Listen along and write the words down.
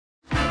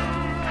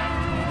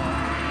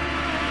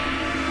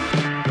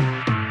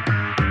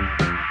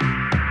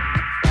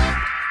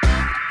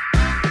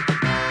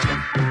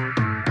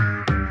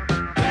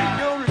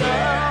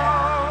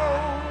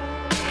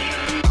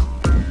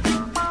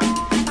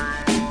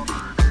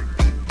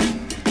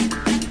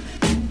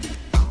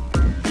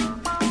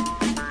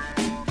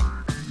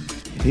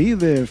Hey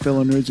there,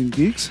 fellow nerds and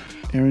geeks.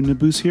 Aaron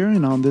Nabus here,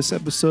 and on this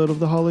episode of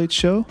the HeART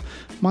Show,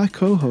 my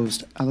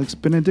co-host Alex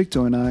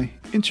Benedicto and I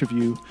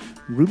interview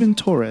Ruben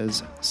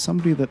Torres,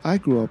 somebody that I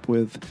grew up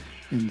with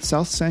in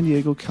South San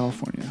Diego,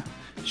 California.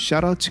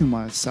 Shout out to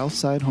my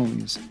Southside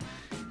homies.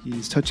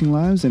 He's touching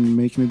lives and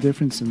making a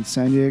difference in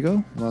San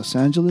Diego, Los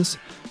Angeles,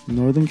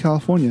 Northern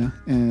California,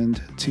 and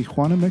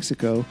Tijuana,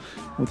 Mexico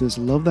with his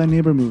Love Thy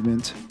Neighbor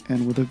movement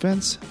and with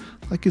events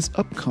like his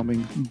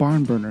upcoming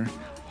barn burner,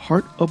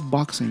 HeART of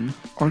Boxing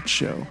art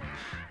show.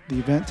 The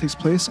event takes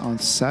place on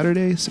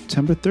Saturday,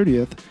 September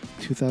 30th,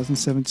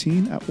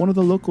 2017 at one of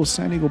the local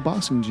San Diego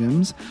boxing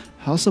gyms,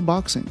 House of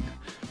Boxing,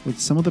 with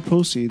some of the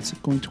proceeds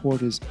going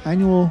toward his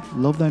annual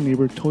Love Thy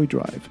Neighbor toy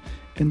drive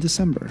in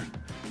December.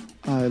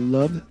 I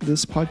loved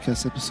this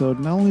podcast episode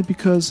not only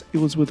because it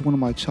was with one of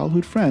my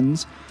childhood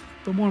friends,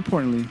 but more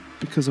importantly,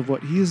 because of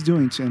what he is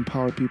doing to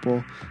empower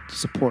people to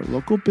support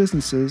local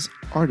businesses,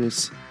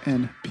 artists,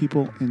 and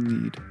people in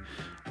need.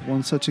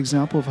 One such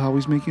example of how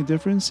he's making a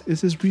difference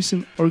is his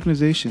recent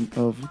organization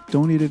of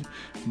donated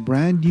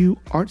brand new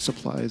art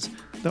supplies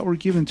that were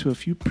given to a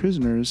few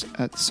prisoners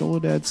at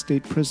Soledad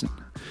State Prison.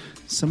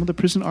 Some of the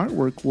prison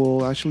artwork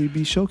will actually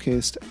be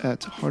showcased at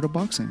HeART of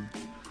Boxing.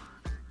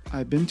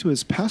 I've been to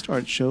his past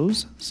art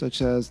shows,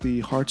 such as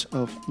the HeART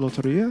of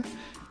Loteria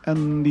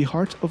and the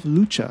HeART of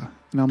Lucha,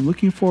 and I'm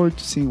looking forward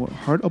to seeing what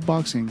HeART of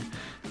Boxing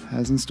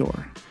has in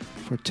store.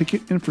 For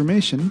ticket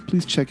information,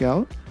 please check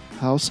out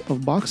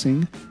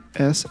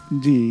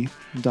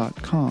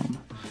houseofboxingsd.com.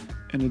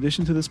 In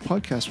addition to this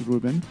podcast with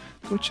Ruben,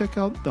 go check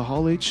out the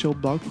HeART Show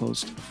blog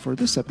post for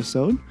this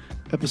episode,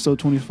 episode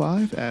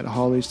 25 at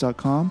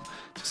HeART.com,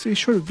 to see a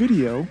short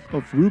video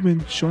of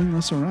Ruben showing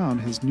us around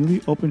his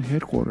newly opened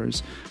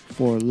headquarters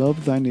for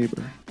Love Thy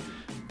Neighbor.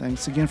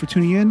 Thanks again for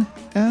tuning in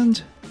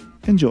and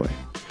enjoy.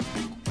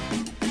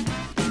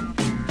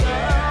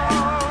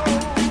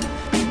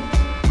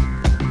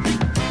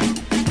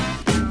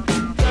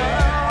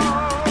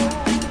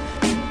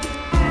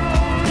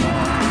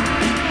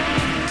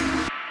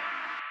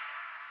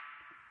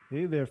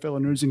 Hey there, fellow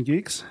nerds and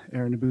geeks.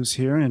 Aaron Nabus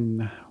here,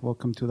 and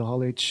welcome to the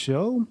HeART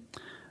Show.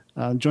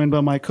 Joined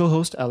by my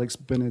co-host, Alex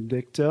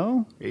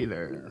Benedicto. Hey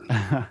there.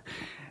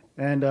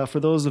 And for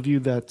those of you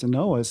that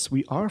know us,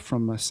 we are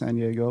from San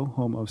Diego,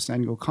 home of San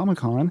Diego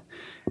Comic-Con.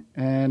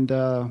 And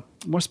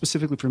more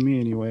specifically for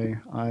me anyway,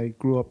 I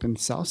grew up in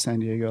South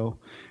San Diego.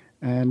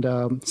 And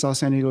South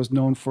San Diego is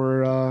known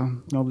for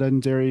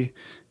legendary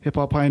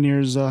hip-hop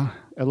pioneers,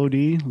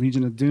 LOD,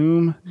 Legion of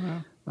Doom.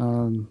 Yeah.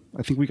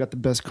 I think we got the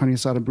best carne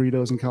asada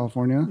burritos in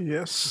California.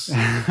 Yes.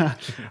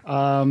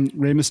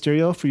 Rey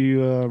Mysterio, for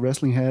you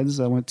wrestling heads.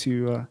 I went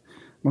to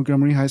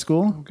Montgomery High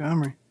School.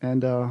 Montgomery.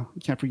 And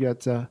can't forget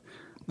the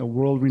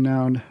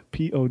world-renowned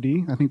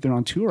POD. I think they're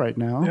on tour right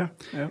now.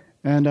 Yeah.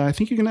 And I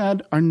think you can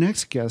add our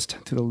next guest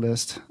to the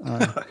list.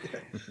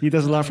 He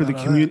does a lot for the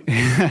community.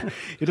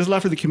 He does a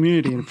lot for the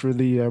community and for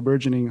the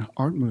burgeoning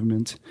art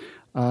movement.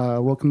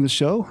 Welcome to the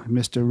show,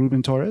 Mr.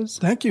 Ruben Torres.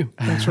 Thank you.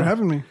 Thanks for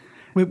having me.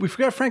 We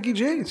forgot Frankie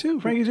J too.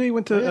 Frankie J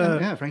went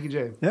to Frankie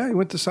J. Yeah, he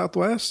went to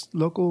Southwest,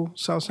 local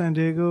South San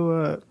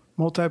Diego,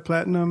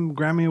 multi-platinum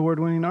Grammy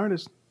award-winning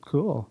artist.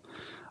 Cool.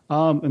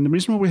 And the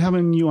reason why we're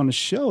having you on the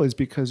show is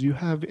because you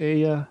have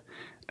an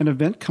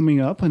event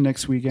coming up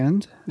next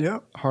weekend. Yeah.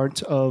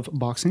 HeART of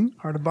Boxing.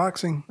 HeART of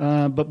Boxing.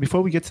 But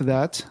before we get to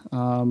that,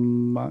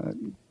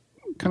 kind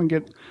of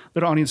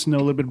let our audience know a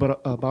little bit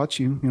about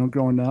you. You know,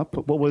 growing up,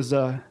 what was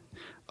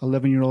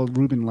 11-year-old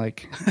Ruben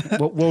like?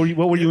 What were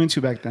you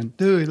into back then?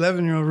 Dude,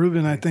 11-year-old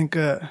Ruben, I think,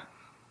 I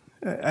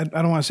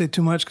don't want to say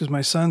too much because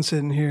my son's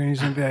sitting here and he's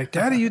going to be like,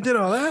 Daddy, you did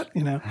all that?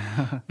 You know?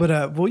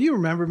 But, well, you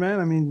remember, man.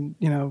 I mean,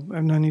 you know,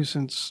 I've known you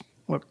since,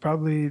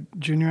 probably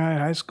junior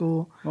high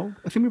school. Well,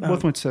 I think we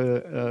both went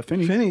to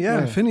Finney. Finney,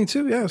 yeah. Finney,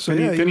 too, yeah. So,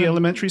 Finney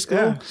Elementary School?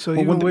 Yeah. So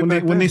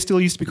when they still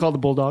used to be called the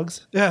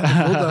Bulldogs? Yeah,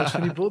 the Bulldogs,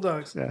 Finney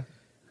Bulldogs. Yeah.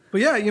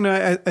 But, yeah, you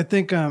know, I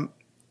think,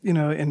 you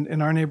know,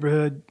 in our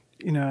neighborhood,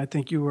 you know, I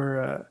think you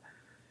were,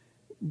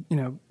 you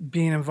know,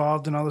 being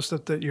involved in all the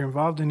stuff that you're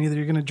involved in. Either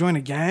you're going to join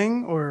a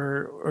gang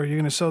or you're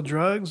going to sell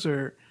drugs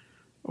or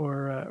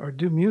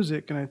do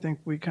music. And I think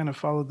we kind of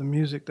followed the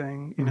music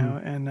thing, you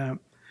know.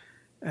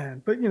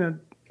 But you know,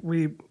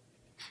 we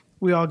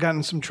all got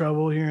in some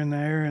trouble here and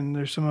there, and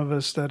there's some of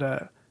us that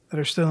are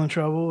still in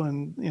trouble,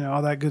 and you know,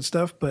 all that good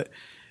stuff. But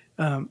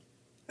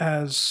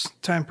as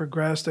time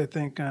progressed, I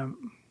think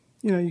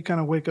you know, you kind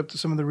of wake up to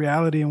some of the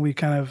reality, and we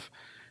kind of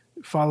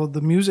followed the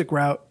music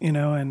route, you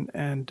know,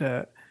 and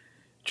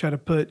try to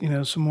put, you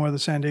know, some more of the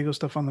San Diego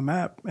stuff on the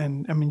map.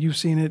 And I mean, you've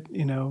seen it,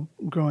 you know,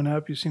 growing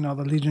up, you've seen all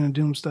the Legion of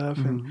Doom stuff.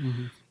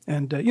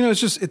 And you know,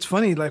 it's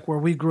funny, like where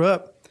we grew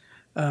up,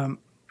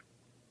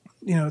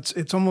 you know,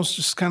 it's almost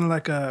just kind of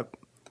like I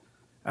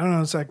don't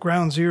know, it's like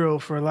ground zero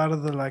for a lot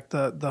of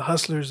the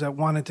hustlers that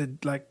wanted to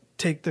like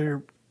take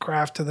their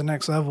craft to the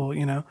next level,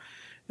 you know.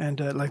 And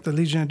like the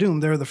Legion of Doom,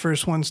 they were the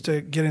first ones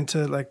to get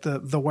into like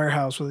the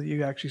warehouse where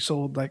you actually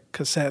sold like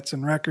cassettes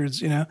and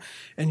records,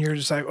 and you're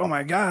just like, oh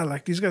my God,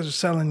 like these guys are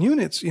selling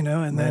units,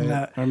 and then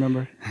I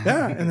remember.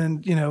 yeah, and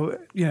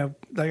then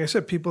like I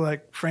said, people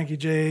like Frankie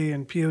J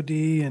and POD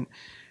and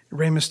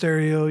Rey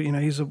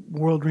Mysterio, he's a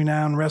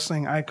world-renowned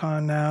wrestling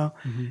icon now,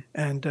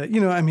 and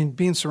I mean,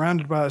 being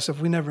surrounded by that stuff,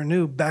 we never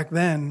knew back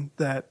then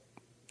that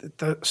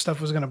the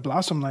stuff was going to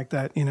blossom like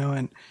that,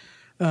 and.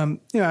 I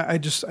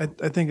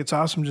think it's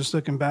awesome just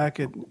looking back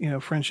at,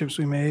 friendships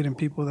we made and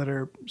people that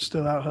are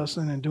still out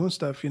hustling and doing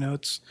stuff,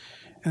 it's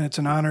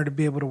an honor to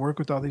be able to work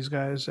with all these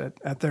guys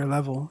at their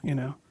level,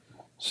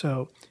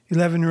 So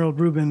 11-year-old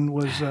Ruben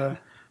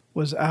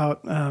was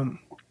out,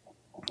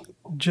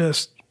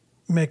 just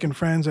making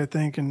friends, I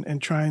think,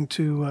 and trying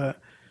to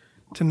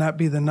not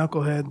be the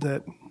knucklehead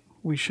that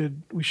we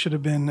should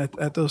have been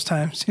at those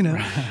times,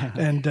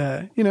 and,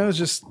 it's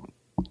just,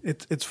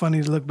 it's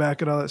funny to look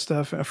back at all that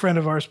stuff. A friend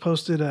of ours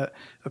posted a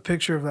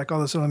picture of like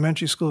all this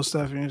elementary school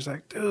stuff, and he was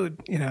like, dude,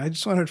 I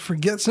just wanted to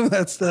forget some of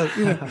that stuff.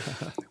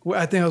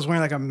 I think I was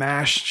wearing like a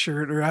MASH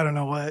shirt or I don't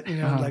know what,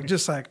 like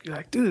just like,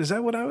 dude, is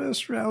that what I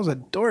was? I was a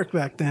dork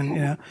back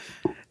then,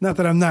 not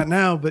that I'm not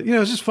now, but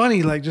it's just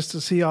funny, like just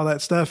to see all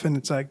that stuff. And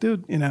it's like,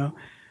 dude,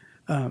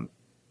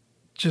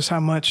 just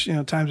how much,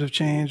 times have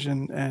changed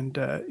and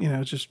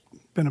it's just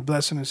been a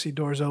blessing to see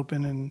doors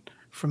open and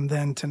from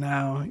then to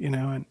now,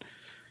 and,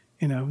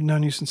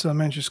 known you since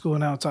elementary school.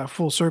 Now it's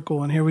full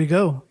circle, and here we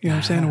go. You know what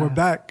I'm saying? And we're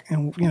back,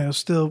 and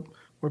still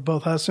we're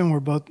both hustling. We're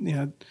both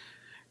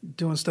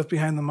doing stuff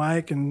behind the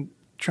mic and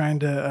trying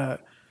to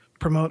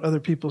promote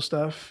other people's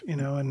stuff.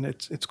 And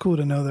it's cool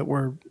to know that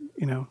we're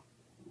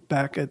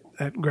back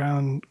at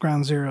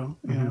ground zero.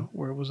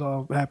 Where it was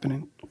all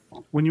happening.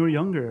 When you were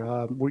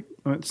younger,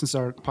 since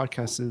our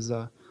podcast is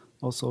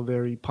also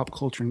very pop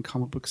culture and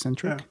comic book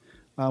centric. Yeah.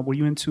 Were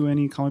you into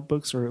any comic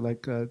books or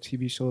like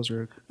TV shows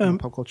or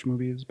pop culture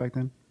movies back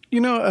then?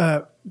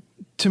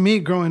 To me,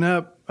 growing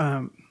up,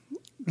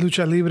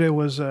 lucha libre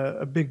was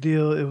a big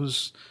deal. It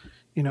was,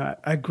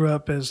 I grew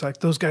up as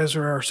like those guys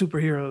are our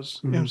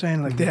superheroes. You know what I'm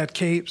saying? Like they had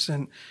capes,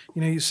 and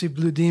you see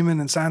Blue Demon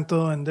and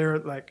Santo, and they're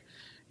like,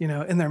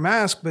 in their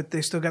mask, but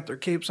they still got their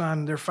capes on.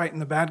 And they're fighting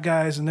the bad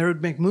guys, and they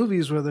would make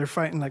movies where they're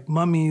fighting like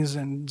mummies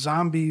and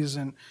zombies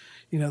and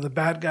the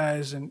bad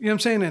guys, and you know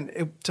what I'm saying.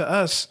 And to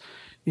us.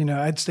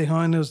 I'd stay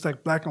home. It was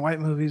like black and white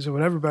movies or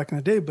whatever back in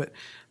the day. But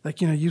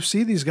like, you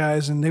see these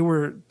guys and they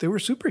were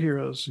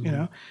superheroes,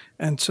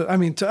 And so, I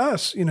mean, to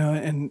us,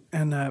 and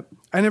I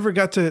never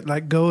got to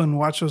like go and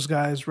watch those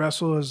guys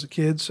wrestle as a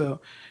kid. So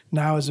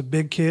now as a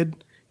big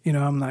kid,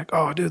 I'm like,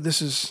 oh, dude,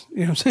 this is,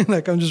 what I'm saying?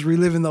 Like, I'm just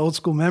reliving the old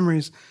school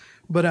memories.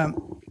 But,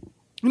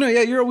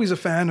 yeah, you're always a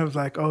fan of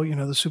like, oh,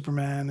 the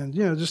Superman and,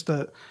 just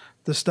the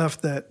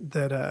stuff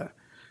that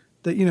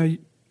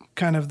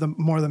kind of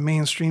the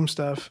mainstream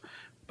stuff.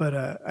 But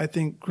I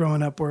think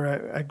growing up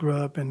where I grew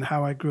up and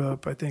how I grew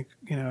up, I think,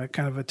 I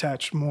kind of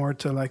attached more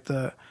to like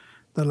the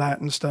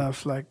Latin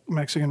stuff, like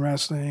Mexican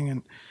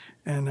wrestling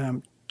and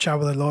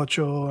Chavo del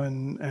Ocho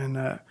and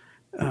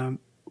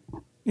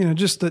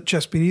just the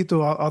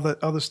Chespirito,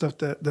 all the stuff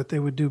that they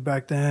would do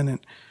back then.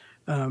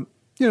 And,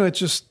 it's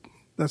just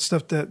that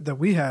stuff that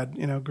we had,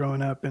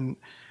 growing up. And,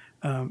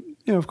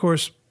 of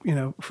course,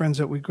 friends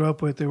that we grew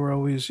up with, they were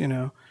always,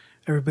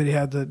 everybody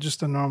had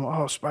the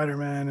normal,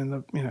 Spider-Man and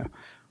the,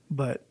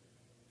 But,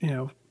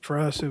 for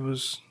us, it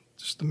was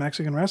just the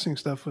Mexican wrestling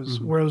stuff was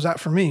where it was at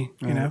for me,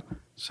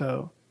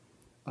 So,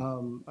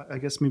 I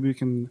guess maybe we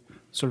can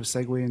sort of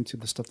segue into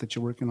the stuff that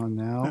you're working on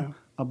now.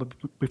 Yeah. But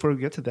before we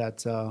get to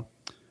that,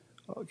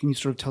 can you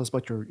sort of tell us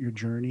about your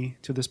journey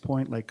to this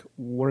point? Like,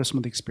 what are some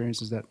of the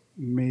experiences that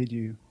made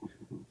you,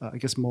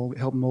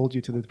 help mold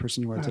you to the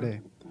person you are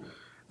today?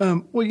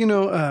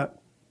 Well,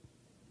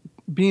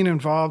 being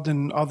involved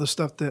in all the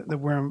stuff that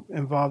we're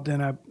involved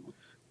in,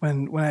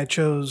 when I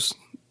chose,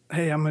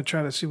 hey, I'm going to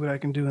try to see what I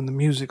can do in the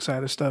music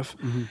side of stuff.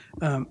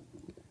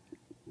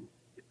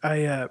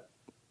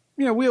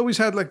 We always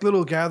had like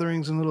little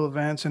gatherings and little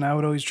events, and I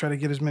would always try to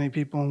get as many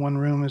people in one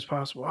room as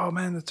possible. Oh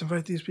man, let's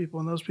invite these people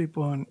and those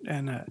people.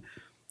 And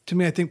to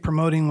me, I think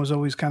promoting was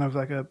always kind of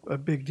like a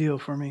big deal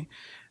for me.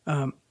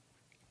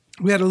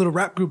 We had a little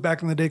rap group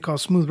back in the day called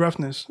Smooth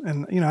Roughness,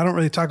 and I don't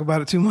really talk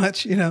about it too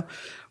much,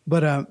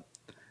 but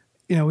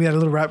we had a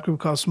little rap group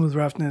called Smooth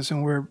Roughness,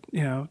 and we're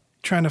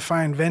trying to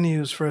find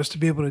venues for us to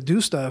be able to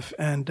do stuff.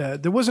 And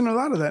there wasn't a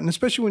lot of that. And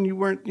especially when you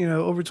weren't,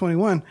 over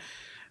 21.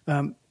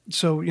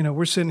 So,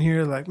 we're sitting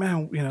here like,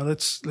 man,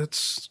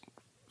 let's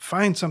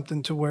find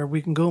something to where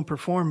we can go and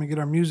perform and get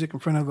our music in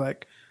front of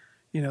like,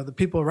 the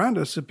people around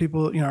us, the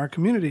people, our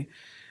community,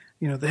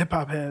 the hip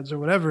hop heads or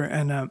whatever.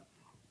 And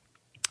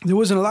there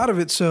wasn't a lot of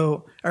it.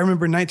 So I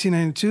remember in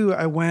 1992,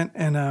 I went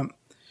and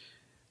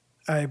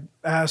I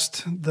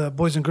asked the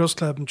Boys and Girls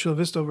Club in Chula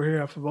Vista over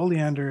here off of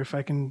Oleander if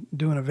I can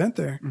do an event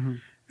there.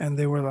 And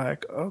they were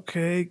like,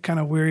 okay, kind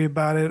of weary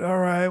about it. All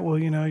right, well,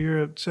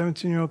 you're a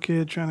 17-year-old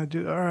kid trying to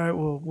do, all right,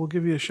 well, we'll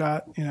give you a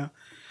shot,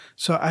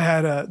 So I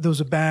had there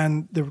was a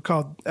band, they were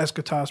called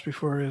Escatos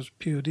before it was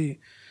POD.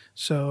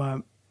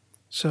 So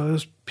So it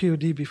was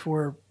POD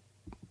before,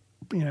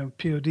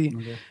 POD.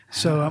 Okay.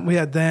 So we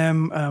had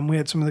them. We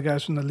had some of the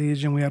guys from the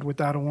Legion. We had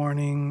Without a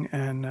Warning,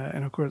 and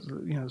of course,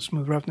 the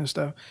Smooth Roughness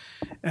stuff,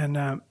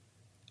 and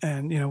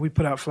we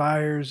put out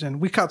flyers, and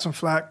we caught some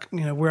flack.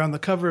 We're on the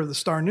cover of the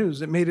Star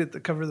News. It made it the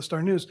cover of the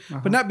Star News,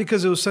 but not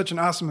because it was such an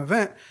awesome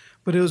event,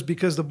 but it was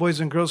because the Boys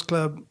and Girls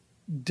Club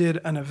did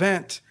an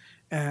event,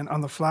 and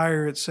on the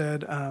flyer it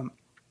said,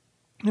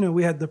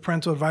 we had the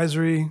parental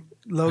advisory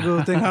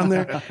logo thing on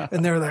there,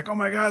 and they were like, "Oh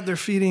my God, they're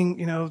feeding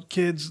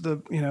kids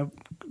the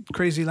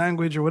crazy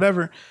language or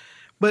whatever."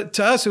 But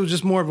to us, it was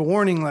just more of a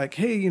warning, like,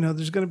 "Hey,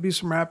 there's going to be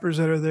some rappers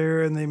that are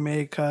there, and they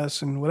may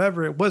cuss and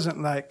whatever." It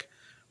wasn't like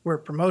we're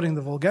promoting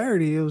the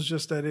vulgarity. It was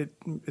just that it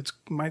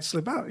might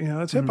slip out.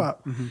 It's hip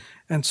hop,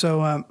 and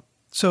so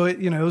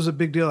it it was a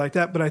big deal like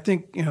that. But I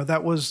think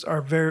that was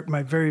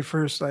my very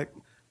first like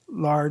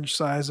large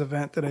size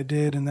event that I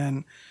did, and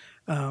then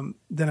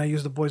I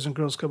used the Boys and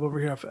Girls Club over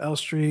here off of L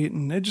Street,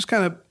 and it just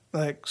kind of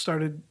like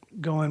started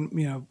going,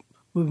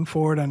 moving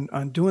forward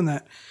on doing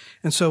that.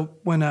 And so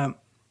when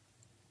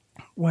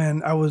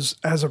I was,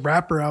 as a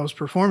rapper, I was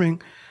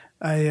performing,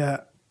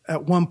 at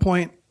one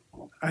point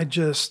I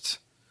just,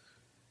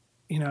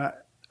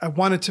 I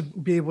wanted to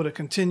be able to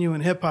continue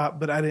in hip hop,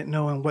 but I didn't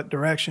know in what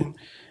direction.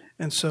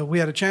 And so we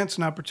had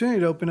an opportunity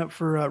to open up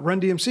for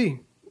Run DMC,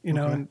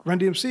 and Run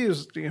DMC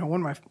is,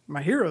 one of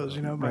my heroes,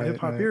 my hip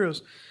hop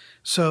heroes.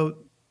 So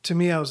to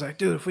me, I was like,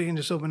 dude, if we can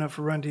just open up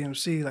for Run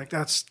DMC, like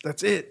that's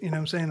it. You know what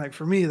I'm saying? Like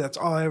for me, that's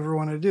all I ever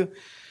wanted to do.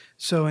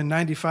 So in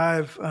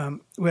 '95,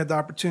 we had the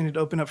opportunity to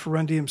open up for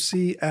Run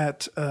DMC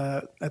at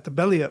the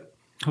Belly Up.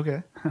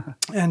 Okay.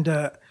 And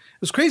it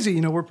was crazy.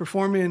 We're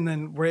performing, and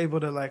then we're able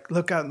to like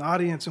look out in the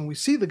audience, and we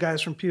see the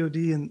guys from POD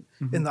in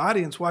the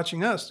audience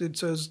watching us, dude.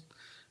 So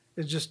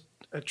it's just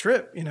a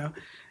trip,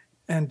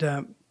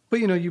 And but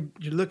you're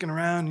looking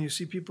around and you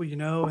see people,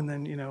 and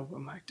then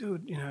I'm like,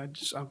 dude,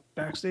 I'm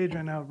backstage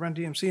right now, Run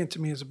DMC, and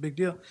to me it's a big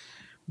deal.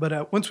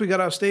 But once we got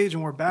off stage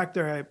and we're back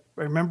there, I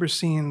remember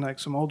seeing like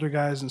some older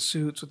guys in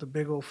suits with the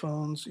big old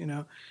phones,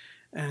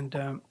 and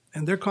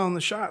they're calling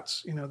the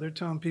shots. They're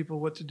telling people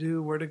what to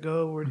do, where to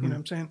go, where you know what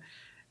I'm saying.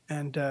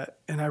 And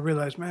I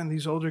realized, man,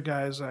 these older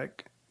guys,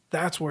 like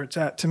that's where it's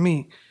at to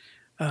me.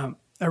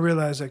 I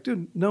realized, like,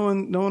 dude, no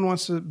one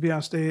wants to be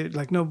on stage.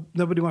 Like,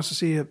 nobody wants to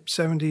see a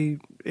 70,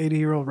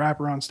 80-year-old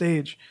rapper on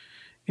stage,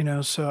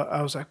 So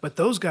I was like, but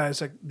those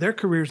guys, like, their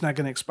career's not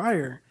going to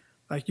expire.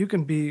 Like, you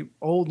can be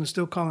old and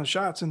still calling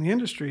shots in the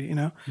industry,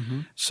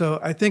 So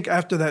I think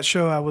after that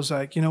show, I was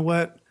like, you know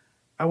what?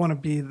 I want to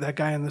be that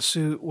guy in the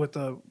suit with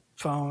the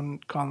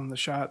phone calling the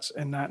shots,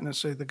 and not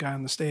necessarily the guy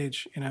on the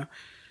stage,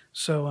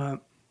 So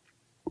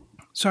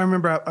I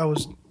remember I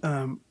was.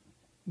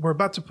 We're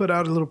about to put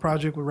out a little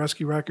project with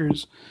Rescue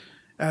Records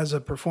as a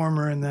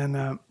performer, and then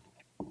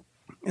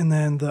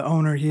the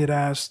owner, he had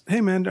asked, "Hey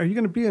man, are you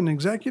going to be an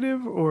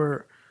executive,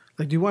 or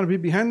like do you want to be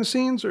behind the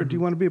scenes, or do you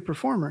want to be a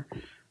performer?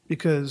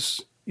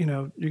 Because you're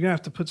going to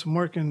have to put some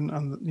work in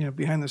on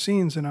behind the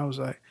scenes." And I was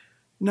like,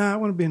 "Nah, I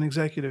want to be an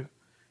executive."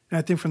 And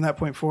I think from that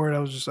point forward, I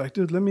was just like,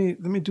 "Dude, let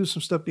me do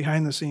some stuff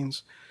behind the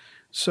scenes."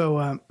 So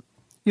I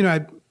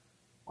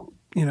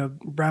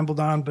rambled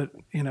on, but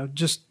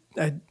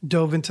I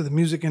dove into the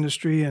music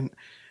industry, and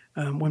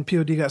when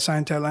POD got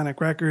signed to Atlantic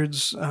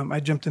Records,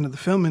 I jumped into the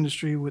film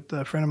industry with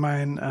a friend of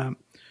mine,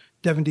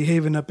 Devin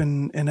DeHaven, up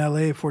in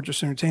LA,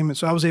 Fortress Entertainment.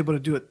 So I was able to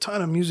do a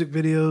ton of music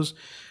videos.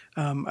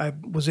 I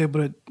was able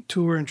to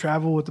tour and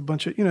travel with a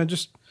bunch of,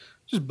 just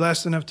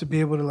blessed enough to be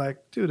able to, like,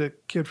 dude, a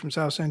kid from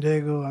South San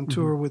Diego on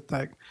tour with,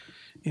 like,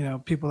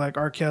 people like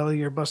R.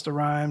 Kelly or Busta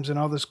Rhymes and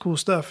all this cool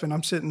stuff. And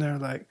I'm sitting there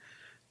like,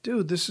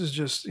 dude, this is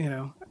just,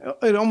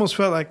 it almost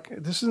felt like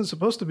this isn't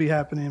supposed to be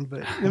happening,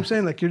 but you know what I'm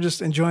saying? Like, you're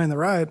just enjoying the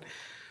ride.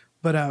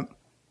 But,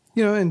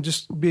 and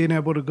just being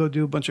able to go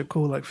do a bunch of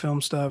cool, like, film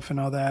stuff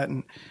and all that.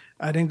 And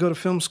I didn't go to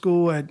film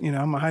school.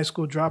 I'm a high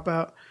school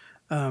dropout.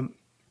 I'm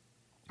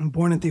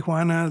born in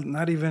Tijuana,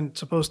 not even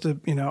supposed to,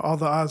 all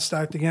the odds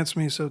stacked against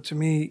me. So to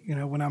me,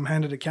 when I'm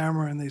handed a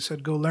camera and they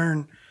said, go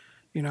learn,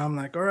 I'm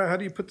like, all right, how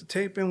do you put the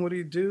tape in? What do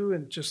you do?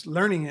 And just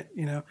learning it,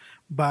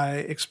 by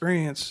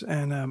experience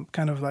and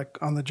kind of like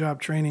on the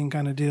job training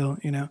kind of deal,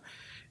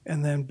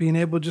 and then being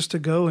able just to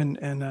go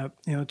and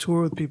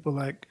tour with people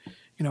like,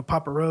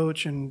 Papa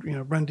Roach and,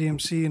 Run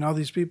DMC and all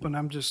these people. And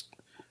I'm just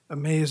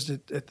amazed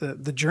at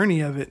the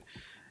journey of it.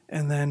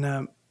 And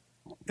then,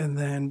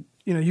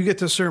 you get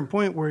to a certain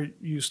point where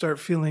you start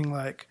feeling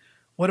like,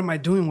 what am I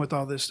doing with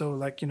all this? So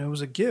like, it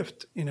was a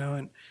gift,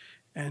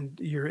 and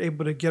you're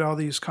able to get all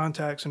these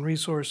contacts and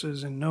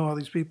resources and know all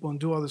these people and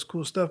do all this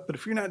cool stuff. But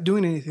if you're not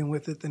doing anything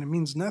with it, then it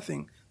means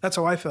nothing. That's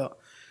how I felt.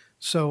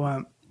 So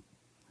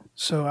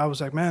I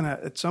was like, man,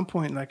 at some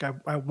point, like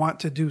I want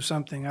to do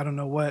something. I don't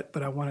know what,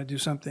 but I want to do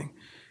something.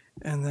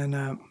 And then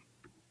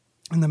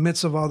in the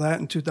midst of all that,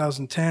 in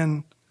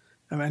 2010,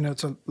 I know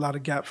it's a lot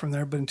of gap from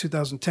there, but in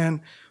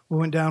 2010, we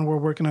went down. We're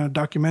working on a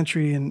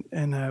documentary in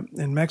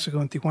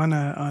Mexico, in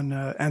Tijuana, on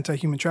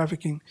anti-human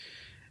trafficking.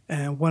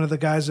 And one of the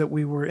guys that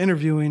we were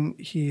interviewing,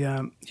 he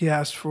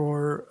asked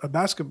for a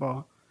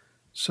basketball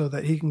so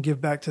that he can give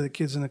back to the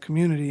kids in the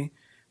community,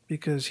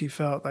 because he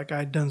felt like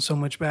I'd done so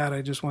much bad.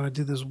 I just want to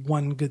do this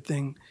one good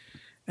thing.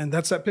 And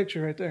that's that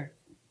picture right there.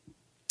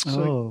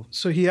 So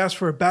he asked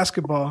for a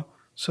basketball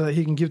so that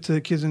he can give to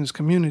the kids in his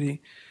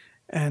community.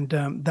 And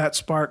that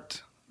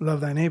sparked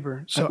Love Thy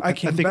Neighbor. So I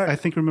came back. I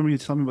think remember you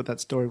telling me about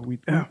that story.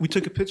 We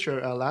took a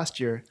picture last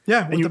year.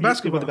 Yeah, with the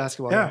basketball. With the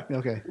basketball. Yeah.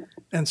 Okay.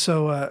 And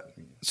so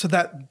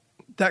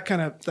that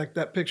kind of, like,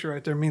 that picture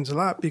right there means a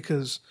lot,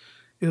 because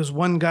it was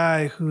one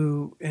guy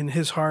who, in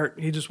his heart,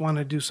 he just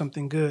wanted to do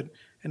something good.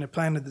 And it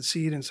planted the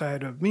seed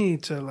inside of me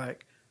to,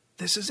 like,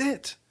 this is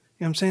it.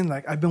 You know what I'm saying?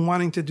 Like, I've been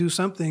wanting to do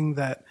something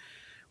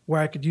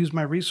where I could use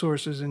my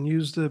resources and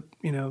use the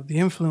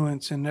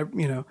influence and,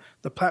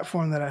 the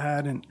platform that I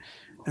had.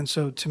 And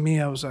so to me,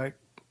 I was like,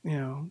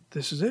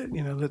 this is it.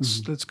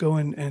 Let's go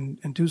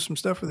and do some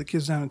stuff for the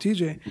kids down in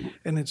TJ.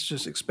 And it's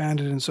just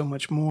expanded in so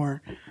much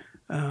more.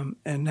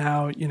 And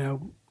now,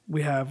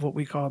 we have what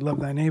we call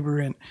Love Thy Neighbor.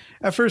 And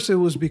at first it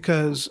was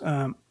because,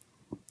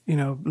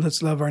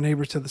 let's love our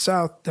neighbors to the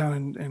south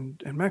down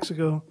in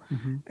Mexico.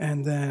 Mm-hmm.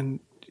 And then,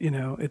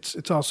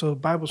 it's also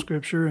Bible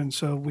scripture. And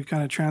so we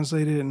kind of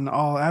translate it in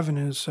all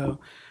avenues. So,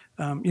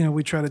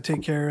 we try to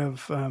take care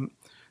of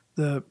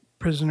the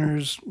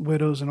prisoners,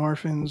 widows and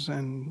orphans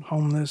and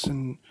homeless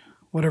and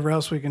whatever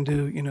else we can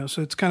do,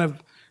 so it's kind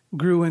of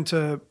grew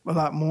into a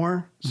lot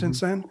more since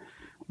then.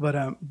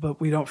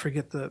 But we don't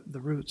forget the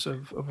roots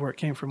of where it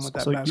came from with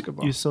that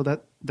basketball. So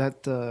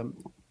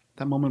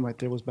that moment right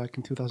there was back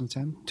in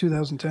 2010?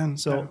 2010.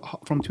 So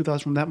from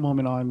that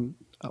moment on,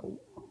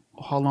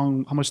 how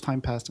much time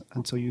passed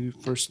until you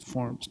first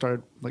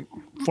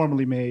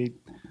formally made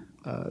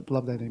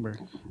Love Thy Neighbor?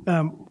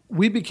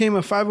 We became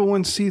a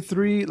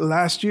 501c3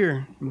 last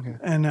year. Okay.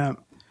 And,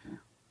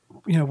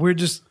 we're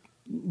just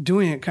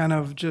doing it kind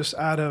of just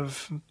out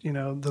of,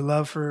 the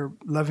love for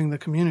loving the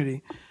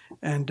community.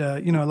 And,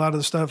 a lot of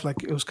the stuff,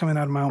 like, it was coming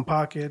out of my own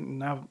pocket, and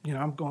now,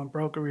 I'm going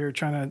broke over here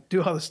trying to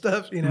do all the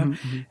stuff,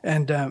 Mm-hmm.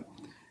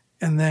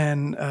 And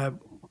then,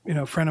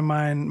 a friend of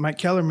mine, Mike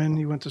Kellerman,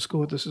 he went to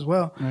school with us as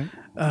well. Right.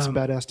 He's a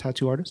badass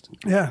tattoo artist.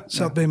 Yeah.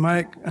 South Bay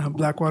Mike,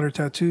 Blackwater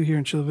Tattoo here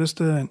in Chula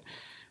Vista.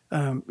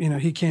 And,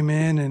 he came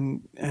in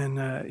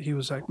and he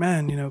was like,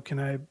 man, can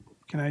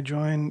I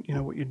join,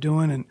 what you're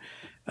doing? And,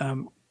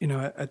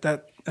 at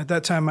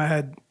that time I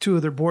had two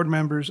other board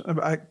members.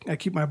 I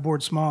keep my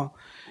board small.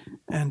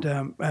 And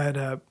I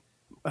had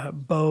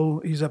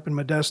Bo, he's up in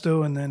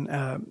Modesto, and then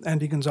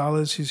Andy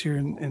Gonzalez, he's here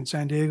in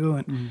San Diego.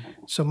 And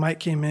so Mike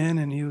came in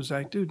and he was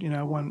like, dude,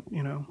 I want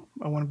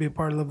to be a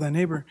part of Love Thy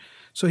Neighbor.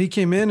 So he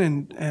came in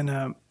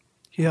and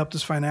he helped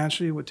us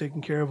financially with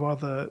taking care of all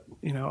the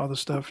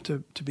stuff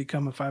to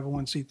become a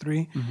 501c3.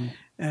 Mm-hmm.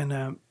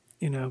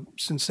 And,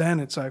 since then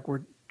it's like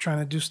we're trying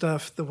to do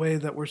stuff the way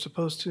that we're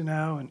supposed to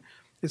now. And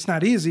it's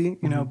not easy,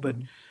 but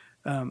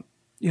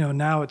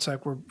now it's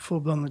like we're full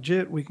blown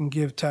legit. We can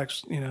give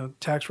tax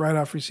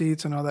write-off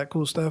receipts and all that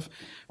cool stuff.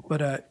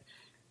 But,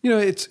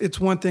 it's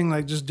one thing,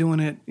 like, just doing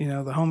it,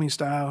 the homie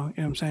style, what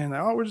I'm saying?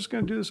 Like, we're just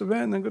going to do this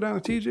event and then go down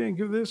to TJ and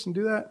give this and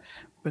do that.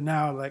 But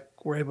now, like,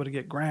 we're able to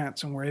get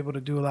grants and we're able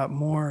to do a lot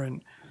more.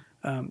 And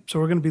so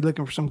we're going to be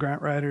looking for some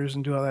grant writers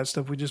and do all that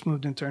stuff. We just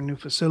moved into our new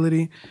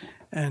facility.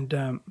 And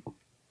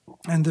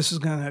this is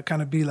going to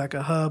kind of be like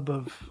a hub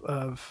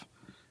of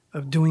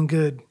doing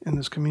good in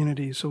this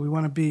community. So we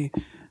want to be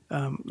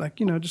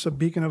just a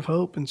beacon of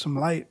hope and some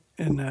light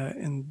in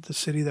the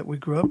city that we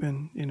grew up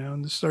in,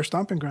 and this is our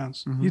stomping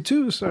grounds. Mm-hmm. You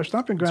too, it's our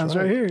stomping grounds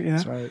right here,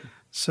 That's right.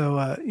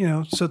 So,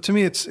 so to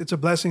me, it's a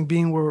blessing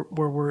being where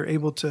we're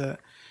able to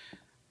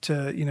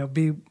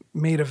be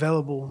made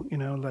available,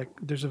 like,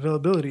 there's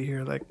availability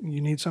here. Like,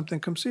 you need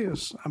something, come see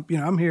us.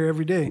 I'm here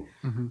every day.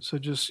 Mm-hmm. So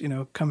just,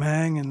 come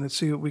hang and let's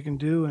see what we can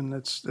do, and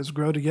let's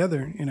grow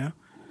together,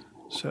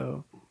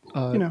 So, do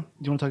you want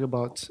to talk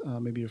about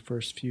maybe your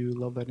first few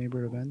Love Thy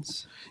Neighbor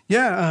events?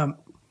 Yeah.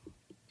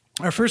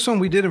 Our first one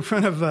we did in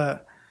front of,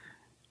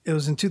 it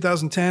was in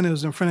 2010. It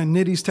was in front of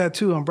Nitty's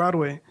Tattoo on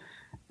Broadway.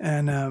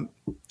 And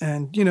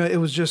it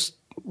was just,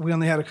 we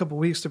only had a couple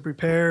weeks to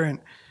prepare. And,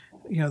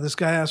 this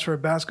guy asked for a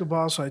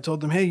basketball. So I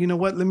told him, hey, you know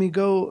what? Let me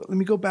go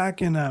back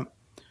and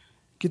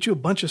get you a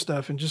bunch of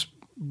stuff and just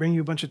bring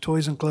you a bunch of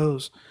toys and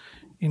clothes,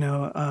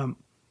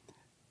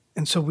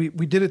 And so we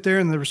did it there,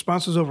 and the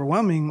response was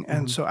overwhelming.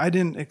 And so I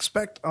didn't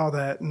expect all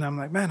that. And I'm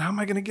like, man, how am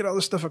I going to get all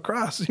this stuff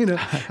across?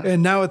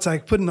 And now it's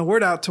like putting the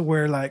word out to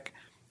where, like,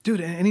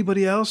 dude,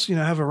 anybody else,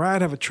 have a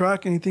ride, have a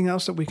truck, anything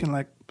else that we can,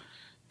 like,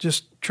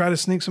 just try to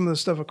sneak some of the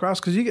stuff across,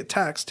 because you get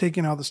taxed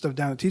taking all the stuff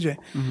down to TJ.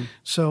 Mm-hmm.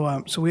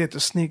 So we had to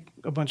sneak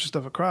a bunch of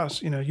stuff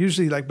across.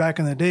 Usually, like, back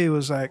in the day, it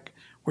was like,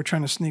 we're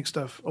trying to sneak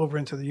stuff over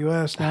into the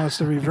U.S. Now it's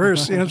the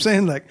reverse. You know what I'm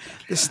saying? Like,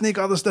 let's sneak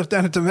all the stuff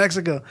down into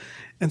Mexico.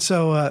 And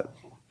so,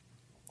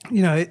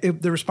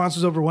 the response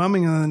was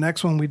overwhelming. And then the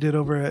next one we did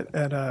over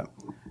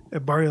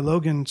at Barrio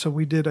Logan. So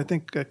we did, I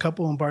think, a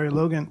couple in Barrio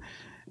Logan.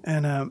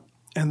 And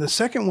the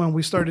second one,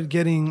 we started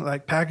getting,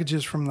 like,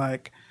 packages from,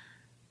 like,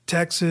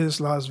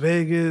 Texas, Las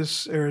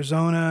Vegas,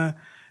 Arizona.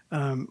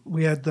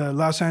 We had the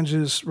Los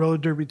Angeles roller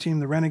derby team,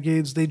 the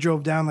Renegades. They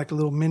drove down, like, a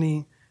little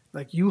mini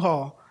like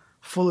U-Haul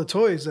full of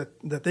toys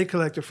that they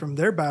collected from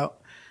their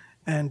bout.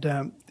 And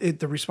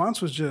the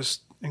response was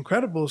just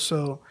incredible.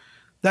 So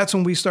that's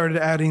when we started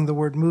adding the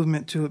word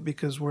movement to it,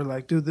 because we're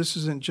like, dude, this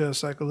isn't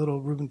just like a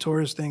little Ruben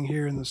Torres thing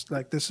here. And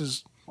this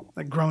is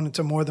like grown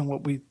into more than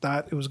what we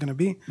thought it was going to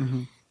be.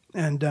 Mm-hmm.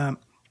 And,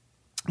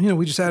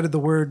 we just added the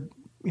word,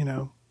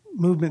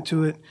 movement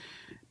to it.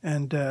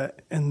 And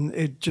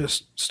it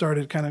just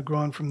started kind of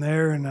growing from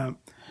there. And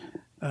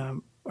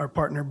our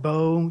partner,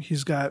 Bo,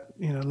 he's got,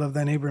 Love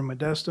Thy Neighbor in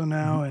Modesto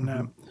now.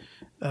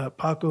 Mm-hmm. And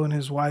Paco and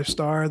his wife,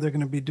 Star, they're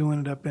going to be doing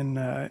it up in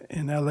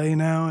L.A.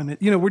 now. And,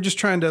 we're just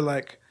trying to,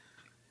 like,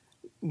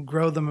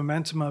 grow the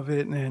momentum of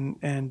it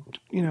and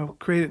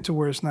create it to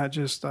where it's not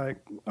just like,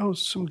 oh,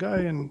 some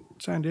guy in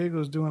San Diego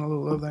is doing a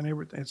little Love Thy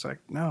Neighbor thing. It's like,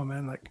 no,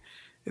 man, like,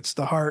 it's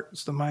the heart,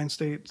 it's the mind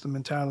state, it's the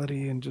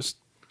mentality, and just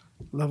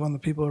love on the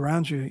people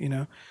around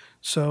you,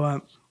 So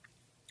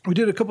we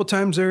did a couple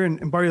times there in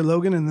Barrio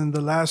Logan, and then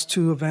the last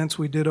two events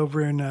we did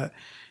over in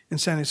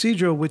San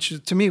Ysidro,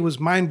 which to me was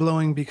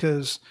mind-blowing,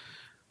 because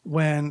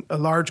when a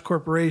large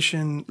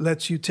corporation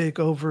lets you take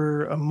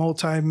over a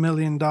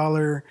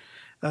multi-million-dollar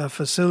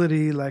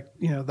facility, like,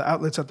 the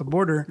outlets at the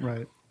border,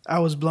 right? I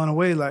was blown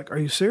away. Like, are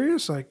you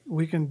serious? Like,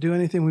 we can do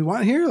anything we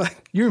want here?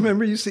 Like, you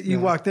remember you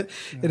walked in,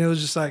 and it was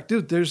just like,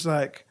 dude, there's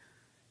like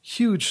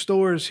huge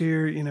stores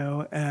here,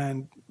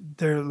 and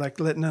they're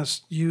like letting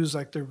us use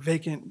like their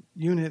vacant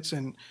units,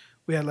 and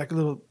we had like a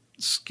little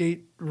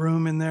skate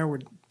room in there where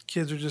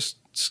kids are just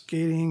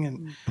skating,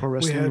 and pro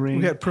wrestling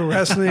we had pro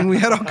wrestling, we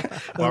had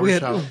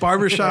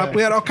barbershop,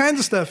 we had all kinds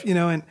of stuff,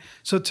 and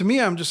so to me,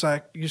 I'm just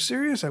like, you're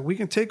serious? Like, we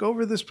can take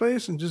over this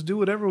place and just do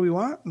whatever we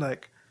want?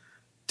 Like,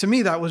 to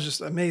me, that was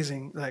just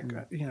amazing. Like,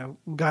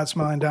 God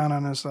smiling down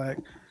on us, like,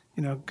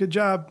 good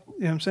job. You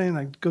know what I'm saying?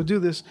 Like, go do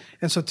this.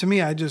 And so to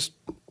me, I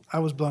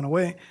was blown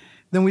away.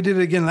 Then we did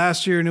it again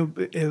last year, and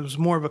it was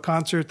more of a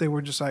concert. They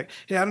were just like,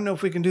 hey, I don't know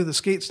if we can do the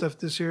skate stuff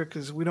this year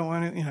because we don't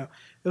want to,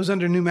 it was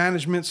under new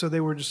management. So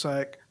they were just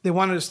like, they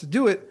wanted us to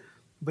do it,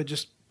 but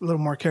just a little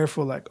more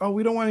careful. Like, oh,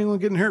 we don't want anyone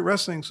getting hurt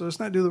wrestling, so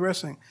let's not do the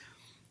wrestling.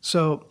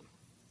 So,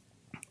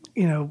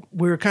 we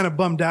were kind of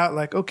bummed out,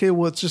 like, okay,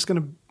 well, it's just going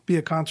to be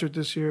a concert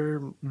this year.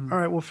 Mm-hmm. All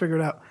right, we'll figure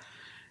it out.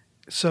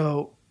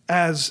 So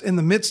as in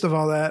the midst of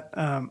all that,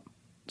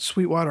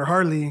 Sweetwater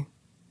Harley,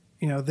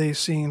 they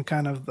seen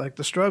kind of like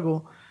the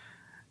struggle,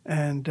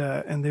 and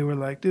they were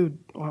like, dude,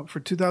 well, for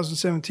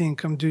 2017,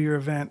 come do your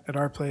event at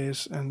our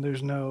place, and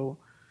there's no,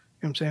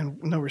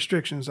 no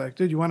restrictions. Like,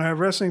 dude, you want to have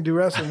wrestling, do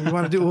wrestling. You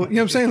want to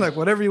do, like,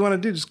 whatever you want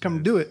to do, just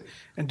come do it,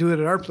 and do it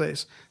at our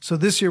place. So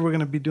this year we're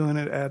going to be doing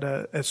it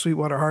at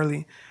Sweetwater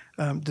Harley,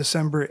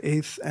 December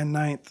 8th and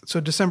 9th. So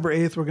December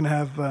 8th, we're going to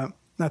have,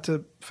 not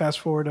to fast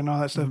forward and all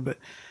that stuff, but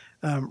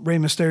Rey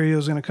Mysterio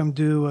is going to come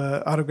do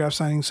an autograph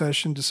signing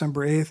session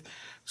December 8th.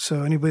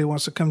 So anybody who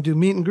wants to come do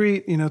meet and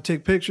greet,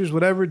 take pictures,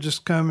 whatever,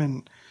 just come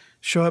and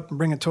show up and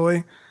bring a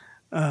toy.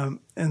 And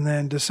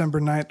then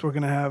December 9th, we're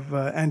going to have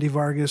Andy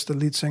Vargas, the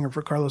lead singer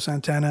for Carlos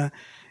Santana.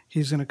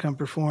 He's going to come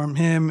perform.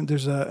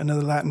 There's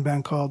another Latin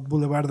band called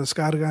Boulevard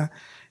Descarga,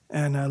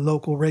 and a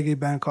local reggae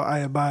band called I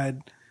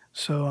Abide.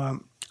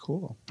 So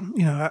cool.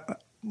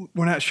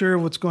 We're not sure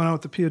what's going on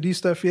with the POD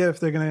stuff yet, if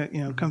they're going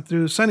to, come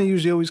through. Sonny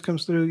usually always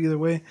comes through either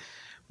way.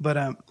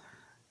 But,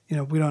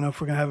 we don't know if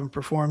we're going to have them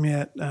perform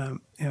yet.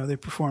 They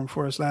performed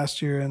for us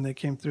last year, and they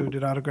came through,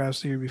 did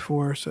autographs the year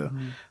before. So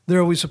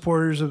they're always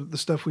supporters of the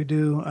stuff we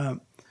do.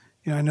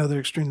 I know they're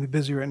extremely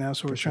busy right now,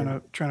 so we're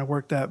trying to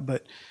work that.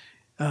 But,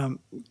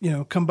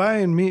 come by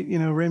and meet,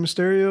 Rey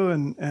Mysterio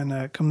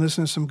and come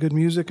listen to some good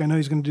music. I know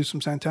he's going to do some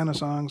Santana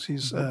songs.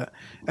 He's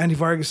Andy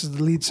Vargas is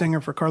the lead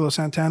singer for Carlos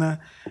Santana.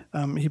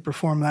 He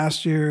performed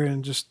last year,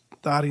 and just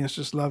the audience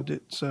just loved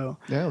it. So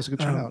yeah, it was a good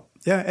turnout.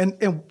 Yeah,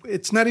 and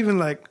it's not even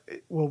like,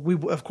 well, we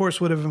of course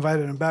would have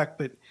invited him back,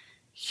 but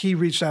he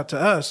reached out to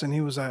us and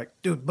he was like,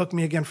 dude, book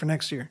me again for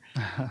next year.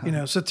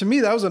 So to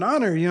me, that was an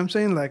honor. You know what I'm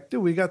saying? Like,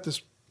 dude, we got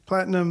this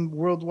platinum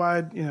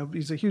worldwide,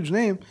 he's a huge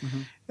name.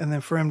 Mm-hmm. And then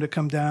for him to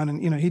come down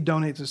and, he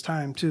donates his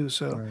time too.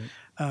 So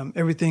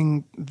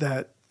everything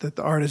that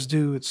the artists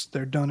do,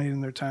 they're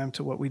donating their time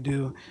to what we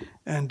do.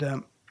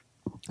 And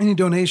any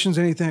donations,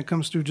 anything that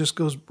comes through just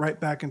goes right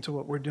back into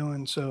what we're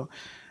doing. So,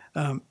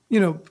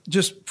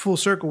 just full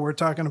circle, we're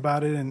talking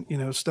about it,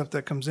 and, stuff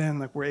that comes in,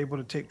 like we're able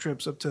to take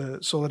trips up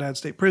to Soledad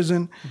State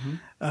Prison,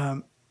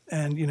 and,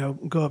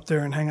 go up there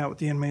and hang out with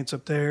the inmates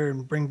up there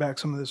and bring back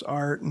some of this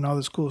art and all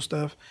this cool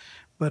stuff.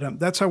 But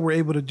that's how we're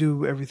able to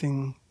do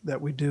everything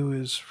that we do,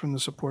 is from the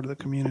support of the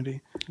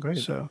community. Great.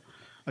 So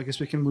I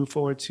guess we can move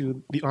forward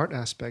to the art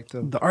aspect.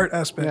 The art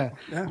aspect.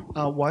 Yeah.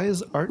 Why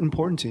is art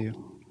important to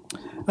you?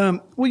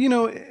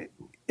 Well,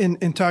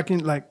 in talking,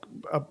 like,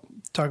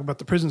 talk about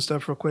the prison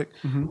stuff real quick.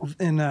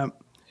 Mm-hmm.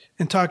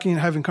 In talking,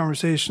 having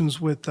conversations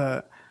with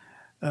the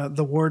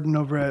warden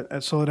over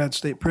at Soledad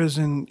State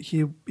Prison,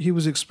 he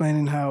was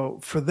explaining how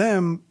for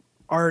them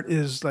art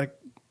is like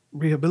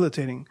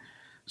rehabilitating.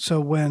 So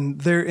when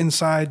they're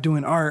inside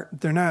doing art,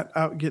 they're not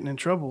out getting in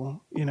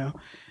trouble,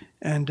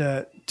 And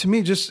to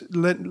me, just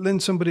letting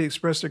somebody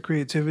express their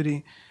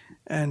creativity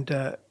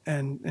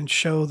and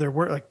show their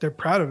work, like they're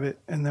proud of it.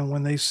 And then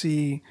when they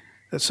see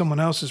that someone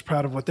else is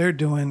proud of what they're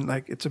doing,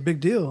 like it's a big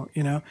deal,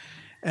 you know.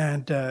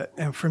 And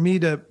for me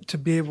to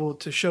be able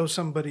to show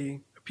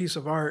somebody a piece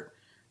of art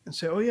and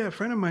say, oh yeah, a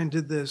friend of mine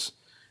did this,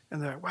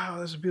 and they're like, wow,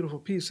 that's a beautiful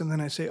piece. And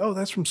then I say, oh,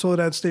 that's from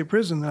Soledad State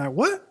Prison. And they're like,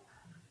 what? You know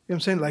what I'm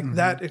saying? Like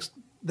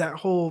that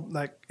whole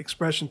like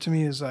expression to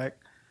me is like,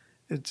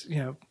 it's, you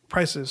know,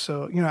 priceless.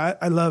 So, you know,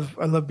 I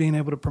love being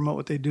able to promote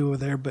what they do over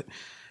there. But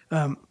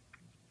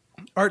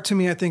art to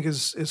me, I think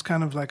is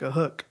kind of like a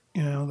hook,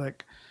 you know,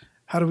 like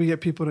how do we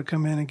get people to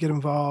come in and get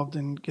involved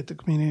and get the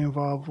community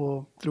involved?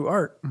 Well, through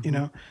art, you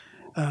know.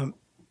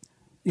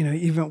 You know,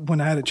 even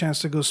when I had a chance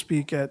to go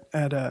speak at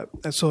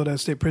Soledad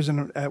State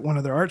Prison at one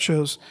of their art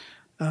shows,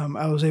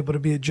 I was able to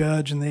be a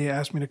judge, and they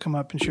asked me to come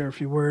up and share a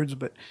few words.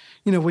 But,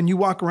 you know, when you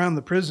walk around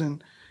the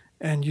prison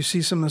and you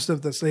see some of the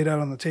stuff that's laid out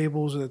on the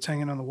tables or that's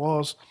hanging on the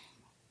walls,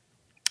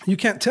 you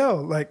can't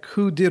tell, like,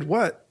 who did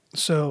what.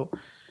 So,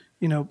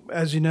 you know,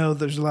 as you know,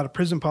 there's a lot of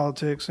prison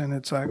politics, and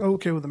it's like, oh,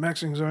 okay, well, the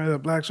Mexicans over here, the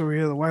blacks over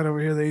here, the white over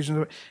here, the Asians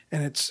over here,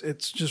 and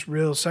it's just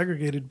real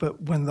segregated.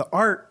 But when the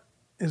art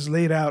is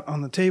laid out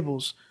on the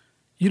tables,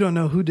 you don't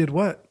know who did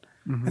what.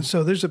 And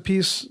so there's a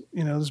piece,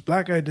 you know, this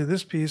black guy did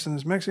this piece and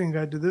this Mexican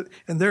guy did this,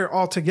 and they're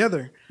all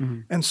together.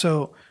 And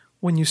so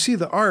when you see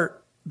the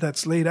art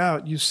that's laid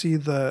out, you see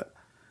the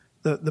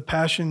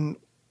passion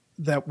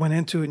that went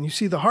into it, and you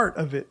see the heart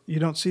of it. You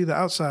don't see the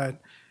outside.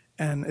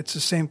 And it's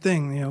the same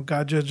thing, you know,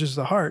 God judges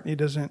the heart. He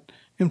doesn't, you know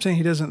what I'm saying?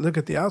 He doesn't look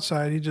at the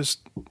outside. He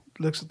just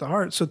looks at the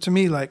heart. So to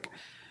me, like,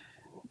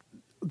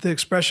 the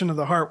expression of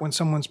the heart when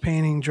someone's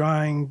painting,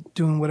 drawing,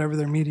 doing whatever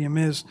their medium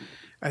is,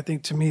 I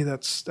think to me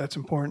that's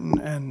important,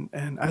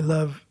 and I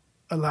love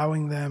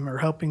allowing them or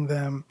helping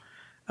them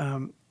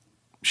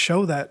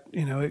show that,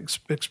 you know,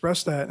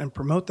 express that and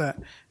promote that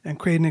and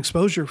create an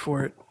exposure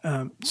for it.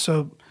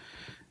 So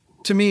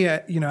to me,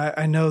 you know,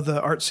 I know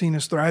the art scene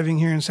is thriving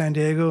here in San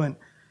Diego,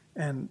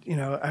 and you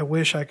know, I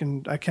wish I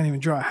can't even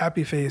draw a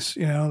happy face,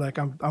 you know, like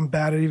I'm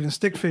bad at even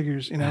stick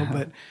figures, you know,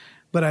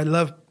 but I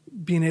love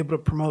being able to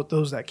promote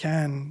those that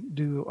can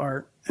do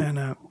art,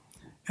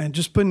 and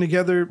just putting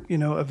together, you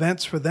know,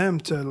 events for them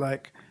to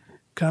like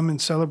come and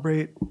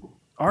celebrate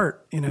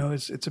art. You know,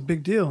 it's a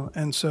big deal.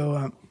 And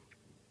so,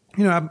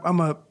 you know,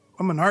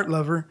 I'm an art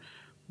lover,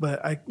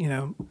 but you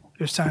know,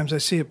 there's times I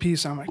see a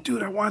piece, I'm like,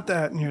 dude, I want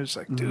that. And you're just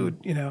like, dude,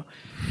 you know,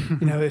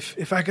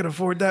 if I could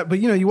afford that. But,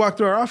 you know, you walk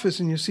through our office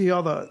and you see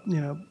all the,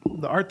 you know,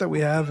 the art that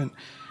we have, and,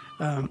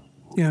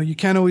 you know, you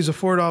can't always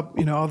afford all,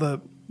 you know, all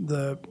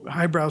the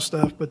highbrow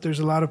stuff, but there's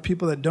a lot of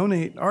people that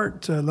donate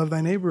art to Love Thy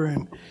Neighbor,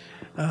 and,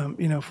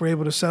 you know, if we're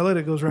able to sell it,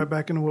 it goes right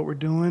back into what we're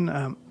doing.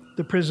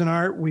 The prison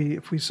art,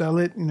 if we sell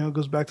it, you know, it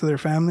goes back to their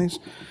families.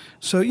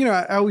 So, you know,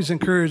 I always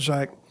encourage,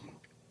 like,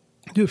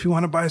 dude, if you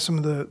want to buy some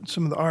of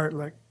the art,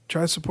 like,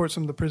 try to support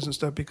some of the prison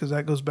stuff, because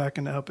that goes back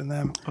into helping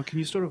them. Oh, can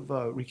you sort of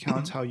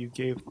recount how you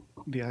gave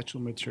the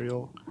actual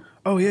material?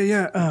 Oh,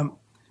 yeah.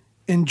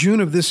 In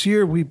June of this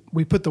year, we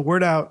put the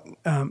word out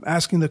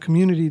asking the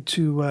community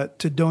to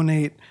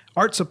donate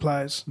art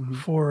supplies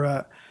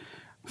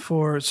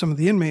for some of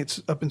the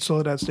inmates up in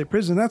Soledad State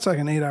Prison. That's like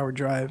an 8-hour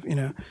drive, you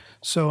know.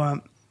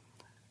 So,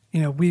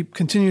 you know, we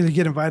continually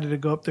get invited to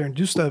go up there and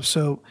do stuff.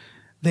 So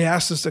they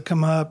asked us to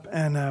come up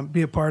and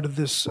be a part of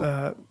this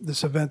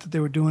event that they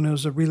were doing. It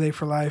was a Relay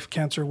for Life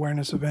cancer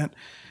awareness event.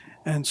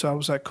 And so I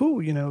was like,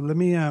 cool, you know, let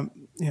me, you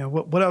know,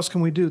 what else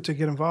can we do to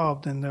get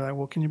involved? And they're like,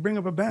 well, can you bring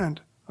up a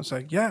band? I was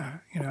like, yeah,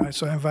 you know.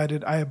 So I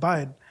invited I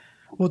Abide.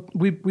 Well,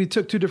 we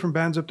took 2 different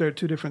bands up there at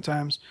 2 different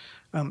times.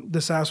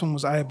 This last one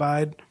was I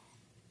Abide.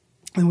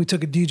 And we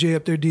took a DJ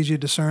up there, DJ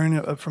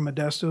Discern from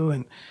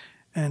Modesto,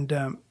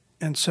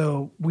 and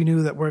so we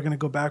knew that we're going to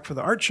go back for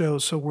the art show.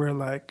 So we're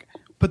like,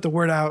 put the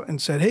word out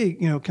and said, hey,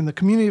 you know, can the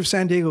community of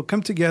San Diego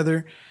come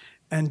together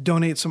and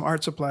donate some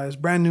art supplies,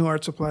 brand new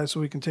art supplies, so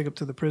we can take up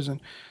to the prison.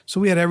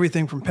 So we had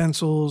everything from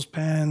pencils,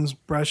 pens,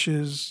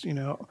 brushes, you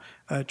know,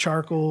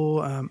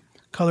 charcoal,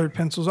 colored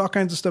pencils, all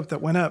kinds of stuff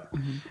that went up.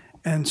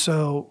 And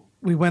so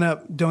we went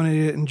up,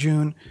 donated it in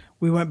June.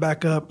 We went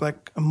back up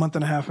like a month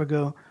and a half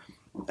ago,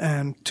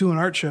 and to an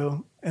art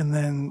show, and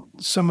then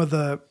some of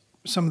the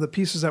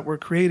pieces that were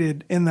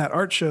created in that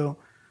art show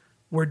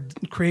were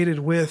created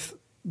with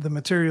the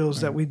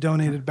materials that we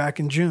donated back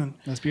in June.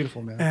 That's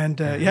beautiful, man. And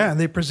yeah, and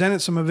they presented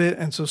some of it,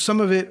 and so some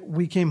of it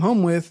we came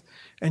home with,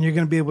 and you're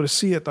going to be able to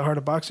see at the Heart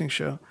of Boxing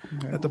show,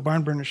 at the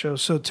Barn Burner show.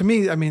 So to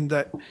me, I mean,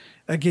 that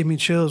gave me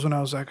chills when I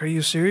was like, "Are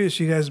you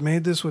serious? You guys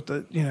made this with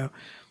the, you know?"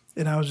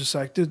 And I was just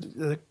like,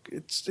 "Dude,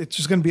 it's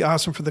just going to be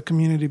awesome for the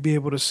community to be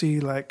able to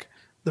see like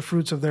the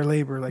fruits of their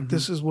labor. Like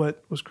this is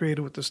what was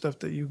created with the stuff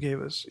that you gave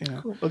us." You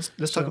know. Cool.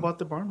 Let's talk about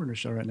the Barn Burner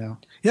show right now.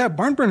 Yeah,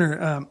 Barn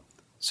Burner,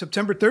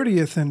 September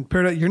 30th in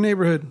Paradise, your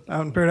neighborhood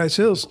out in Paradise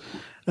Hills.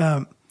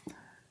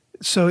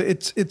 So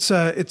it's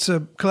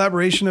a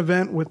collaboration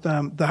event with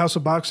the House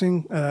of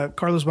Boxing.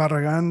 Carlos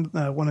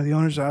Barragan, one of the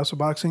owners of the House of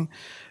Boxing,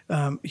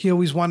 he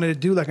always wanted to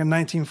do like a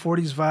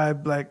 1940s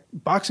vibe, like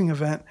boxing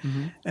event,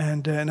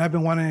 and I've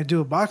been wanting to do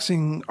a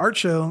boxing art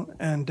show,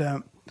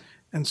 and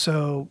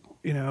so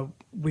you know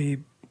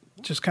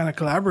just kind of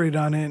collaborated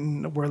on it,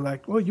 and we're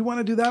like, well, you want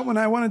to do that one?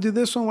 I want to do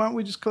this one. Why don't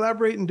we just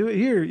collaborate and do it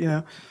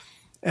here?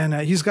 And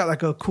he's got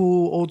like a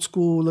cool old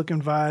school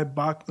looking vibe,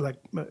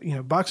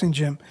 boxing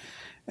gym.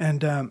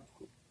 And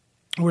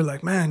we're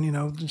like, man,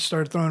 just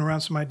started throwing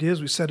around some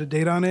ideas. We set a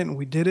date on it and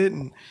we did it.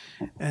 And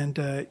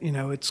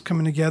it's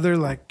coming together.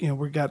 Like,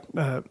 we got,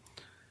 I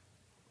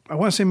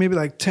want to say maybe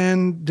like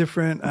 10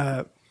 different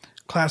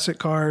classic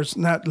cars,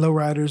 not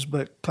lowriders,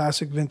 but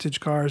classic vintage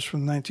cars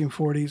from the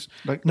 1940s.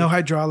 Like no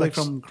hydraulics.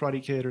 Like from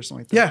Karate Kid or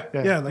something like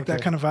that. Yeah, like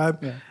that kind of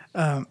vibe.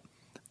 Yeah.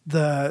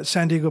 The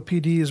San Diego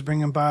PD is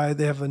bringing by.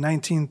 They have a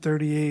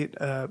 1938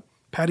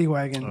 paddy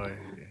wagon. Oh,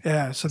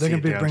 yeah. So they're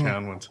going to be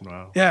bringing once in a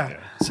while. Yeah.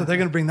 So they're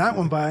going to bring that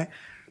one by.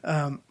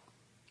 Then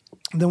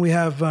we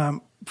have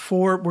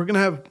 4. We're going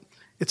to have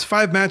it's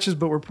 5 matches,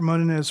 but we're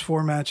promoting it as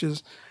 4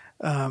 matches.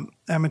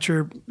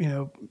 Amateur,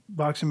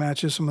 boxing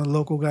matches. Some of the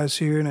local guys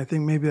here, and I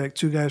think maybe like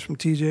 2 guys from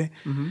TJ.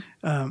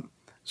 Mm-hmm.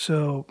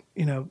 So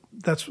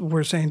that's what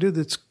we're saying, dude.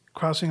 That's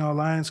crossing all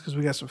lines because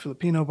we got some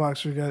Filipino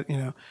boxers, we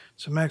got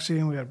some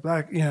Mexican, we got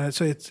black.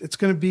 So it's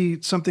going to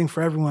be something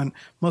for everyone.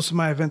 Most of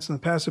my events in the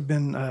past have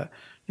been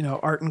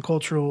art and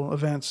cultural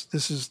events.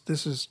 This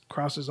is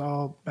crosses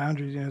all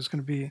boundaries. It's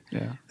going to be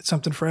it's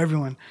something for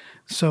everyone.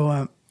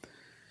 So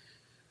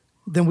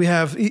then we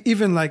have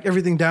even like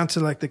everything down to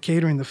like the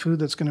catering, the food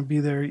that's going to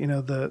be there.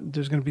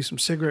 There's going to be some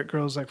cigarette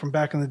girls like from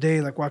back in the day,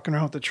 like walking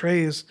around with the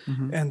trays,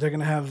 mm-hmm. and they're going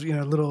to have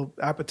little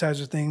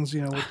appetizer things,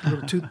 with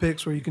little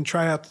toothpicks where you can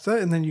try out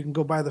and then you can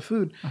go buy the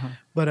food. Uh-huh.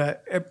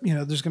 But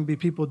there's going to be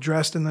people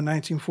dressed in the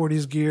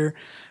 1940s gear.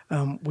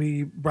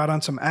 We brought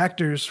on some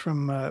actors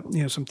from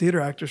some theater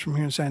actors from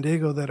here in San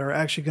Diego that are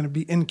actually going to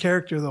be in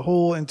character the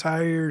whole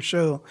entire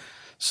show.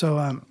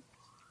 So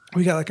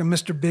we got like a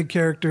Mr. Big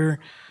character.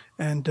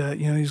 And,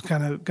 he's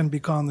kind of going to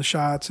be calling the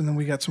shots. And then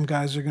we got some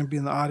guys that are going to be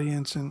in the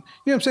audience. And,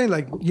 what I'm saying?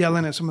 Like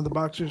yelling at some of the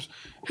boxers,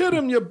 hit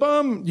him, you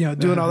bum,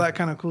 doing all that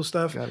kind of cool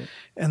stuff. Got it.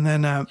 And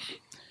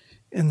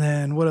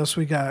then what else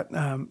we got?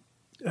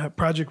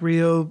 Project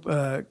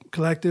Rio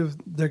Collective,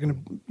 they're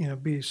going to,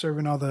 be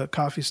serving all the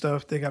coffee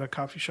stuff. They got a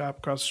coffee shop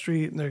across the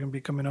street, and they're going to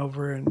be coming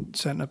over and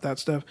setting up that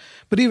stuff.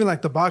 But even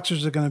like the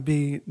boxers are going to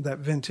be that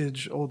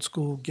vintage, old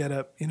school get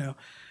up,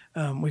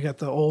 we got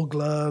the old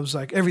gloves,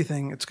 like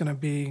everything. It's going to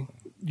be,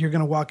 you're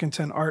going to walk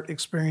into an art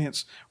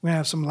experience. We're going to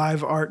have some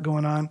live art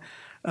going on.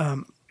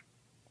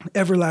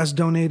 Everlast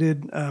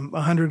donated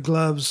 100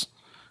 gloves,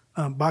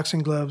 boxing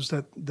gloves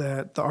that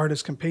the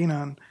artist can paint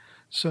on.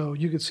 So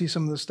you could see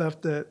some of the stuff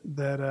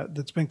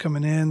that's been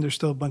coming in. There's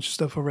still a bunch of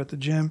stuff over at the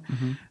gym.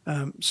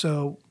 Mm-hmm.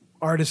 So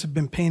artists have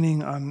been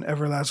painting on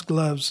Everlast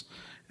gloves.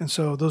 And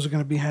so those are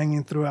going to be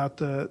hanging throughout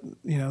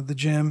the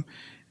gym.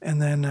 And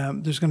then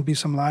there's going to be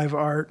some live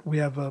art. We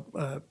have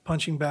a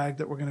punching bag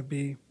that we're going to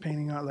be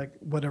painting on, like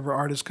whatever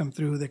artists come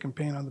through, they can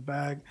paint on the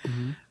bag.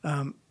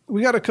 Mm-hmm.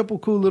 We got a couple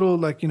cool little,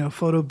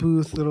 photo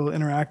booth, little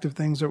interactive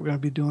things that we're going to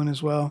be doing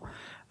as well.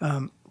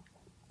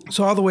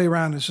 So all the way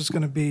around, it's just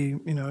going to be,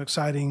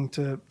 exciting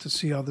to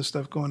see all this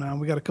stuff going on.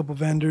 We got a couple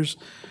vendors.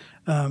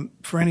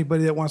 For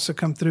anybody that wants to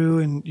come through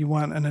and you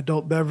want an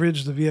adult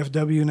beverage, the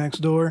VFW next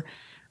door,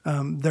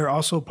 they're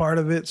also part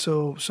of it.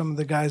 So some of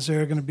the guys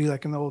there are going to be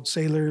like in the old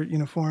sailor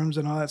uniforms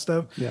and all that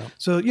stuff. Yeah.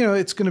 So,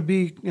 it's going to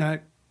be a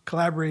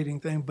collaborating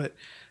thing, but,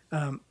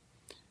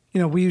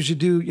 we usually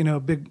do,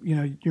 big,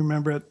 you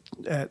remember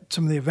at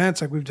some of the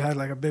events, like we've had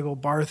like a big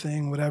old bar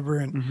thing, whatever.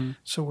 And mm-hmm.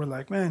 so we're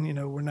like, man,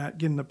 we're not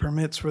getting the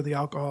permits for the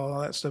alcohol,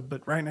 all that stuff,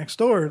 but right next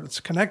door, it's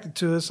connected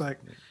to us. Like,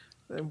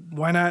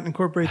 why not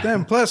incorporate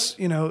them? Plus,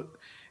 in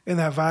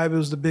that vibe, it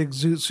was the big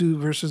zoot suit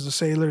versus the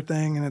sailor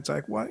thing, and it's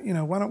like, what,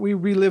 why don't we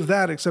relive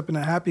that, except in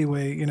a happy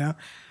way,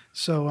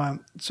 So,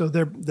 so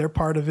they're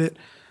part of it.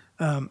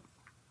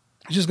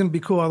 It's just going to be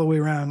cool all the way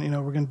around.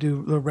 We're going to do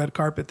a little red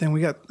carpet thing.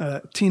 We got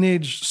a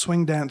teenage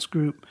swing dance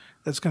group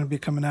that's going to be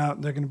coming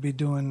out. They're going to be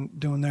doing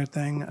their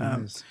thing.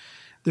 Nice.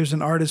 There's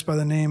an artist by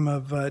the name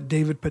of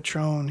David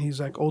Patron. He's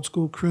like old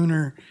school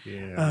crooner. Yeah,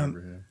 I remember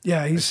him.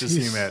 Yeah, I used to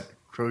see him at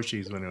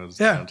Croce's when it was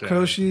downtown.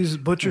 Croce's,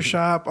 Butcher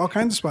Shop, all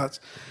kinds of spots.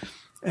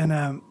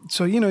 And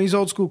so, he's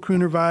old school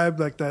crooner vibe,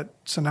 like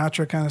that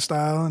Sinatra kind of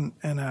style.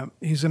 And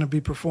he's going to be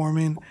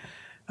performing.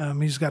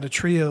 He's got a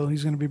trio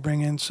he's going to be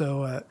bringing.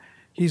 So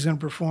he's going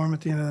to perform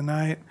at the end of the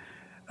night.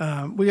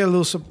 We got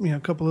a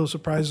couple little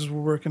surprises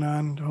we're working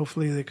on.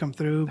 Hopefully they come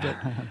through.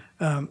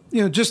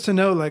 But, just to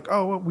know, like,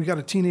 we got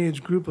a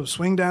teenage group of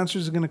swing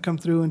dancers are going to come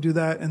through and do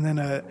that. And then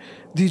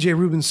DJ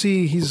Ruben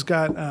C., he's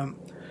got a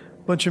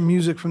bunch of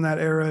music from that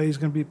era he's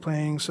going to be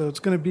playing. So it's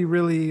going to be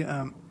really...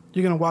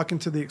 you're going to walk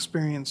into the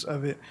experience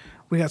of it.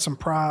 We got some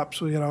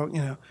props. We got all,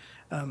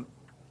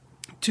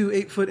 2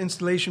 8-foot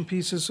installation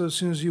pieces. So as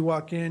soon as you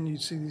walk in, you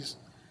see these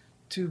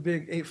 2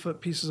 big 8-foot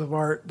pieces of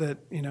art that,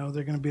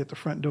 they're going to be at the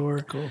front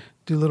door. Cool.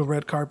 Do a little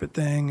red carpet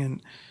thing.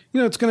 And,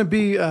 it's going to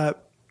be,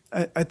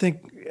 I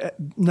think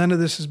none of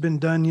this has been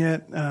done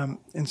yet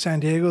in San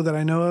Diego that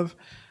I know of.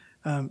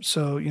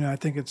 So, I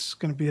think it's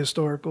going to be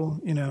historical,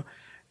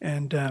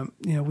 and,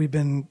 we've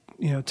been,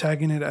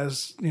 tagging it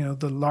as,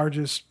 the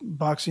largest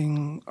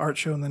boxing art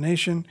show in the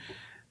nation.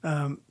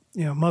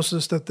 most of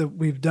the stuff that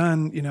we've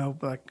done,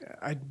 like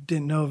I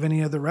didn't know of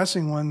any other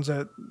wrestling ones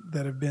that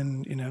have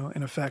been,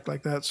 in effect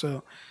like that.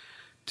 So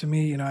to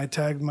me, I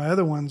tagged my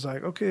other ones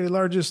like, okay,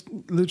 largest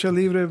lucha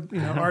libre,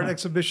 art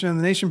exhibition in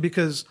the nation,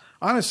 because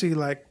honestly,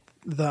 like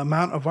the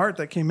amount of art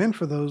that came in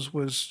for those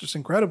was just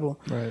incredible.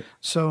 Right.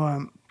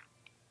 So,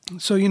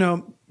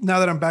 now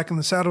that I'm back in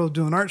the saddle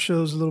doing art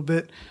shows a little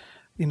bit,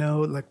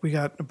 like we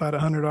got about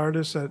 100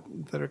 artists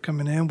that are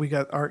coming in. We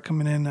got art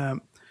coming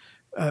in,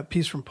 a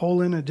piece from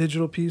Poland, a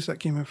digital piece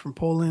that came in from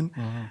Poland,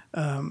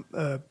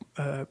 a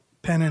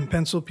pen and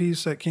pencil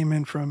piece that came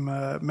in from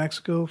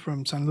Mexico,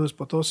 from San Luis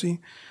Potosi.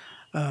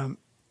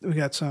 We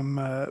got some,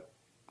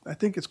 I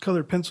think it's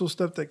colored pencil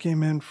stuff that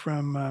came in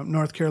from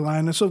North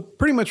Carolina. So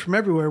pretty much from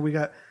everywhere. We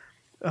got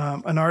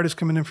an artist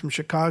coming in from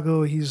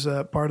Chicago. He's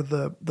part of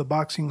the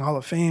Boxing Hall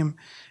of Fame,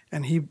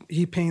 and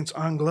he paints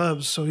on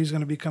gloves. So he's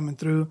going to be coming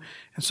through.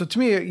 And so to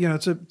me,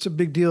 it's a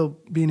big deal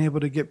being able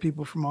to get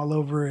people from all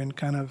over and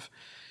kind of,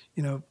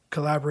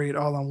 collaborate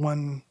all on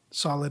one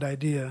solid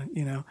idea,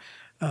 and,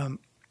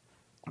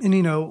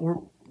 we're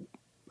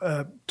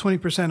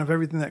 20% of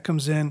everything that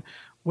comes in,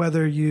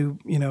 whether you,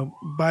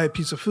 buy a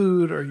piece of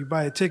food or you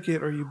buy a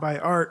ticket or you buy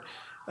art,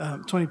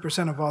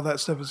 20% of all that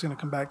stuff is going to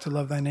come back to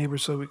Love Thy Neighbor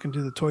so we can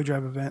do the toy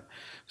drive event.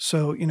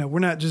 So, we're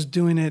not just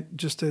doing it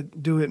just to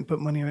do it and put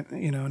money,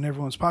 in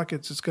everyone's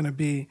pockets. It's going to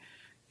be,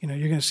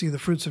 you're going to see the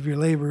fruits of your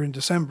labor in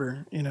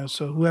December,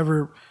 so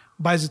whoever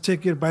buys a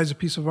ticket, buys a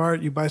piece of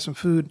art, you buy some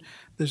food,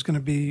 there's going to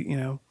be,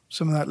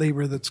 some of that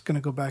labor that's going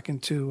to go back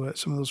into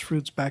some of those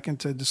fruits back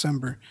into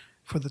December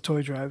for the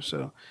toy drive.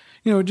 So,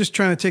 we're just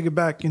trying to take it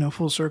back,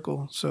 full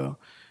circle. So,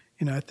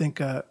 I think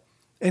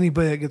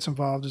anybody that gets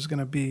involved is going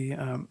to be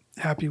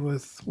happy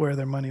with where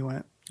their money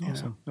went.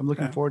 Awesome. I'm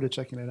looking forward to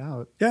checking it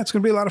out. Yeah, it's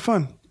going to be a lot of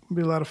fun. It'll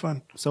be a lot of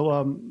fun.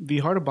 So the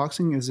Heart of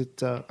Boxing, is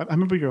it, I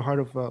remember your Heart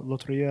of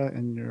Loteria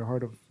and your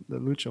Heart of the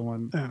Lucha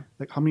one. Yeah.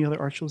 Like how many other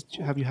art shows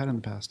have you had in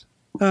the past?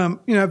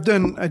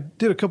 I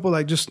did a couple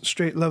like just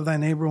straight Love Thy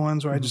Neighbor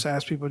ones where I just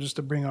asked people just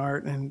to bring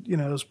art, and, it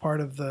was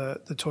part of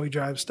the toy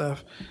drive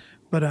stuff.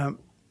 But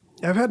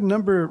I've had a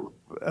number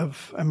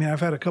of, I've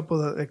had a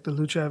couple of like the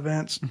Lucha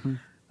events,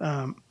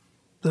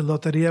 the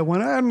Loteria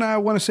one. I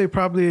want to say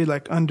probably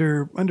like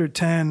under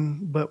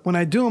 10, but when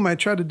I do them, I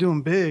try to do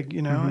them big,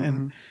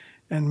 and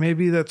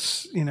maybe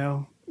that's,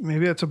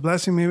 maybe that's a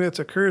blessing, maybe it's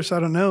a curse. I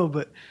don't know.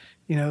 But,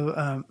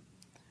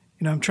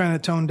 I'm trying to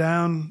tone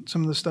down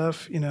some of the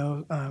stuff,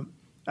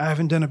 I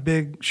haven't done a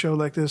big show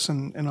like this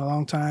in a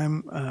long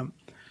time.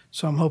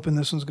 So I'm hoping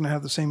this one's going to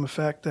have the same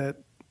effect that,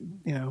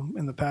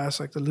 in the past,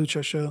 like the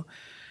Lucha show.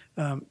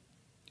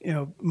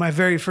 My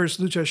very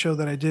first Lucha show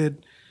that I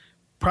did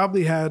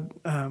probably had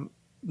a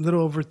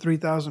little over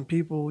 3,000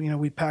 people.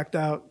 We packed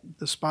out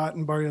the spot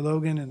in Barrio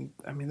Logan,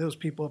 and there was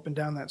people up and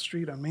down that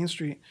street on Main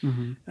Street.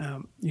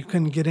 You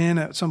couldn't get in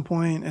at some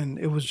point, and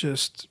it was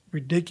just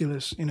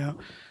ridiculous,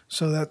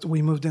 So that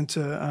we moved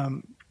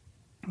into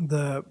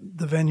the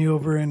venue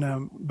over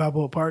in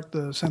Balboa Park,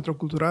 the Centro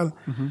Cultural,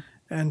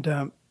 and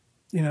it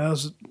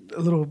was a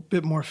little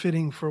bit more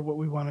fitting for what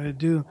we wanted to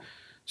do.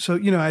 So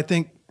I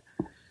think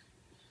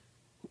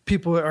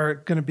people are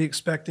going to be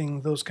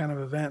expecting those kind of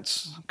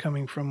events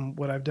coming from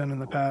what I've done in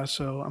the past.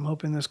 So I'm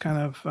hoping this kind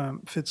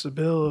of fits the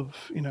bill of,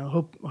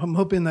 I'm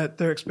hoping that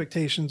their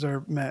expectations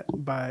are met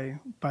by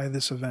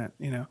this event,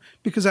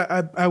 because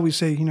I always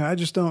say,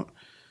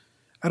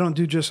 I don't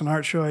do just an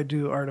art show. I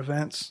do art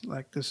events.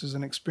 Like this is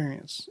an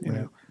experience,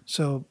 Right.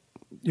 so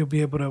you'll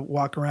be able to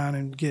walk around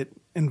and get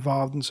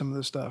involved in some of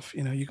this stuff.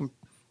 You can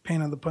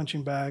paint on the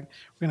punching bag.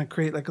 We're going to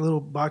create like a little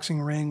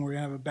boxing ring. We're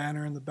going to have a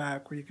banner in the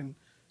back where you can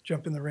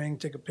jump in the ring,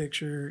 take a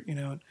picture,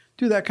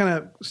 do that kind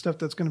of stuff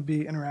that's going to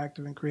be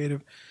interactive and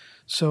creative.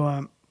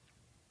 So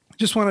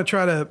just want to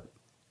try to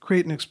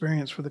create an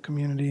experience for the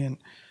community. And,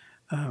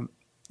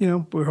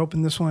 we're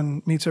hoping this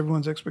one meets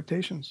everyone's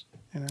expectations,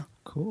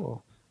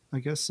 Cool. I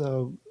guess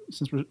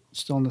since we're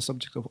still on the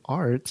subject of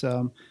art,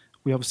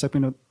 we have a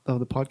segment of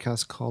the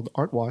podcast called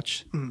Art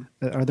Watch.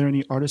 Are there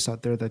any artists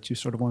out there that you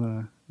sort of want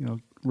to,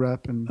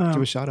 rep and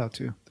give a shout out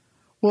to?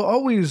 Well,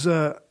 always,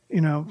 I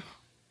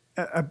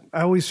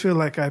always feel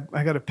like I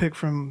got to pick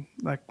from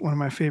like one of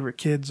my favorite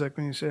kids. Like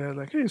when you say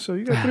like, hey, so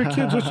you got 3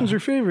 kids, which one's your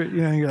favorite?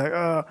 You're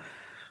like,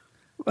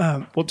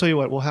 we'll tell you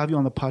what, we'll have you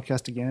on the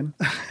podcast again,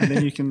 and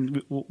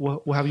then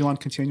we'll have you on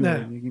continually.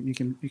 Yeah.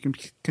 You can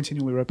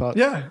continually rep out.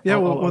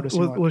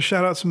 We'll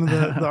shout out some of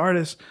the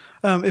artists.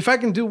 If I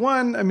can do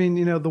one,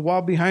 the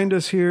wall behind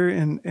us here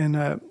in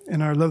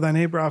our Love Thy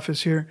Neighbor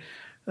office here,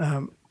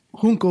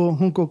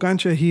 Junco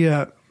Cancha,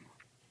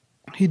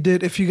 he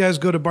did. If you guys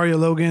go to Barrio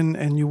Logan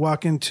and you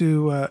walk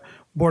into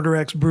Border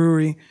X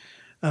Brewery,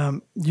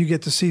 you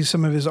get to see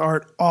some of his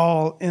art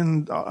all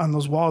on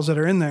those walls that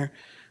are in there.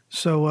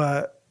 So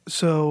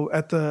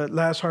at the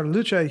last Heart of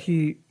Lucha,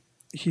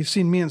 he's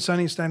seen me and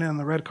Sonny standing on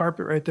the red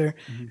carpet right there,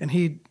 and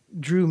he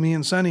drew me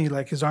and Sonny,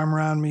 like his arm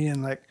around me,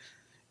 and like,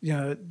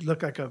 it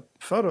looked like a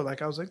photo.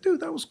 Like I was like,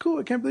 dude, that was cool.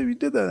 I can't believe you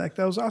did that. Like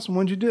that was awesome.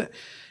 When'd you do it?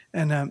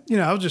 And I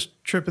was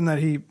just tripping that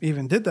he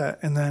even did that.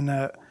 And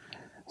then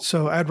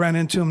So I'd ran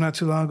into him not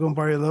too long ago in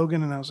Barrio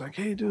Logan, and I was like,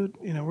 "Hey, dude,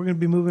 we're going to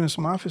be moving to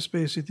some office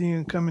space. You think you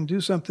can come and do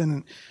something?"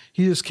 And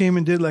he just came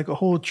and did like a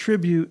whole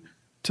tribute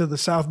to the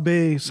South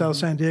Bay, South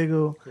San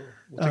Diego,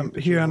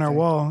 here on our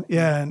wall.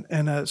 Yeah,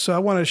 and so I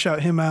wanted to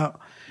shout him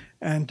out,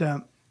 and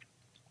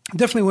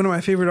definitely one of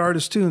my favorite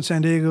artists too in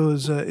San Diego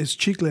is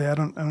Chicle. I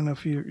don't know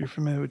if you're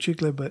familiar with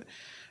Chicle, but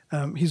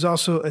he's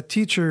also a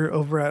teacher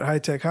over at High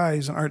Tech High.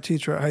 He's an art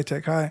teacher at High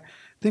Tech High. I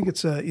think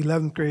it's a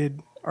 11th grade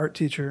art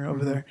teacher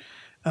over there.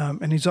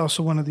 And he's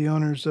also one of the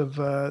owners of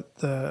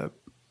the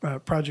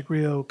Project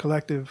Rio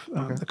Collective,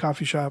 the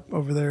coffee shop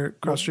over there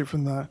across the street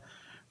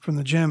from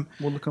the gym.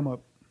 We'll look him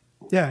up.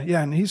 Yeah,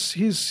 and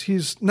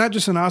he's not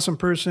just an awesome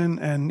person,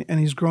 and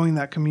he's growing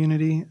that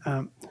community,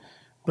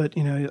 but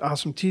he's an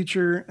awesome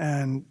teacher,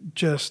 and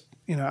just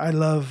I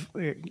love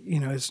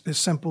his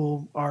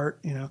simple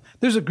art.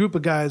 There's a group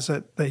of guys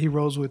that he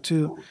rolls with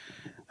too.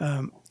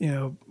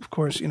 Of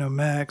course,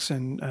 Max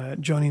and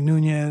Joni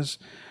Nunez.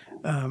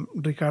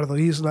 Ricardo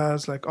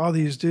Islas, like all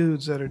these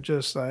dudes that are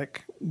just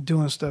like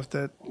doing stuff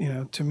that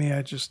to me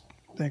I just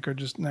think are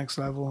just next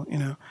level.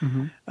 You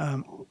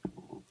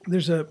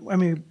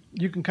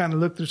can kind of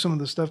look through some of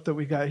the stuff that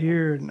we got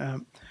here,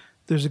 and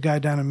there's a guy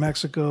down in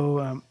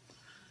Mexico,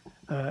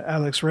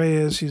 Alex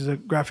Reyes. He's a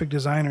graphic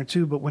designer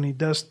too, but when he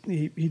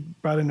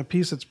brought in a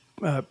piece that's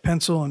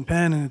pencil and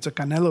pen, and it's a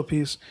Canelo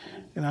piece,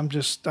 and I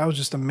was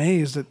just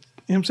amazed at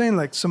I'm saying,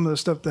 like some of the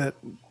stuff that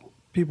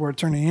people are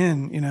turning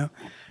in.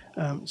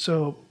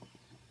 So,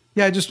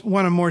 yeah, I just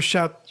want to more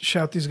shout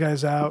these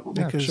guys out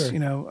because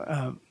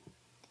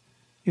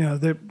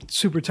they're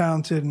super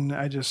talented, and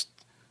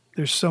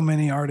there's so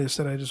many artists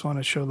that I just want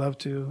to show love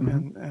to,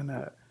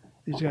 and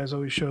these guys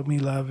always show me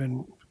love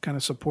and kind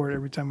of support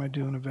every time I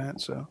do an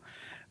event. So,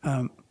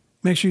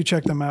 make sure you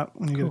check them out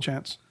when you get a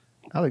chance.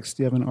 Alex,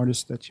 do you have an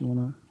artist that you want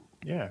to?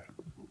 Yeah,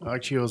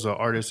 actually, it was an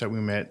artist that we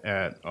met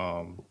at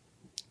I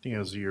think it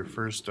was your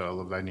first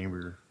Love Thy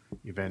Neighbor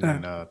event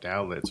in the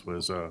outlets.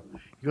 Was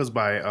he goes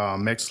by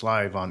Mex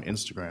Live on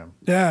Instagram.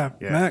 Yeah,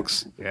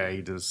 Mex. Yeah,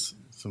 he does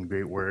some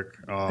great work.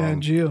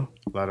 And Gio.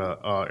 A lot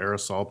of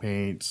aerosol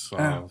paints,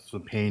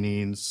 some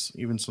paintings,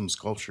 even some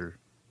sculpture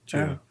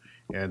too.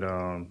 Yeah.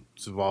 And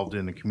he's involved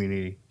in the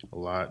community a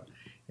lot.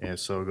 And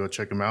so go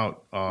check him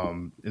out.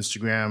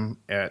 Instagram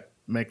at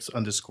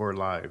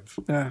Mex_live.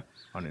 Yeah.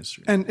 On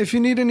Instagram. And if you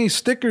need any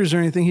stickers or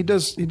anything, he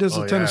does a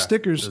ton of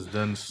stickers. He's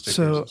done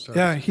stickers. So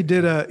yeah, he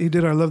did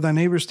our Love Thy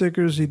Neighbor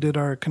stickers. He did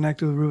our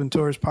Connected with Ruben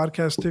Torres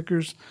podcast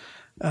stickers.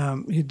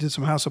 He did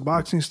some House of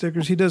Boxing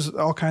stickers. He does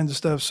all kinds of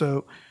stuff.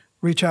 So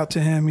reach out to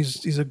him.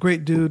 He's a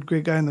great dude,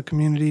 great guy in the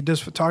community. He does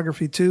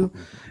photography too.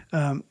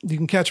 You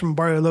can catch him in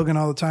Barrio Logan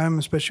all the time,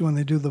 especially when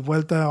they do the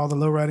Vuelta, all the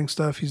low riding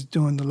stuff. He's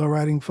doing the low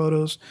riding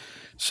photos.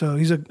 So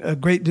he's a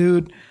great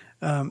dude.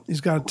 He's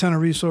got a ton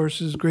of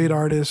resources, great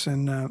artist,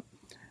 and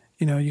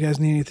you guys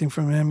need anything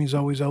from him, he's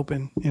always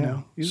open.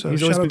 So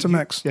shout out to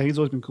Mex. Yeah, he's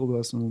always been cool to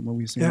us when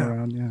we've seen him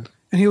around. Yeah,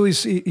 and he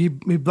always he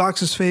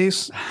blocks his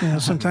face.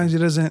 Sometimes he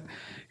doesn't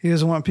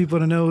want people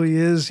to know who he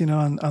is.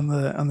 On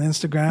the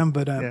Instagram,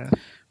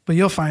 but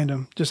you'll find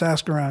him. Just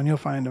ask around, you'll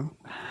find him.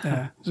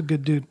 Yeah, he's a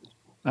good dude.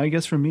 I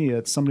guess for me,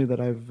 it's somebody that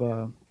I've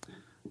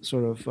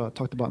sort of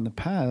talked about in the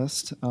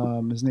past.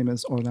 His name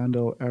is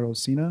Orlando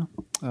Arocena.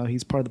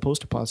 He's part of the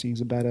Poster Posse.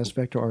 He's a badass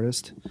vector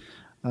artist.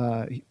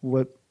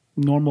 What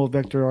normal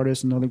vector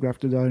artists and other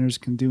graphic designers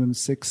can do in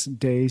 6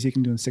 days, he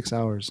can do in 6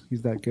 hours.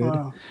 He's that good.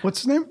 Wow. What's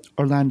his name?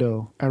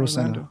 Orlando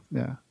Arocena.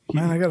 Yeah.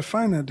 Man, I got to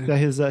find that dude. Yeah,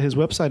 his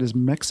website is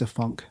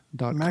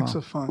mexifunk.com.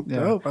 Mexifunk. Yeah.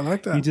 Dope. I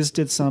like that. He just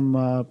did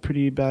some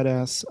pretty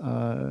badass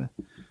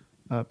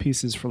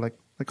pieces for like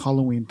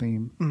Halloween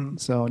theme. Mm-hmm.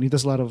 So, and he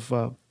does a lot of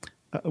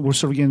we're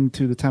sort of getting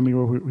to the time of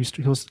year where he's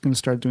going to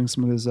start doing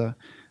some of his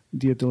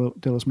Dia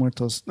de los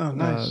Muertos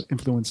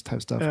influence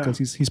type stuff because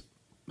he's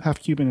half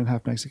Cuban and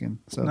half Mexican.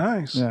 So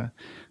nice. Yeah.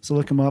 So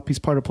look him up. He's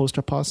part of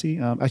Poster Posse.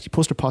 Actually,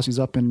 Poster Posse's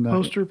up in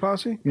Poster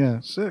Posse. Yeah.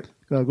 Sick.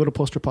 Go to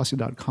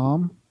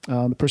posterposse.com.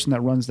 The person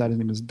that runs that, his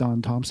name is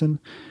Don Thompson.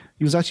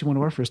 He was actually one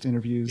of our first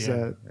interviews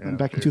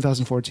back in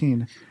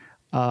 2014.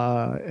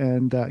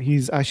 And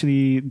Don's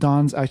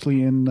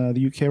actually in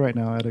the UK right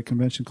now at a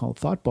convention called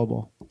Thought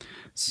Bubble.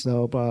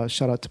 So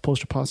shout out to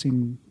Poster Posse,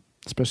 and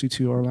especially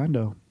to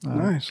Orlando.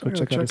 Nice. Go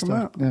check out his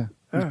stuff. Yeah,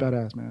 he's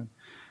badass, man.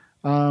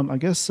 I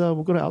guess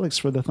we'll go to Alex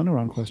for the Thunder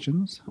Round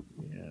questions.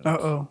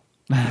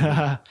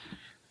 Yeah,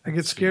 I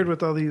get scared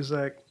with all these,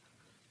 like,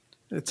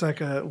 it's like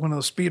one of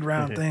those speed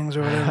round things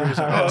or whatever. It's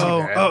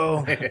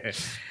like,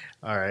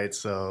 All right,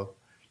 so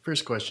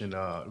first question.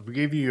 If we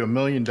gave you $1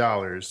 million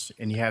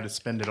and you had to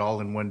spend it all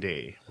in one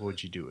day, what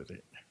would you do with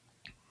it?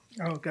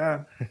 Oh,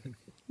 God.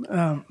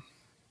 I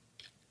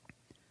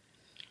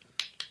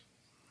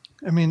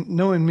mean,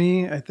 knowing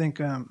me, I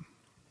think...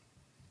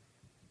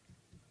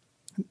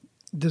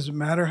 does it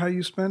matter how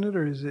you spend it,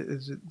 or is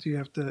it? Do you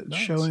have to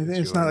show anything?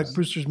 It's not like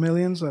Brewster's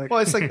Millions. Like, well,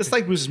 it's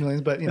like Brewster's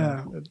Millions, but you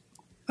know,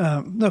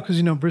 no,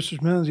 because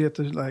Brewster's Millions, you have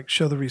to like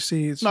show the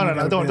receipts.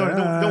 No, don't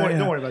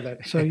worry about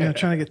that. So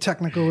trying to get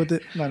technical with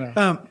it. No.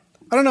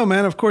 I don't know,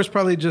 man. Of course,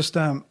 probably just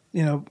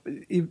you know,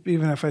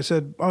 even if I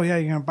said, oh yeah,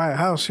 you're going to buy a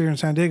house here in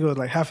San Diego,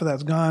 like half of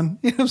that's gone.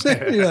 You know what I'm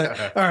saying? You're like,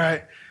 all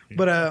right.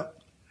 But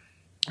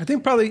I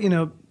think probably, you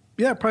know,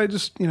 yeah, probably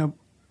just, you know,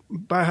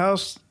 buy a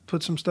house,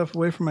 put some stuff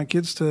away for my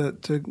kids to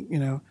you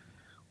know,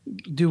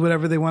 do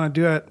whatever they want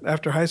to do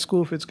after high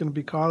school, if it's going to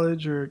be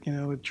college or, you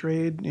know, a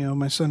trade, you know,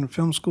 my son in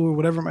film school or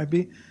whatever it might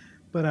be.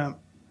 But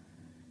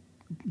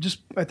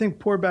just, I think,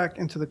 pour back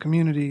into the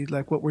community,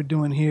 like what we're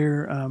doing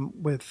here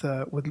with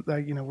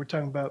like, you know, we're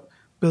talking about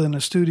building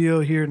a studio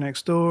here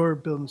next door,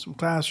 building some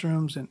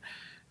classrooms and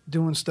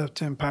doing stuff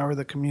to empower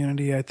the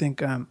community. I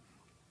think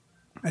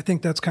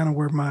that's kind of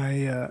where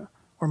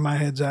my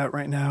head's at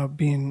right now,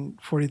 being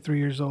 43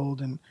 years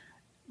old and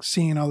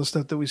seeing all the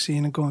stuff that we've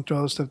seen and going through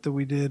all the stuff that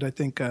we did. I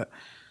think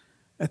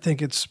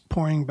it's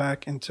pouring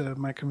back into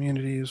my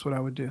community is what I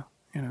would do.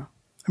 You know,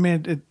 I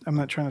mean, I'm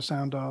not trying to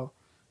sound all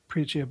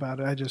preachy about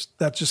it.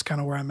 That's just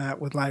kind of where I'm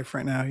at with life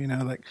right now. You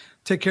know, like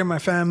take care of my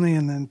family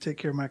and then take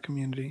care of my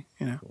community.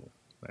 You know, Cool.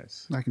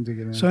 Nice. I can dig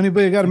it in. So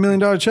anybody got $1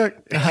 million check?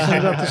 Send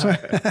it out this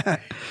way.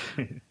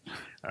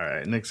 All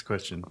right, next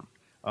question.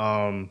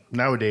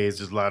 Nowadays,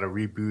 there's a lot of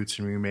reboots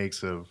and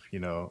remakes of, you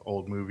know,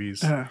 old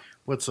movies.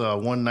 What's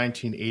one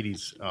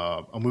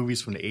 1980s,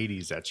 movies from the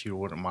 80s that you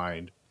wouldn't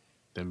mind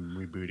them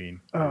rebooting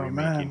or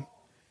remaking? Man,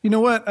 you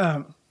know what?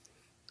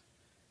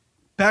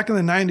 Back in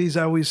the 90s,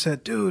 I always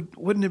said, dude,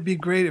 wouldn't it be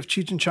great if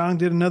Cheech and Chong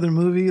did another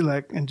movie,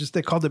 like, and just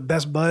they called it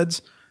Best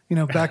Buds? You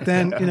know, back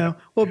then, you know,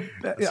 well,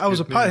 I was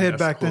a pothead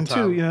back then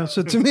too, you know.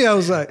 So to me, I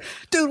was like,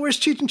 dude, where's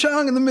Cheech and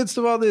Chong in the midst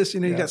of all this? You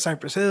know, you got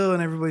Cypress Hill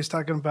and everybody's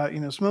talking about, you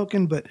know,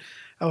 smoking. But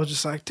I was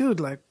just like, dude,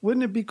 like,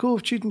 wouldn't it be cool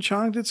if Cheech and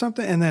Chong did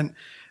something? And then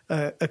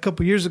a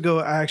couple years ago,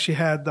 I actually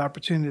had the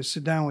opportunity to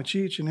sit down with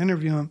Cheech and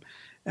interview him.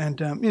 And,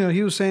 you know,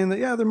 he was saying that,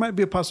 yeah, there might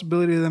be a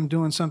possibility of them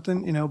doing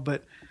something, you know,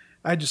 but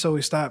I just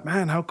always thought,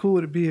 man, how cool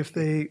would it be if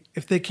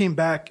they came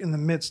back in the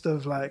midst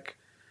of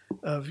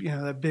you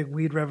know, that big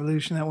weed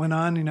revolution that went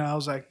on. You know, I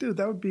was like, dude,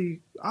 that would be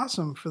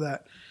awesome for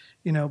that,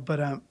 you know.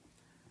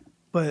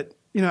 But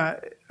you know,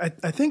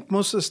 I think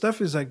most of the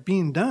stuff is like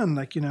being done.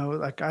 Like, you know,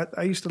 like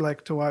I used to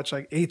like to watch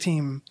like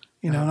A-Team,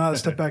 you know, and all that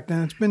stuff back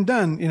then. It's been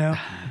done, you know.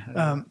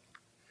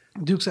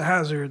 Dukes of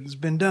Hazzard has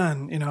been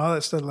done, you know, all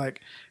that stuff.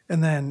 Like,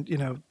 and then, you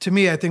know, to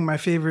me, I think my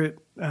favorite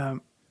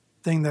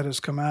thing that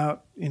has come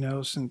out, you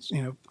know, since,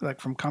 you know,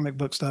 like from comic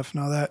book stuff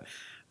and all that.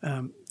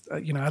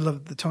 You know, I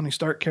love the Tony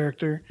Stark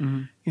character,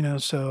 you know,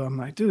 so I'm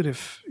like, dude,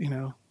 if, you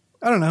know,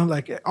 I don't know,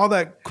 like all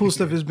that cool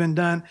stuff has been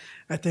done.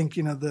 I think,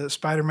 you know, the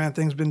Spider-Man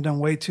thing's been done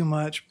way too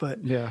much,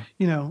 but, you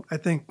know, I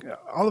think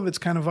all of it's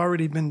kind of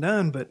already been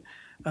done, but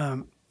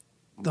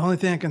the only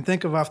thing I can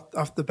think of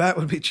off the bat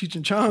would be Cheech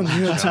and Chong.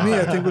 You know, to me,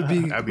 I think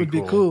would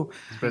be cool.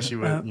 Especially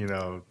with, you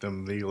know,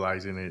 them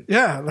legalizing it.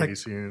 Yeah. Like,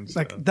 soon, so.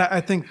 Like that,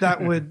 I think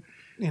that would,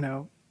 you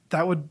know,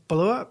 that would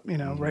blow up, you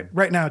know,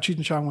 right now, Cheech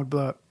and Chong would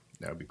blow up.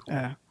 That would be cool.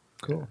 Yeah.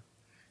 Cool.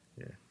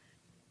 Yeah.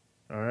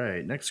 All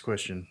right. Next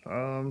question.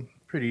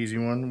 Pretty easy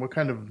one. What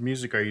kind of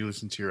music are you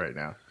listening to right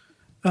now?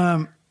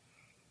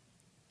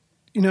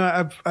 You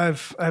know,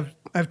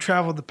 I've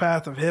traveled the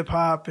path of hip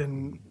hop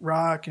and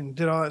rock and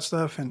did all that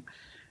stuff, and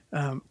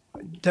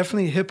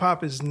definitely hip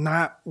hop is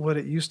not what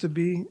it used to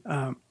be.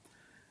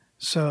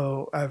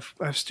 So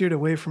I've steered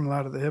away from a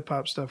lot of the hip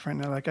hop stuff right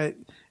now. Like I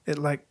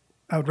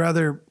would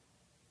rather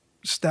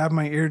stab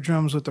my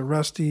eardrums with a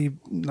rusty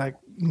like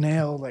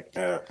nail, like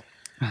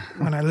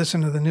when I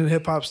listen to the new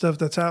hip hop stuff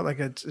that's out. Like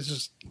it's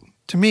just,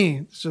 to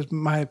me, it's just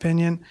my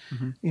opinion.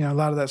 You know, a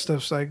lot of that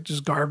stuff's like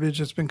just garbage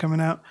that's been coming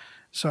out.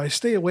 So I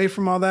stay away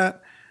from all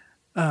that.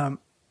 You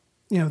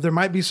know, there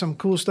might be some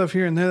cool stuff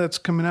here and there that's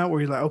coming out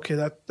where you're like, okay,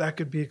 that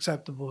could be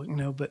acceptable, you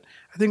know. But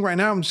I think right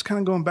now I'm just kind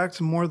of going back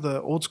to more of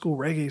the old school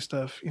reggae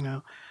stuff, you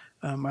know.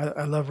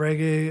 I love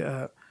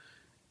reggae.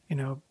 You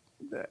know,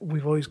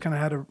 we've always kind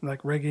of had a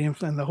like reggae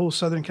influence. The whole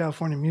Southern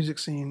California music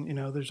scene, you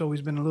know, there's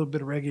always been a little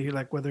bit of reggae,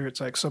 like whether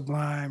it's like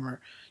Sublime or,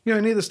 you know,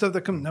 any of the stuff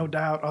that comes, No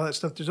Doubt, all that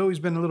stuff. There's always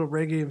been a little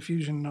reggae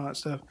infusion and all that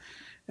stuff.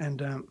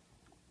 And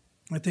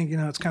I think, you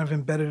know, it's kind of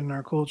embedded in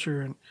our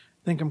culture, and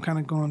I think I'm kind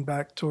of going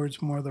back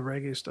towards more of the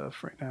reggae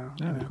stuff right now.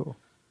 Yeah, you know? cool.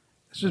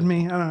 It's just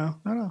me. I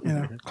don't know. You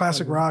know,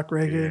 classic rock,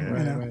 reggae. Yeah,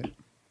 you know. Right.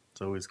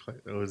 It's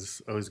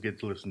always good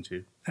to listen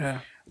to. Yeah.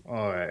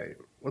 All right.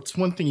 What's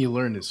one thing you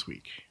learned this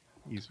week?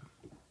 Easy.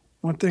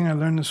 One thing I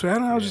learned this week. I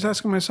don't know. I was just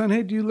asking my son,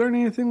 hey, do you learn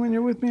anything when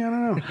you're with me? I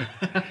don't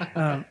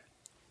know.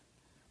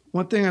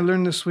 One thing I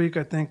learned this week,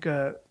 I think,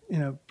 you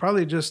know,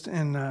 probably just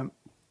in,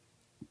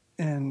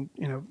 you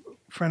know,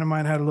 a friend of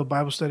mine had a little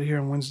Bible study here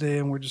on Wednesday,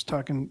 and we're just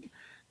talking,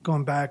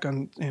 going back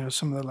on, you know,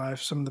 some of the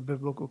life, some of the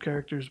biblical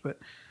characters. But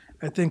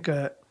I think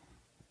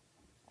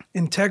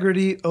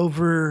integrity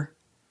over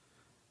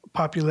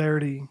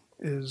popularity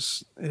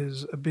is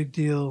a big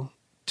deal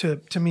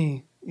to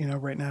me, you know,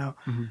 right now.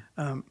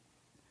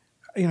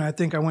 You know, I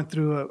think I went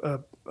through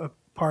a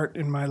part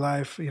in my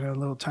life, you know, a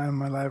little time in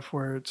my life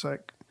where it's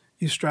like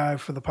you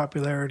strive for the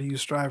popularity, you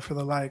strive for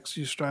the likes,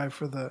 you strive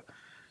for the,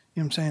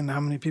 you know what I'm saying,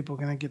 how many people are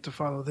going to get to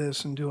follow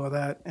this and do all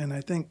that. And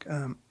I think,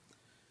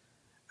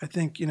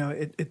 you know,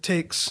 it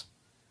takes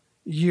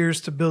years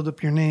to build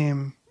up your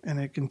name, and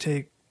it can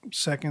take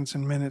seconds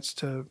and minutes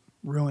to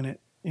ruin it,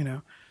 you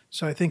know.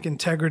 So I think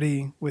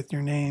integrity with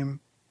your name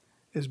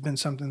has been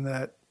something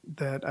that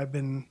I've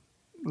been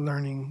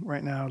learning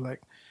right now.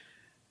 Like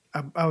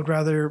I would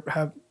rather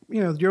have,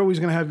 you know, you're always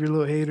going to have your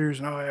little haters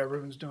and, oh yeah,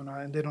 Ruben's doing that,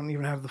 and they don't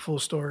even have the full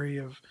story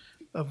of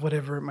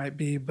whatever it might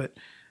be. But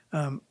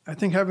I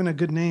think having a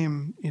good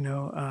name, you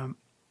know,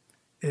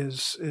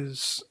 is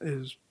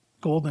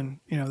golden.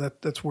 You know,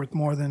 that's worth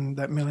more than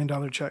that $1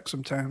 million check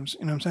sometimes.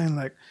 You know what I'm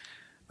saying?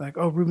 Like,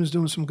 oh, Ruben's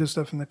doing some good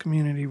stuff in the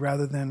community,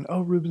 rather than,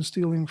 oh, Ruben's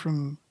stealing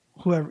from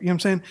whoever. You know what I'm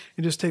saying?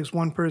 It just takes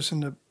one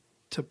person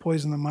to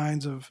poison the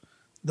minds of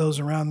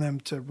those around them,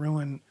 to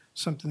ruin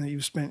something that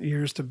you've spent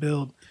years to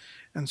build.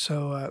 And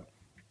so,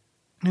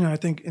 you know, I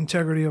think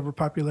integrity over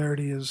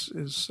popularity is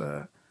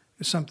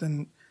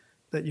something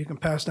that you can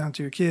pass down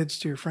to your kids,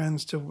 to your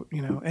friends, to,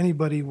 you know,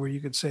 anybody, where you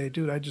could say,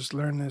 dude, I just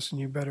learned this,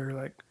 and you better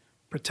like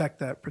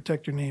protect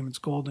your name. It's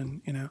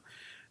golden, you know.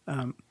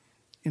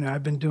 You know,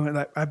 I've been doing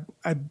like,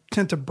 I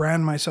tend to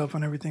brand myself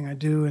on everything I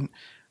do. And,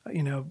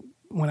 you know,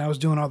 when I was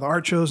doing all the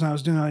art shows and I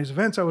was doing all these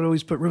events, I would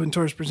always put Ruben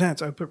Torres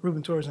Presents. I would put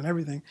Ruben Torres on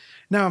everything.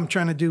 Now I'm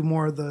trying to do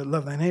more of the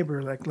love thy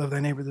neighbor, like love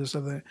thy neighbor, this,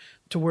 love thy,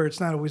 to where it's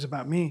not always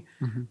about me.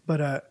 Mm-hmm.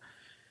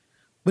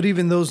 But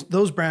even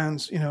those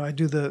brands, you know, I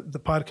do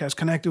the podcast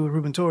Connected with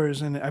Ruben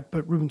Torres, and I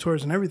put Ruben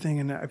Torres on everything,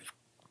 and I've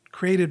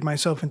created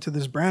myself into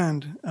this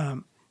brand.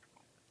 You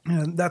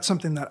know, that's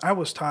something that I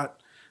was taught.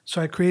 So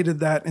I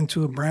created that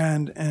into a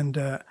brand, and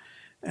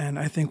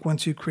I think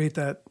once you create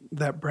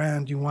that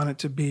brand, you want it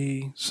to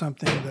be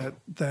something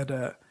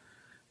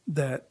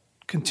that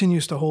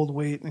continues to hold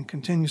weight and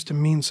continues to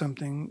mean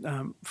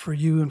something for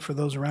you and for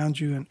those around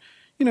you. And,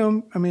 you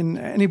know, I mean,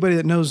 anybody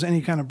that knows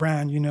any kind of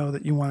brand, you know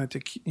that you want it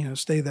to, you know,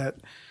 stay that,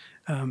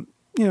 you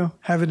know,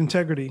 have it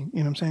integrity. You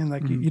know what I'm saying?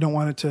 Like, mm-hmm. you don't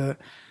want it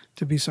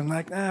to be something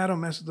like, I don't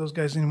mess with those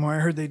guys anymore. I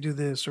heard they do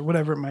this, or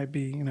whatever it might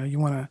be. You know, you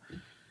want to,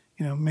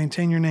 you know,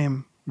 maintain your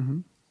name. Mm-hmm.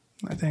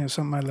 I think it's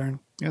something I learned.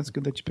 Yeah, it's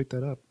good that you picked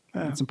that up.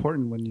 Yeah. It's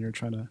important when you're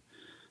trying to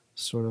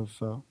sort of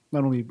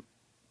not only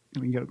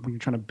when you're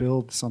trying to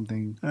build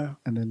something,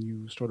 and then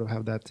you sort of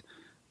have that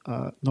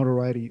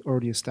notoriety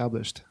already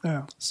established.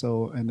 Yeah.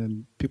 So, and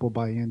then people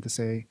buy in to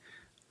say,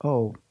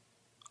 "Oh,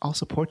 I'll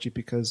support you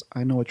because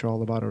I know what you're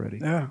all about already."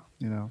 Yeah.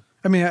 You know.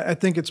 I mean, I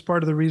think it's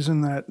part of the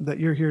reason that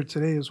you're here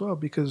today as well,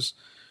 because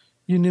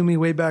you knew me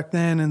way back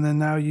then, and then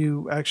now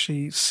you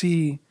actually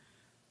see,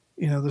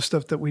 you know, the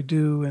stuff that we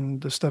do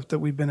and the stuff that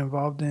we've been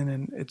involved in.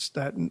 And it's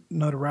that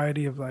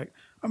notoriety of like,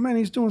 oh man,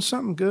 he's doing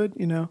something good,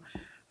 you know,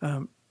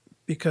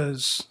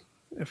 because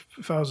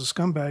if I was a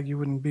scumbag, you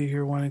wouldn't be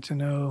here wanting to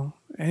know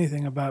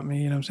anything about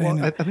me. You know what I'm saying?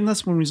 Well, I think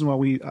that's one reason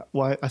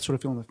why I sort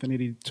of feel an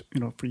affinity to, you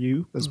know, for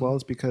you as mm-hmm. well,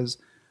 is because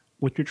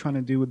what you're trying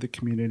to do with the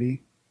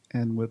community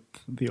and with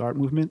the art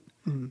movement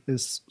mm-hmm.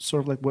 is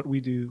sort of like what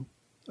we do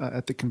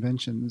at the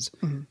conventions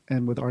mm-hmm.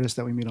 and with artists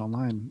that we meet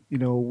online. You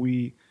know,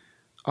 we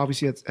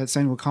obviously at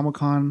San Diego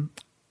Comic-Con,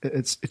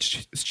 it's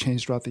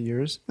changed throughout the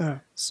years. Yeah.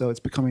 So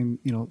it's becoming,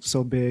 you know,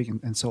 so big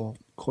and so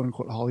quote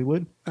unquote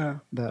Hollywood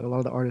that a lot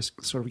of the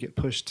artists sort of get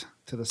pushed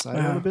to the side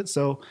a little bit.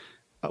 So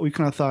we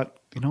kind of thought,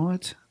 you know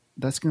what,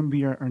 that's going to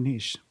be our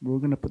niche. We're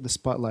going to put the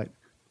spotlight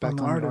back on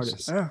the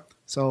artists. Yeah.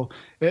 So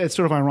it's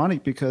sort of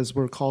ironic because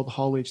we're called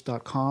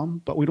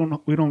HallH.com, but we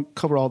don't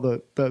cover all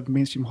the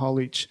mainstream Hall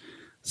H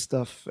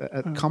stuff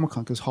at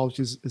Comic-Con, because Hall H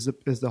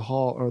is the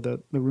hall or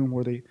the room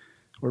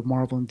where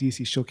Marvel and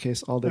DC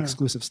showcase all the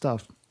exclusive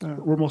stuff.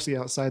 We're mostly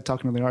outside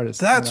talking to the artists.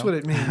 That's what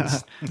it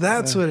means.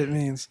 That's what it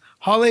means.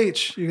 Hall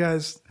H, you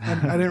guys. I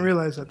didn't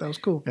realize that. That was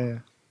cool. Yeah.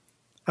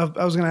 I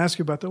was going to ask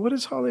you about that. What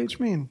does Hall H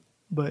mean?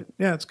 But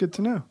yeah, it's good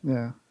to know.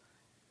 Yeah.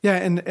 Yeah,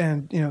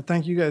 and you know,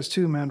 thank you guys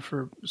too, man,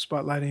 for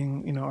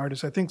spotlighting, you know,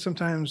 artists. I think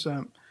sometimes,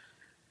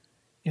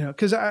 you know,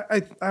 because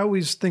I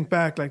always think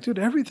back, like, dude,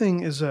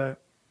 everything is an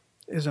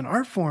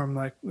art form.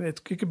 Like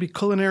it could be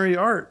culinary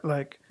art.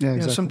 Like, you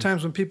know,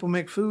 sometimes when people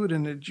make food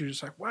and you're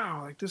just like,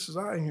 wow, like this is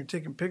art, and you're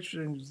taking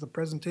pictures and it's the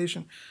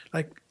presentation,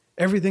 like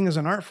everything is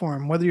an art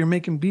form, whether you're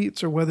making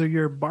beats or whether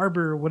you're a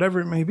barber or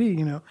whatever it may be,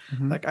 you know,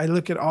 mm-hmm. like I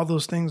look at all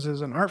those things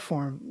as an art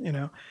form, you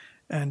know,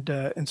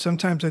 and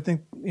sometimes I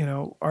think, you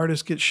know,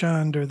 artists get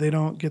shunned or they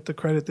don't get the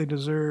credit they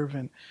deserve.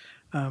 And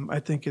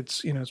I think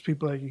it's, you know, it's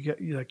people like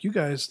you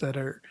guys that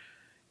are,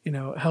 you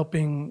know,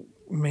 helping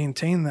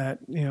maintain that,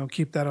 you know,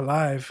 keep that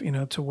alive, you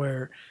know, to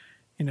where,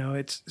 you know,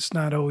 it's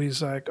not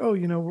always like, oh,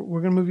 you know,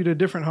 we're going to move you to a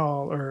different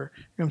hall, or,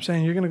 you know what I'm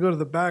saying, you're going to go to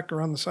the back or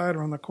on the side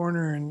or on the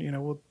corner and, you know,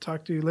 we'll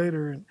talk to you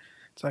later. And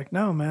it's like,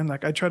 no, man,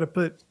 like I try to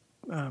put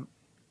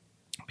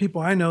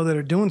people I know that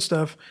are doing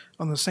stuff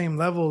on the same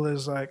level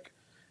as like,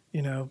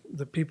 you know,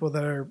 the people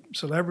that are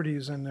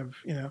celebrities and have,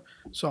 you know,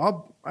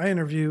 so I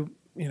interview,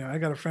 you know, I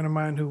got a friend of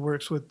mine who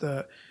works with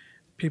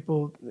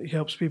people, he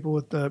helps people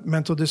with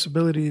mental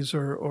disabilities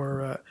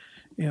or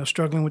you know,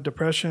 struggling with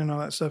depression and all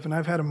that stuff. And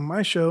I've had them on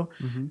my show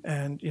mm-hmm.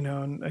 and, you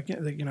know, and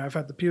again, you know, I've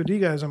had the POD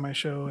guys on my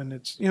show, and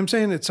it's, you know what I'm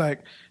saying? It's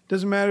like, it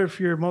doesn't matter if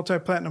you're a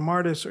multi-platinum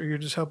artist or you're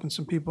just helping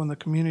some people in the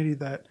community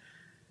that,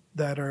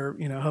 that are,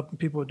 helping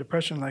people with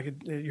depression, like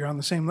you're on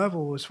the same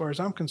level as far as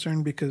I'm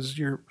concerned, because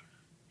you're, you know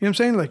what I'm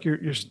saying? Like you're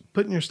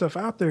putting your stuff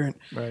out there,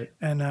 Right.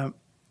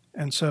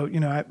 And so,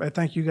 I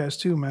thank you guys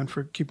too, man,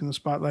 for keeping the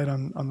spotlight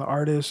on the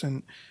artists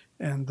and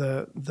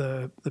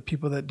the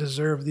people that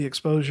deserve the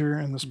exposure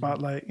and the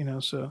spotlight,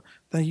 so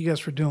thank you guys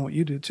for doing what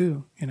you do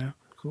too,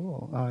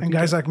 Cool. and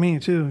guys like me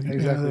too.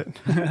 Exactly.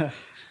 You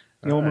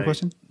know, one more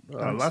question?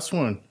 Last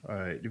one. All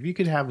right. If you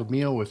could have a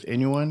meal with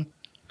anyone,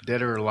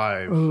 dead or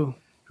alive, Ooh.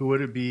 who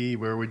would it be?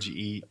 Where would you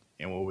eat?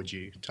 And what would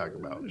you talk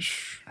about?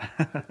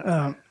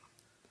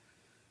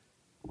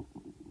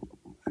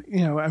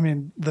 I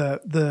mean,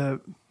 the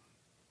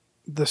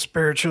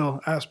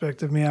spiritual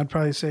aspect of me, I'd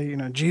probably say,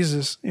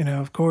 Jesus,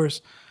 of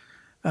course,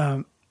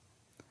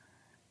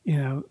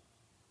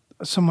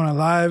 someone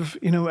alive,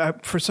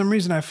 for some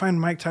reason I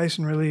find Mike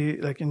Tyson really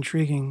like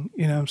intriguing,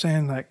 you know what I'm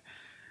saying? Like,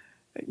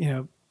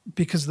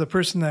 because the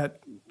person that,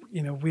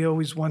 we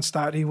always once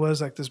thought he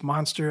was like this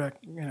monster, like,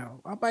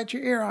 I'll bite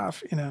your ear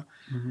off,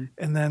 Mm-hmm.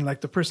 and then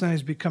like the person that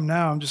he's become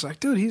now, I'm just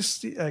like, dude,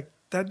 he's like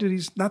that dude.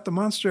 He's not the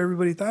monster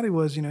everybody thought he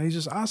was, he's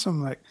just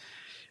awesome. Like,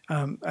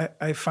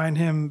 I find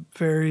him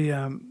very,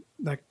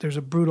 like there's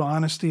a brutal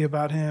honesty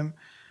about him.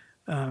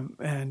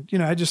 And,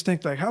 I just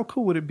think like, how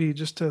cool would it be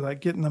just to like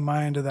get in the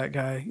mind of that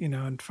guy,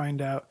 and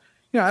find out,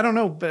 I don't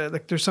know, but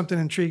like there's something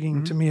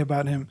intriguing to me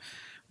about him.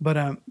 But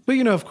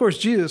of course,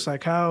 Jesus,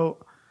 like how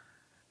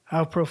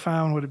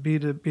profound would it be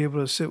to be able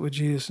to sit with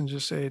Jesus and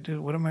just say,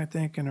 dude, what am I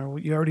thinking? Or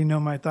you already know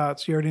my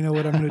thoughts. You already know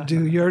what I'm going to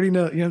do. You already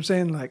know, you know what I'm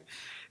saying? Like,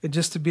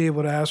 just to be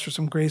able to ask for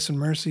some grace and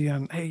mercy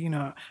on, hey,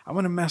 I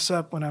want to mess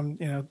up when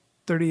I'm,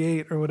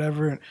 38 or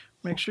whatever, and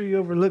make sure you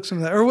overlook some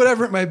of that or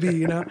whatever it might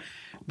be,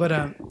 But,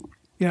 I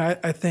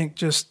think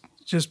just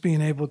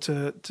being able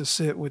to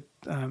sit with,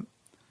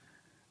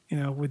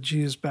 with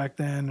Jesus back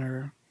then,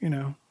 or, I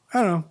don't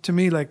know, to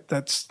me, like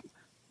that's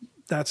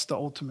the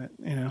ultimate,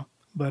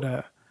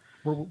 but,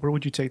 where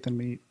would you take them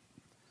to eat?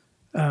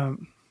 I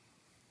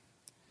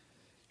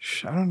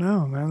don't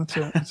know, man.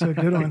 That's a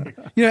good one.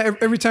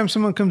 Every time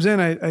someone comes in,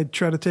 I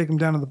try to take them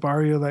down to the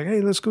barrio, like,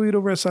 hey, let's go eat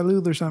over at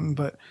Salud or something.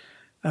 But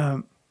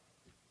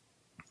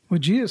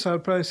with Jesus, I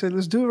would probably say,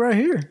 let's do it right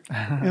here. You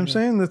know what I'm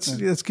saying?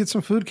 Let's get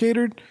some food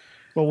catered.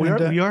 Well, we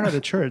are at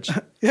a church.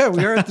 Yeah,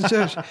 we are at the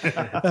church.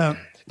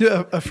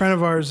 A friend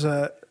of ours,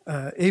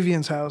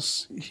 Avian's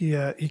house, he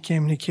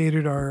came and he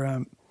catered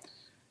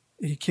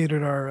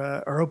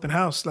our open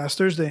house last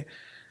Thursday,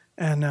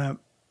 and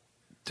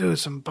dude,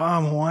 some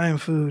bomb Hawaiian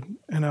food,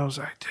 and I was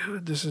like,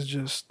 dude, this is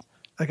just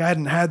like I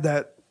hadn't had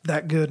that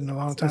good in a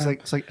long time.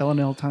 It's like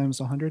LNL times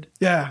 100.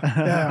 Yeah,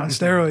 on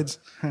steroids.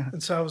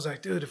 And so I was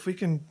like, dude, if we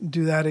can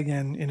do that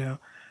again,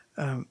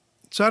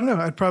 so I don't know,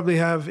 I'd probably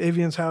have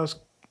Avian's house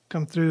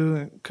come through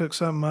and cook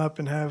something up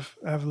and have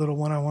a little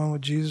one-on-one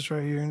with Jesus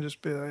right here and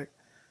just be like,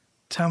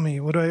 tell me,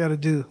 what do I got to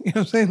do? You know what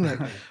I'm saying? Like,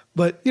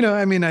 but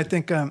I mean, I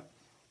think,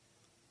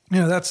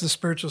 that's the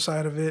spiritual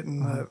side of it,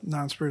 and the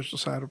non-spiritual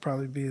side would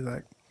probably be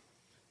like,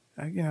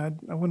 I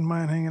wouldn't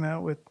mind hanging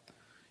out with,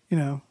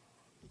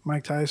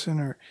 Mike Tyson,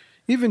 or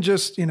even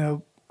just,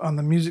 on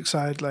the music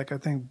side, like I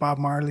think Bob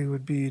Marley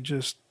would be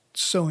just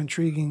so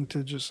intriguing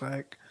to just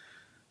like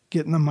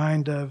get in the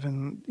mind of,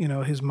 and,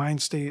 his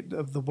mind state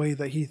of the way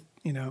that he,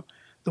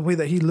 the way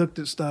that he looked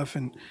at stuff.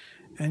 And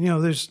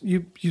there's,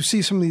 you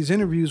see some of these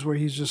interviews where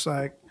he's just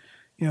like,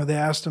 they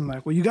asked him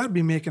like, well, you got to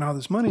be making all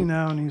this money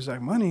now. And he's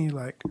like, money,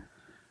 like,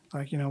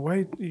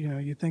 why,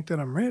 you think that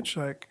I'm rich?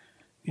 Like,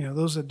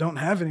 those that don't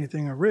have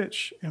anything are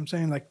rich. You know what I'm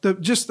saying?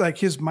 Like just like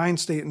his mind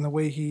state and the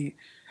way he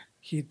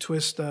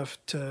twists stuff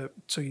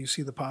so you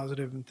see the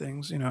positive in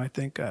things. I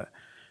think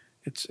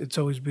it's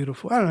always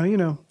beautiful. I don't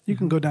know, you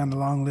can go down the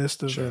long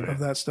list of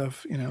that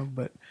stuff,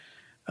 but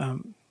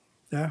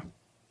yeah,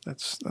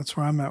 that's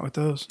where I'm at with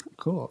those.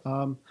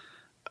 Cool.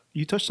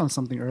 You touched on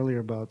something earlier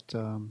about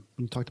when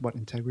you talked about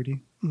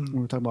integrity, when we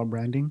were talking about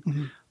branding.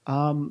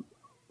 I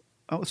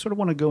sort of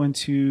want to go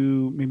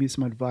into maybe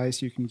some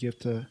advice you can give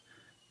to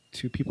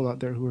people out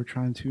there who are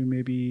trying to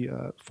maybe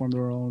form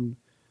their own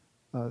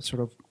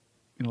sort of,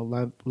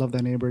 love thy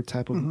neighbor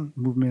type of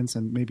movements,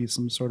 and maybe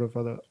some sort of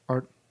other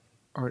art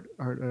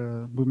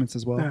movements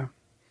as well.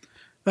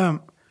 Yeah.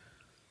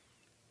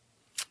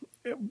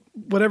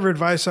 Whatever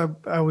advice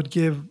I would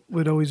give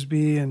would always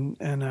be,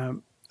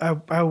 and I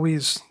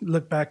always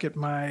look back at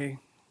my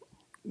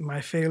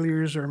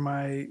failures or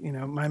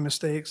my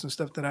mistakes and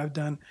stuff that I've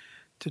done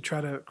to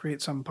try to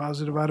create something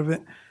positive out of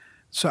it.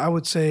 So I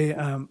would say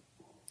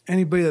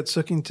anybody that's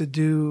looking to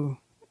do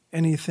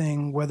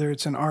anything, whether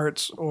it's in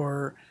arts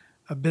or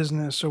a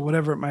business or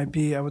whatever it might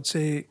be, I would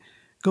say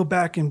go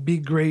back and be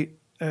great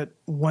at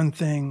one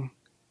thing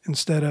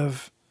instead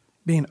of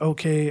being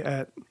okay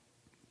at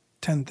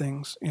 10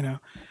 things.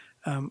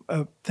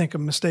 I think a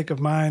mistake of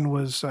mine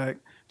was like,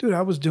 dude,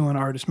 I was doing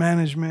artist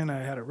management.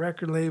 I had a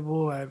record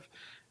label.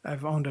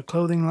 I've owned a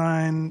clothing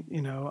line.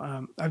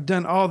 I've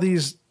done all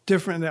these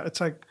different. It's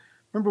like,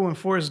 remember when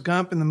Forrest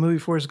Gump, in the movie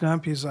Forrest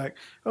Gump, he's like,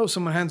 oh,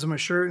 someone hands him a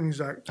shirt and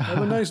he's like,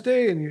 have a nice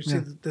day. And you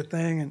see the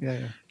thing.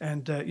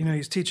 And, and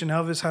he's teaching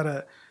Elvis how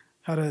to,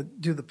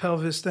 do the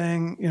pelvis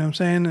thing, you know what I'm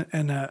saying?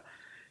 And,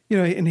 you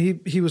know, and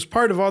he was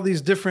part of all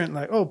these different,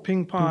 like,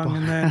 ping pong.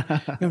 And then, you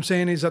know what I'm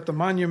saying? He's at the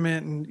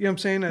monument and, you know what I'm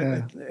saying?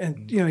 Yeah.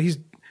 And, you know,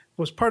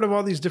 was part of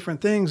all these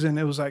different things. And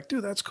it was like,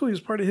 dude, that's cool. He was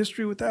part of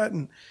history with that.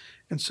 And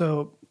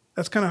so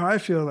that's kind of how I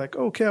feel like,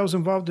 okay, I was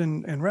involved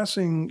in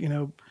wrestling, you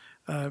know,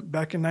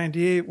 back in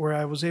 98, where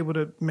I was able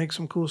to make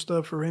some cool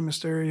stuff for Rey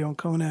Mysterio and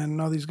Conan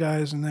and all these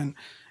guys. And then,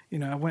 you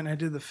know, I went and I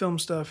did the film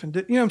stuff and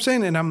did, you know what I'm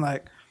saying? And I'm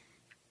like,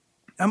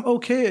 I'm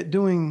okay at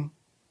doing,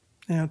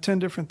 you know, 10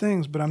 different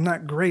things, but I'm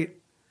not great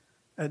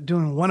at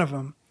doing one of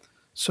them.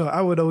 So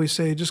I would always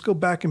say, just go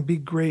back and be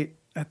great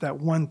at that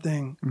one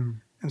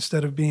thing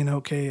instead of being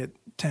okay at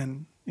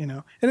 10, you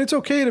know. And it's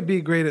okay to be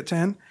great at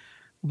 10,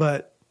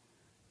 but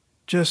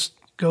just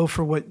go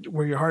for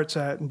where your heart's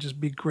at and just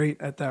be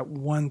great at that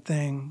one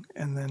thing,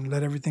 and then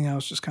let everything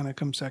else just kind of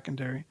come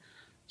secondary.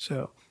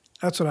 So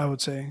that's what I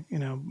would say. You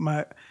know,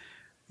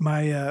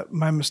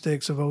 my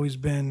mistakes have always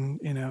been,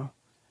 you know,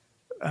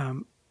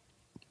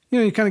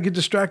 you kind of get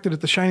distracted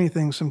at the shiny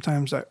things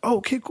sometimes. Like, oh,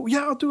 okay, cool.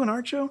 Yeah, I'll do an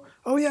art show.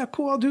 Oh yeah,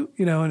 cool. I'll do,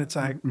 you know, and it's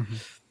like,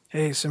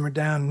 hey, simmer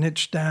down,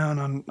 niche down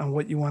on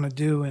what you want to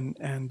do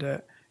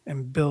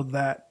and build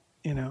that,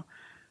 you know.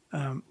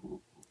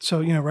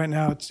 So, you know, right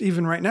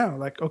now,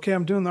 like, okay,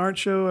 I'm doing the art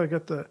show. I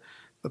got the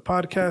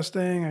podcast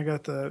thing. I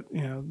got the,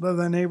 you know, Love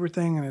Thy Neighbor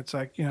thing. And it's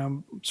like, you know,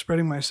 I'm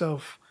spreading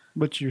myself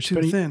too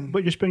thin.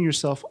 But you're spreading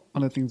yourself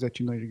on the things that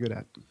you know you're good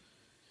at.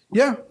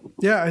 Yeah.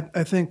 Yeah.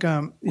 I think,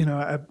 you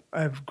know,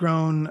 I've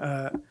grown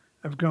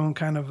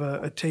kind of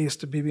a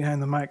taste to be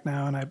behind the mic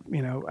now. And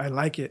I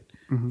like it.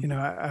 You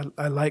know,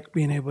 I like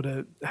being able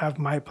to have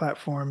my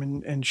platform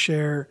and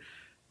share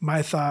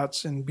my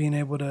thoughts and being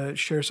able to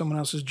share someone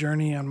else's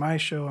journey on my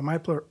show, on my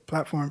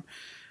platform.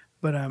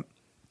 But,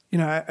 you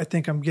know, I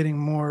think I'm getting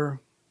more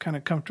kind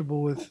of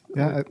comfortable with.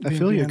 Yeah, I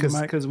feel you,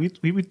 because we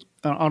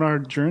on our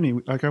journey,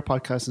 like our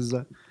podcast is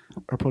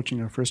approaching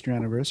our first year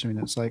anniversary, and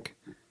it's like,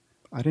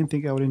 I didn't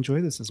think I would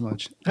enjoy this as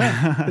much.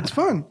 Yeah, it's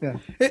fun. Yeah,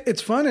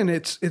 it's fun, and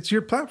it's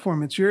your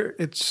platform. It's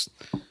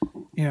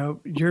you know,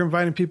 you're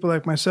inviting people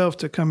like myself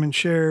to come and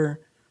share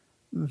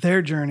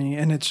their journey,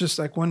 and it's just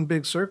like one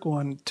big circle.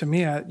 And to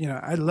me,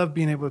 I love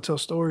being able to tell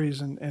stories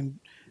and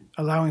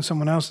allowing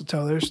someone else to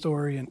tell their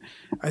story. And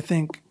I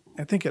think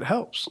it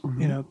helps.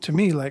 You know, to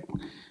me, like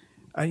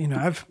I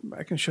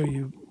can show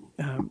you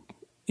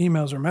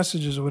emails or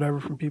messages or whatever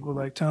from people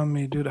like telling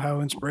me, dude,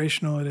 how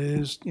inspirational it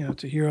is, you know,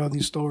 to hear all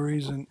these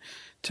stories. And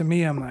to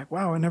me, I'm like,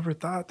 wow, I never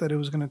thought that it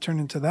was going to turn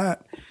into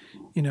that,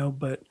 you know.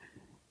 But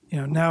you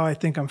know, now I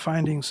think I'm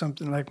finding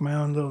something like my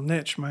own little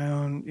niche, my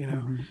own, you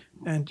know,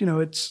 and you know,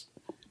 it's.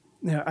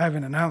 You know, I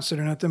haven't announced it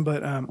or nothing,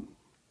 but,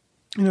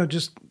 you know,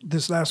 just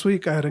this last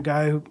week, I had a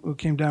guy who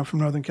came down from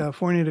Northern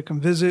California to come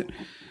visit.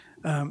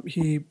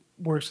 He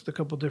works with a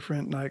couple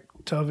different, like,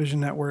 television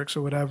networks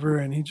or whatever,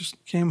 and he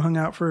just came, hung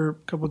out for a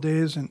couple of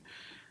days, and,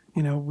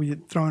 you know, we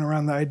had thrown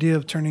around the idea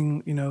of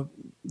turning, you know,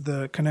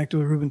 the Connected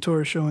with Ruben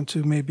Torres show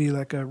into maybe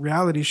like a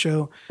reality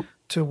show,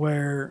 to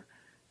where,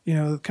 you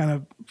know, kind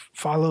of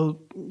follow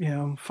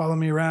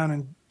me around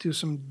and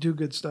do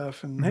good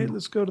stuff. And, hey,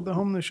 let's go to the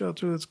homeless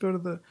shelter. Let's go to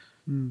the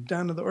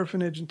down to the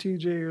orphanage in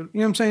TJ, or, you know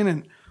what I'm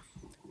saying?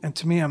 And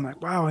to me, I'm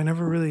like, wow, I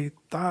never really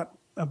thought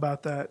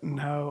about that and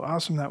how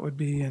awesome that would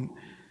be.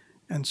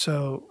 And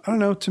so, I don't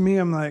know, to me,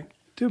 I'm like,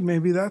 dude,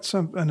 maybe that's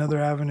another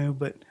avenue.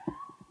 But,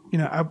 you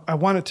know, I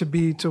want it to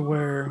be to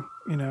where,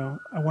 you know,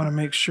 I want to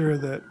make sure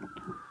that,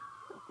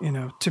 you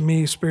know, to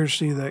me,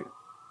 spiritually,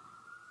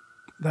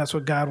 that's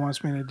what God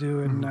wants me to do,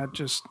 and not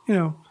just, you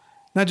know,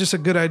 not just a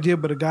good idea,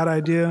 but a God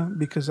idea,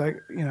 because I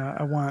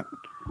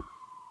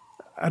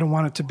don't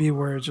want it to be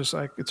where it's just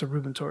like it's a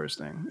Ruben Torres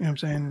thing. You know what I'm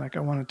saying? Like, I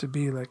want it to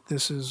be like,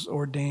 this is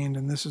ordained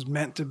and this is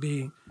meant to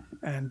be.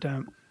 And,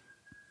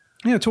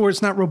 you know, to where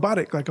it's not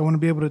robotic. Like, I want to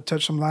be able to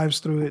touch some lives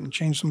through it and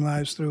change some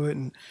lives through it.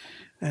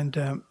 And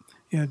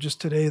you know,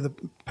 just today, the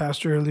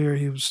pastor earlier,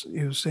 he was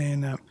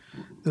saying there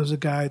was a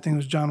guy, I think it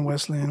was John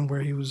Wesleyan,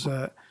 where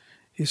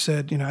he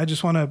said, you know, I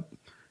just want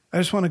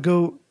to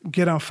go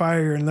get on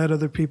fire and let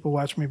other people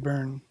watch me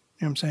burn.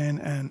 You know what I'm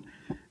saying?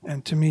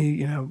 And to me,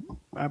 you know,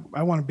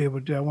 I want to be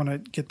able to I want to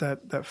get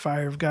that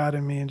fire of God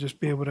in me and just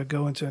be able to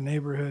go into a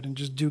neighborhood and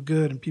just do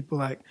good. And people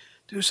like,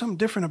 there's something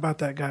different about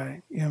that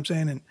guy. You know what I'm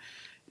saying?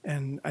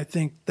 And I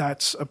think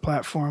that's a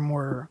platform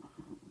where,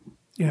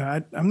 you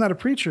know, I'm not a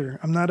preacher.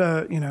 I'm not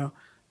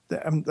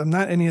I'm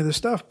not any of this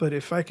stuff, but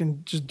if I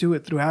can just do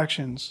it through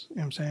actions, you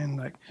know what I'm saying?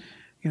 Like,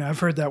 you know, I've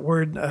heard that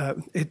word,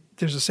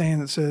 there's a saying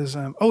that says,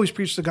 always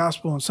preach the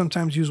gospel and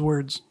sometimes use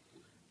words.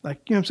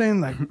 Like, you know what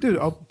I'm saying? Like,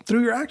 dude,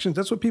 through your actions,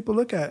 that's what people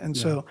look at. And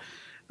so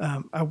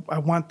I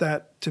want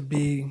that to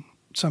be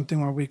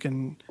something where we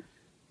can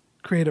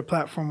create a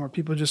platform where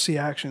people just see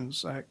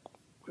actions. Like,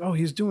 oh,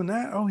 he's doing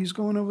that. Oh, he's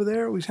going over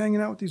there. Oh, he's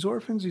hanging out with these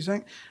orphans. He's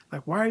like,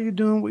 why are you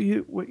doing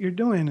what you're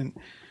doing?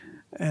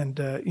 And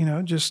you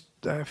know, just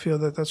I feel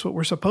that that's what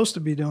we're supposed to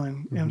be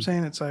doing. You know what I'm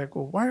saying? It's like,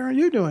 well, why aren't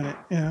you doing it?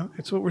 You know,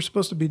 it's what we're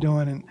supposed to be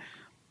doing. And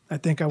I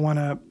think I want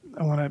to,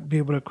 to be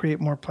able to create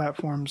more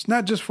platforms,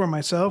 not just for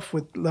myself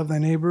with Love Thy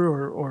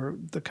Neighbor or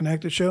the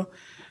Connected Show,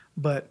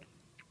 but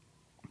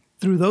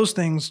through those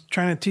things,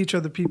 trying to teach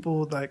other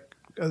people, like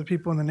other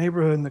people in the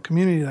neighborhood and the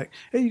community, like,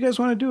 hey, you guys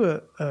want to do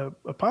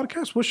a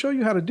podcast? We'll show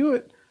you how to do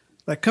it.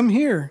 Like, come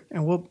here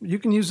and you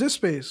can use this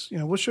space. You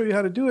know, we'll show you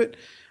how to do it.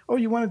 Oh,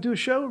 you want to do a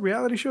show,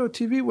 reality show,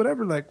 TV,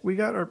 whatever. Like, we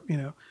got our,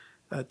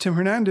 Tim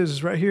Hernandez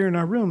is right here in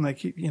our room. Like,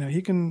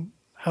 he can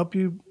help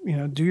you,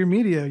 do your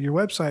media, your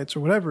websites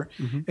or whatever,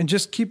 and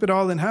just keep it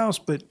all in house,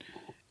 but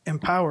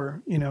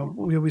empower.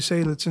 We always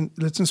say, let's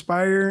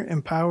inspire,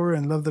 empower,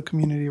 and love the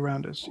community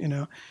around us.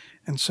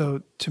 And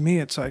so to me,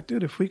 it's like,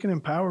 dude, if we can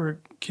empower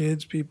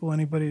kids, people,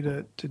 anybody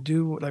to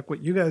do like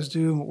what you guys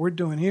do and what we're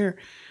doing here,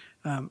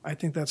 I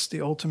think that's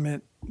the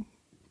ultimate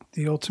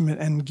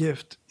end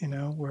gift,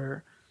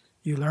 where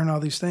you learn all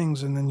these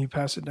things and then you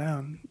pass it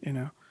down.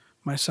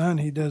 My son,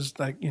 he does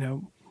like,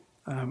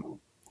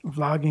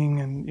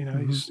 vlogging and,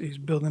 he's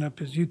building up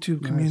his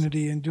YouTube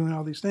community and doing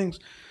all these things.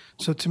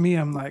 So to me,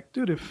 I'm like,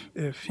 dude,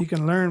 if he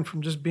can learn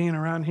from just being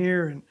around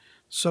here and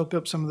soak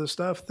up some of the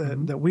stuff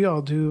that we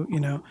all do,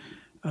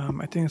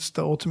 I think it's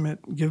the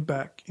ultimate give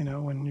back,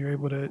 when you're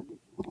able to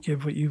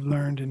give what you've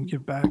learned and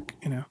give back,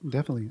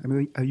 Definitely. I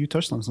mean, you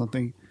touched on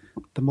something.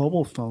 The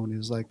mobile phone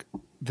is like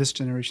this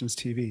generation's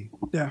TV.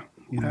 Yeah.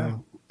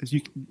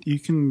 You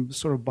can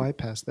sort of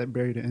bypass that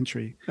barrier to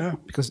entry. Yeah.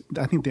 Because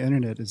I think the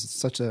internet is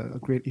such a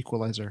great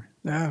equalizer.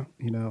 Yeah.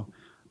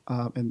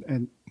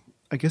 And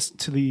I guess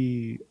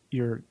to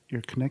your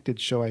Connected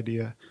Show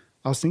idea,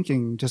 I was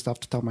thinking just off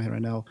the top of my head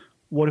right now,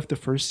 what if the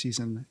first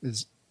season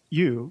is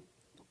you,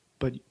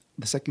 but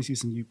the second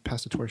season you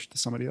pass the torch to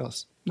somebody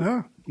else?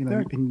 Yeah.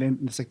 And then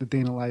it's like the day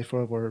in the life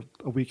or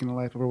a week in the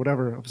life or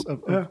whatever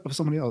of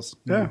somebody else.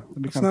 Yeah.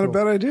 It's not a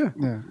bad idea.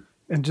 Yeah.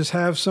 And just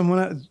have someone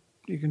else.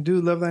 You can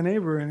do Love Thy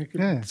Neighbor and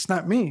it's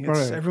not me,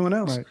 it's everyone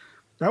else. Right.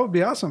 That would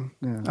be awesome.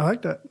 Yeah. I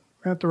like that.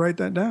 I have to write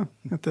that down.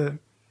 I have to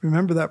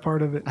remember that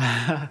part of it.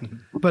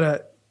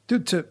 But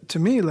dude, to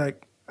me,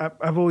 like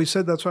I've always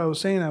said, that's why I was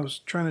saying I was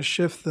trying to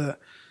shift the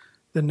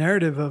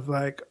narrative of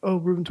like, oh,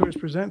 Ruben Torres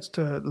presents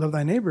to Love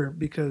Thy Neighbor,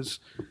 because,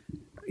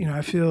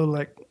 I feel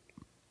like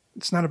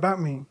it's not about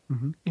me.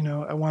 Mm-hmm.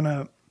 I want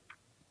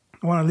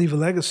to leave a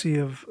legacy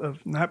of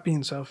not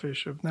being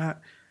selfish, of not,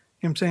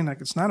 I'm saying, like,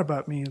 it's not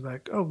about me.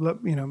 Like, oh,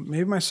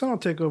 maybe my son will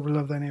take over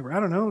Love Thy Neighbor. I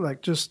don't know.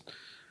 Like, just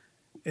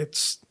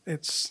it's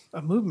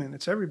a movement.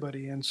 It's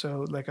everybody. And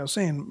so, like I was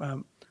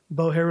saying,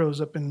 Bo Harrow's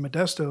up in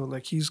Modesto.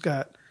 Like, he's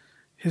got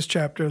his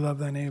chapter, Love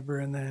Thy Neighbor,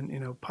 and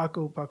then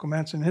Paco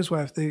Manson and his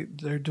wife,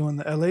 they're doing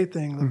the LA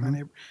thing, Love Thy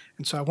Neighbor.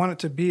 And so I want it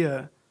to be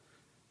a,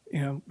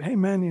 hey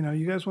man,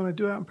 you guys want to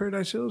do it out in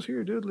Paradise Hills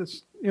here, dude?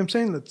 Let's, I'm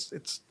saying,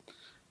 it's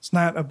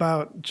not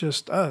about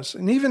just us.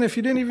 And even if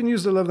you didn't even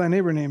use the Love Thy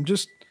Neighbor name,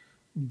 just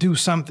do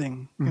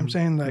something. You know what I'm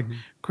saying? Like,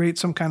 create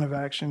some kind of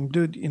action.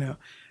 Dude,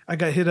 I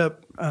got hit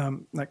up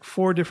like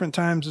 4 different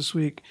times this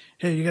week.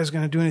 Hey, you guys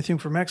going to do anything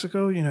for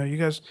Mexico? You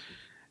guys,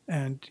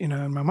 and in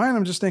my mind,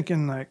 I'm just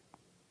thinking like,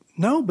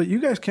 no, but you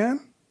guys can. You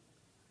know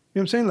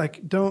what I'm saying?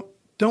 Like, don't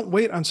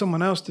wait on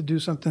someone else to do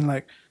something.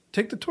 Like,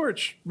 take the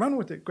torch, run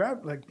with it,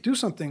 grab, like, do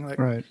something. Like,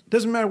 right.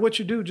 Doesn't matter what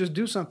you do, just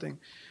do something.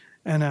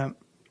 And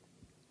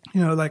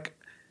like,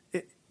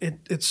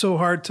 it's so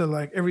hard to,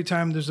 like, every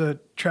time there's a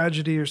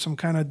tragedy or some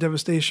kind of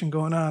devastation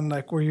going on,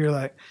 like, where you're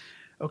like,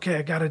 okay,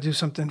 I got to do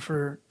something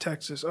for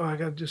Texas. Oh, I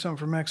got to do something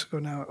for Mexico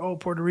now. Oh,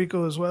 Puerto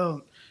Rico as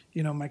well.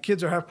 My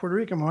kids are half Puerto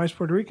Rican. My wife's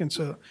Puerto Rican.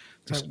 So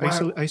it's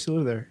like, I used to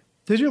live there.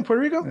 Did you in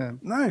Puerto Rico? Yeah.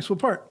 Nice. What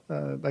part?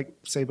 Like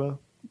Ceiba,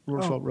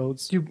 Roosevelt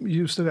Roads.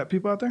 You still got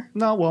people out there?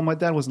 No, well, my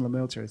dad was in the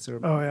military, so he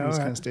was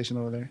kind of stationed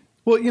over there.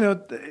 Well,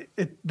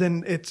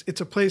 then it's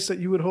a place that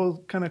you would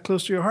hold kind of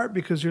close to your heart,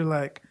 because you're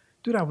like,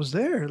 dude, I was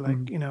there.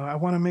 Like, I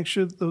want to make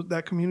sure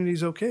that community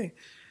is okay.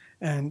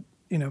 And,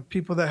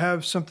 people that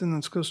have something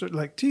that's closer,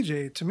 like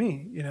TJ, to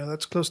me,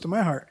 that's close to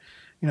my heart.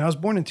 I was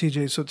born in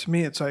TJ, so to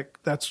me, it's like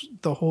that's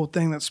the whole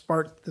thing that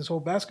sparked this whole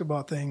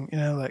basketball thing.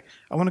 Like,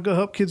 I want to go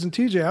help kids in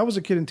TJ. I was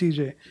a kid in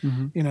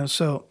TJ,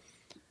 so,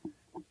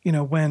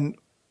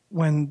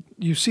 when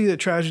you see a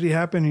tragedy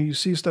happen or you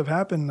see stuff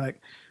happen, like,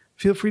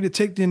 feel free to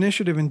take the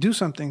initiative and do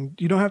something.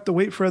 You don't have to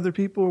wait for other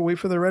people or wait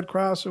for the Red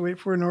Cross or wait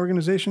for an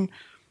organization.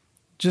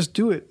 Just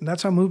do it. And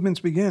that's how movements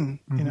begin.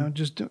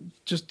 Just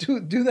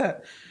do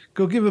that.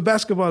 Go give a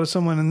basketball to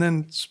someone and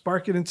then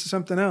spark it into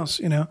something else.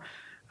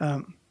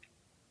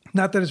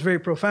 Not that it's very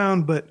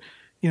profound, but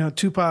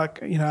Tupac.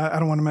 I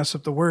don't want to mess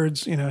up the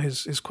words.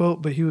 His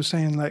quote, but he was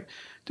saying, like,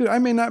 dude, I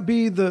may not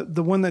be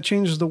the one that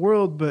changes the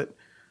world, but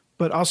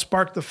I'll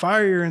spark the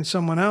fire in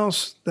someone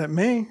else that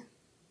may. You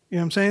know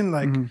what I'm saying?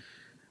 Like,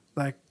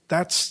 like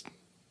that's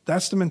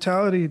the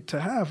mentality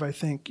to have. I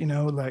think.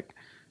 Like,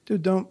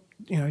 dude, don't.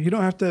 You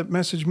don't have to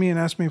message me and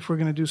ask me if we're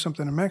going to do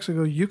something in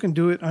Mexico. You can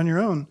do it on your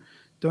own.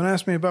 Don't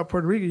ask me about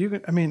Puerto Rico.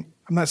 I'm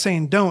not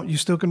saying don't. You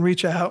still can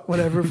reach out,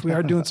 whatever, if we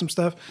are doing some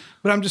stuff.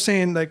 But I'm just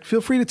saying, like,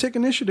 feel free to take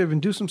initiative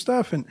and do some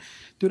stuff. And,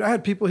 dude, I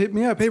had people hit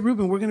me up. Hey,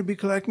 Ruben, we're going to be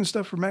collecting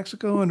stuff for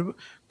Mexico. And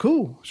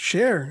cool,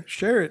 share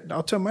it.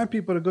 I'll tell my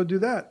people to go do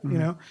that,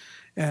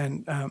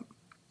 And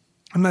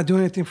I'm not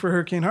doing anything for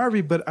Hurricane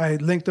Harvey, but I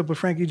linked up with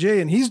Frankie J,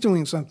 and he's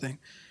doing something.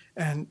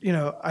 And, you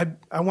know,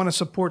 I want to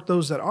support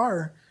those that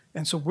are.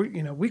 And so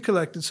we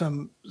collected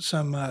some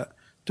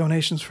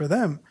donations for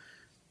them,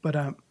 but,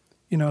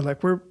 you know,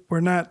 like we're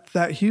not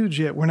that huge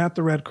yet. We're not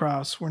the Red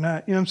Cross. We're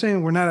not, you know what I'm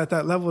saying? We're not at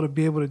that level to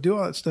be able to do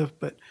all that stuff,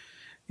 but,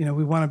 you know,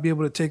 we want to be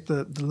able to take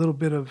the little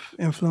bit of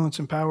influence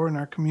and power in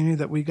our community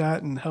that we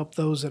got and help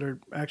those that are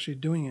actually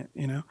doing it,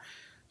 you know?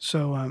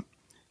 So,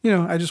 you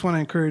know, I just want to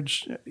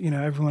encourage, you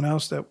know, everyone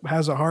else that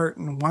has a heart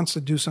and wants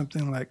to do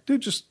something, like,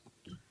 dude,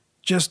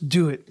 just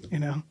do it, you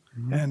know?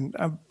 Mm-hmm. And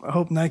I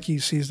hope Nike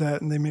sees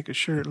that and they make a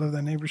shirt, Love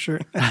Thy Neighbor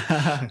shirt.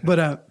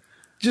 But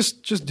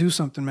just do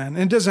something, man.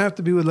 And it doesn't have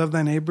to be with Love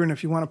Thy Neighbor. And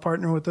if you want to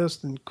partner with us,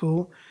 then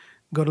cool.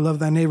 Go to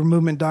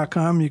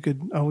lovethyneighbormovement.com. You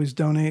could always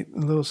donate a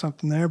little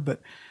something there.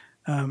 But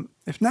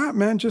if not,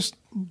 man, just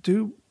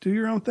do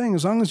your own thing.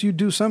 As long as you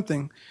do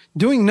something.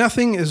 Doing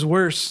nothing is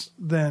worse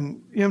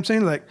than, you know what I'm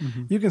saying? Like,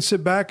 you can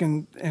sit back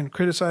and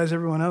criticize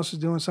everyone else is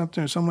doing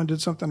something, or someone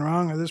did something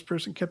wrong, or this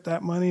person kept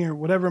that money, or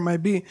whatever it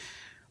might be.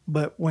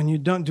 But when you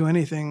don't do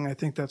anything, I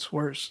think that's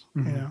worse,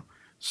 you know?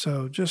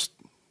 So just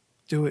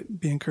do it.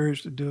 Be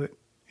encouraged to do it,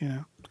 you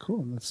know?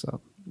 Cool. That's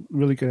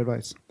really good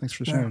advice. Thanks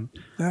for sharing.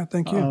 Yeah,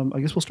 thank you.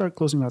 I guess we'll start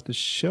closing out the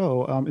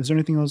show. Is there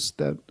anything else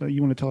that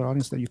you want to tell our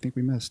audience that you think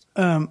we missed?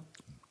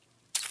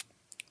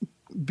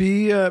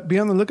 Be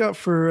on the lookout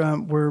for,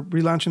 we're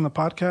relaunching the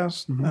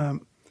podcast.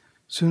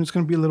 Soon it's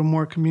going to be a little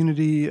more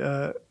community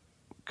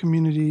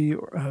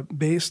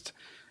based.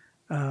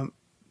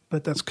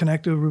 But that's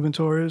connected with Ruben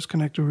Torres,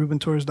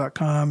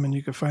 connectedrubentorres.com, and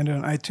you can find it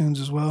on iTunes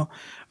as well.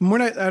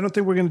 And I don't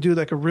think we're going to do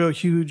like a real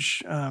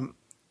huge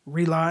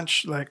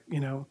relaunch, like,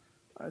 you know,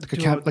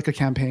 like a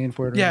campaign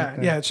for it. Yeah,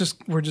 yeah. It's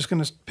just, we're just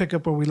going to pick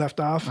up where we left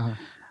off.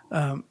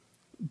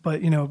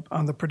 But, you know,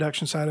 on the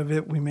production side of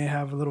it, we may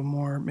have a little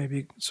more,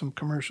 maybe some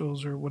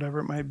commercials or whatever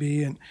it might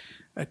be. And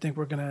I think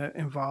we're going to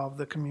involve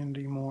the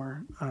community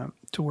more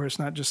to where it's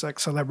not just like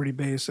celebrity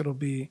based. It'll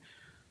be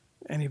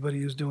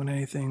anybody who's doing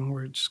anything.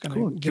 We're just going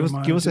to give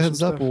us a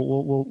heads up.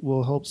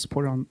 We'll help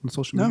support it on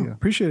social media.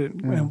 Appreciate it.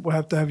 Yeah. And we'll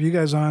have to have you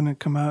guys on and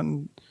come out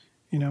and,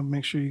 you know,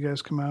 make sure you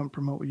guys come out and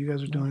promote what you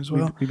guys are doing as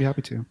well. We'd be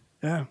happy to.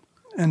 Yeah.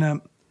 And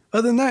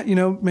other than that, you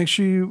know, make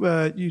sure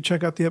you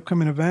check out the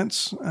upcoming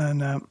events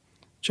and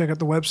check out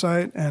the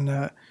website and,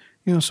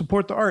 you know,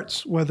 support the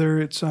arts, whether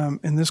it's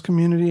in this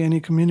community, any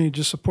community,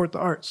 just support the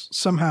arts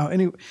somehow.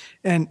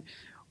 And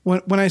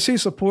when I say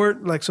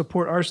support, like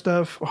support our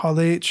stuff, Hall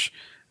H,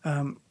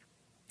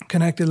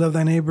 Connected, Love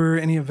Thy Neighbor,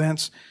 any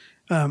events,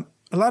 a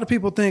lot of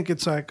people think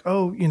it's like,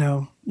 oh, you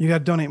know, you got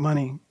to donate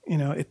money. You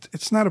know,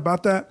 it's not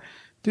about that.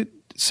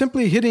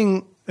 Simply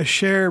hitting a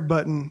share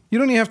button. You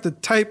don't even have to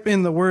type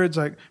in the words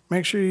like,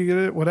 make sure you get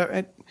it,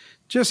 whatever.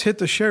 Just hit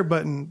the share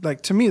button.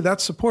 Like, to me,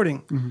 that's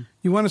supporting.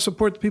 You want to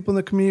support the people in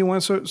the community, you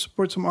want to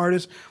support some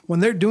artists.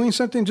 When they're doing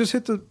something, just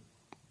hit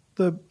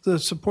the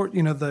support,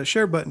 you know, the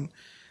share button.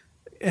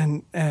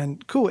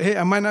 And cool. Hey,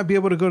 I might not be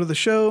able to go to the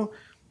show.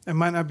 I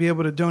might not be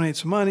able to donate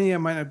some money. I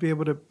might not be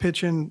able to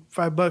pitch in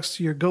 $5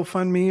 to your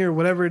GoFundMe or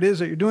whatever it is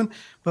that you're doing.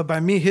 But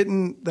by me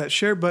hitting that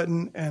share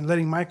button and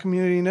letting my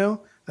community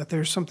know that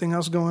there's something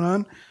else going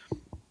on,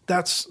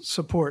 that's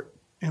support.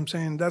 You know what I'm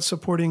saying? That's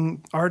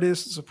supporting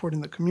artists,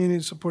 supporting the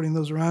community, supporting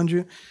those around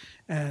you.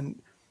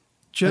 And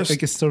just, I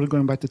guess sort of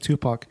going back to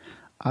Tupac,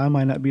 I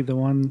might not be the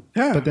one,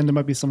 but then there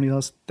might be somebody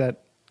else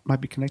that might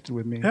be connected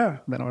with me. Yeah.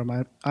 That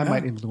I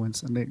might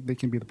influence, and they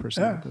can be the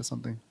person that does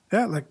something.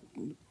 Yeah, like,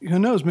 who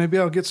knows? Maybe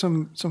I'll get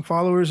some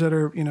followers that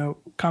are, you know,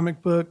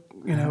 comic book,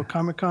 you know,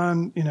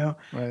 Comic-Con, you know,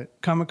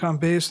 Comic-Con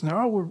based, and they're,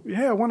 I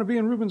want to be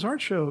in Ruben's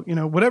art show, you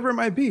know, whatever it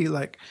might be.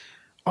 Like,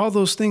 all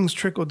those things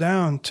trickle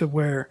down to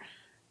where,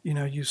 you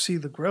know, you see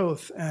the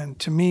growth. And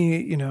to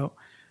me, you know,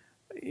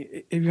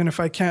 even if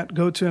I can't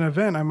go to an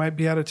event, I might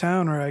be out of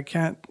town, or I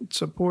can't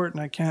support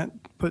and I can't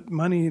put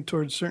money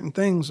towards certain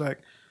things. Like,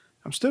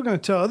 I'm still going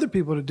to tell other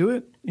people to do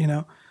it. You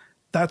know,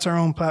 that's our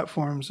own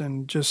platforms.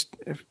 And just,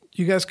 if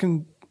you guys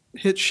can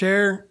hit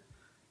share,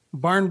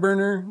 Barn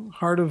Burner,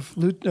 Heart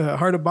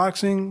of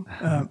Boxing,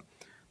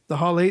 the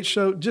Hall H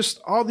show, just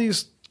all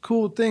these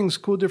cool things,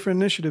 cool different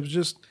initiatives,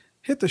 just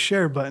hit the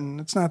share button.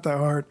 It's not that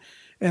hard.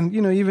 And,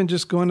 you know, even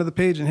just going to the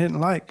page and hitting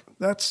like,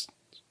 that's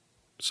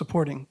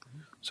supporting.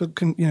 So,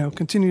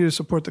 continue to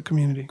support the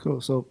community.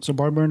 Cool. So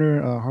Barn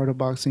Burner, Heart of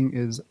Boxing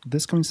is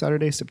this coming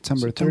Saturday,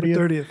 September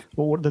 30th.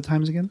 What are the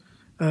times again?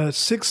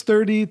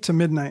 6:30 to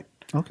midnight.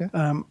 Okay.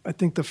 I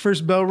think the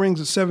first bell rings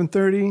at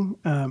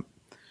 7:30.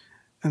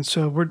 And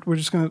so we're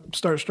just going to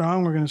start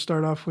strong. We're going to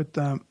start off with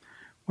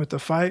the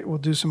fight. We'll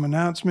do some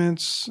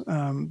announcements.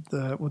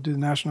 We'll do the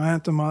national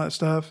anthem, all that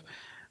stuff.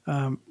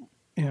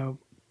 You know,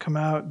 come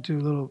out, do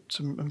a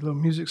little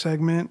music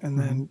segment, and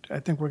then I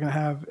think we're going to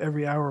have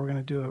every hour we're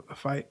going to do a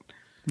fight.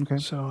 Okay.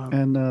 So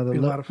and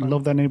the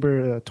Love Thy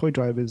Neighbor toy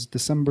drive is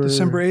December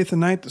 8th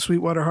and 9th at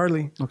Sweetwater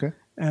Harley. Okay.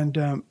 And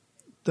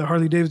the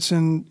Harley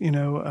Davidson,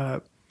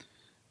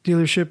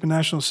 dealership in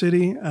National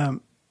City,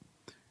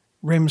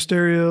 Rey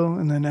Mysterio,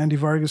 and then Andy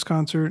Vargas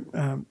concert.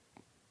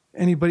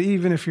 Anybody,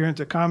 even if you're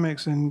into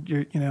comics and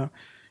you're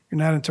you're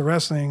not into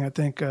wrestling, I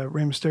think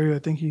Rey Mysterio, I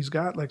think he's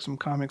got like some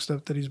comic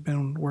stuff that he's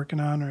been working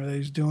on or that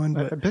he's doing.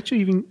 But I bet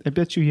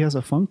you he has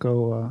a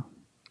Funko.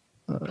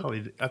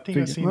 Probably, I think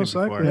I've seen most it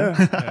before.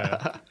 likely,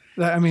 yeah.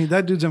 I mean,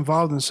 that dude's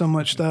involved in so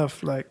much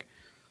stuff. Like,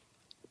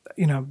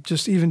 you know,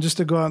 just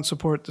to go out and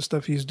support the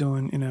stuff he's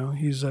doing. You know,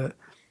 he's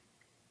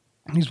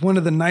one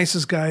of the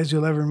nicest guys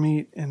you'll ever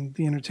meet in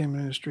the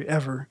entertainment industry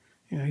ever.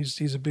 You know,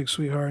 he's a big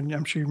sweetheart, and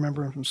I'm sure you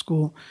remember him from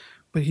school.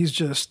 But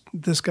he's an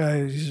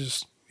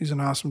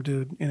awesome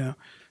dude. You know,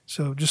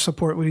 so just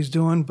support what he's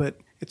doing. But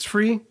it's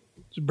free.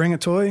 Just bring a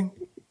toy.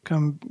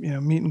 Come, you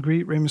know, meet and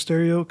greet Rey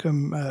Mysterio.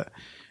 Come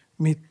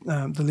meet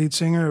the lead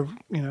singer of,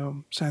 you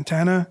know,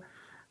 Santana,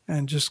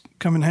 and just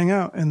come and hang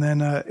out. And then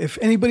if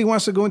anybody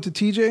wants to go into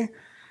TJ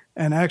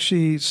and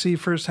actually see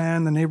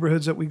firsthand the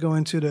neighborhoods that we go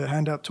into to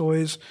hand out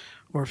toys,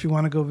 or if you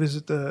want to go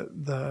visit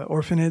the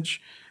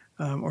orphanage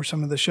or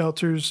some of the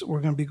shelters,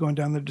 we're going to be going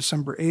down there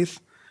December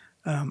 8th.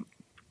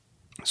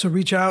 So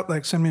reach out,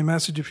 like send me a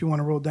message if you want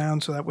to roll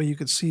down, so that way you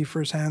could see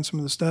firsthand some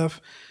of the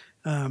stuff.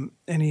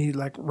 Any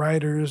like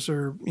writers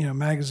or, you know,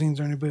 magazines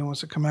or anybody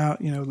wants to come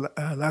out. You know,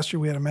 last year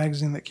we had a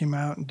magazine that came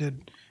out and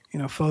did, you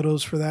know,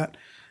 photos for that.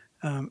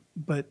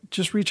 But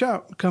just reach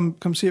out, come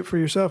see it for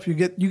yourself. You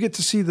get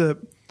to see the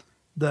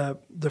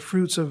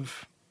fruits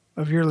of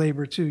your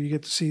labor too. You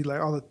get to see like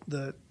all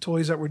the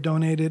toys that were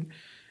donated,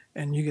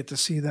 and you get to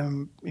see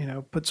them, you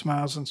know, put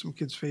smiles on some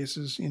kids'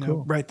 faces, you know,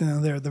 cool. right then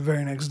and there the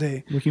very next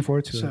day. Looking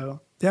forward to it.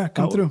 So yeah,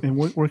 come through. And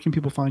where can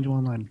people find you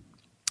online?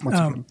 Once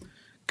again.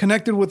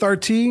 Connected with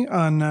RT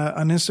on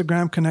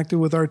Instagram, Connected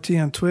with RT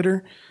on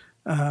Twitter,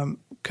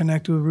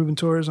 Connected with Ruben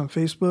Torres on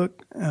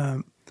Facebook,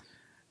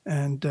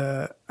 and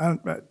I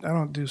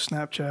don't do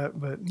Snapchat,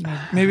 but you know,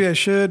 maybe I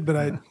should,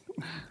 but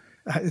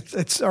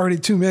it's already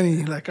too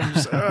many. Like I'm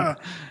just, I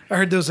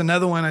heard there was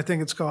another one. I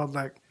think it's called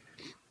like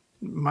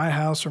My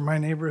House or My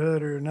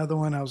Neighborhood or another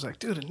one. I was like,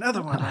 dude,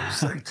 another one. I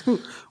was like,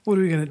 what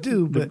are we gonna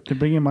do? But they're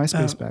bringing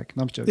MySpace back.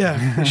 No, I'm joking.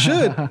 Yeah, they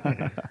should.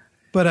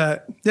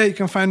 But yeah, you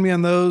can find me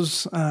on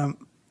those.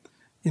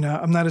 You know,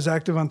 I'm not as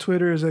active on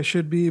Twitter as I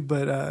should be,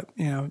 but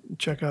you know,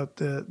 check out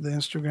the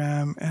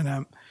Instagram,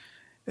 and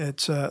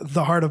it's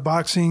The Heart of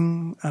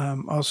Boxing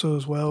also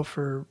as well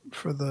for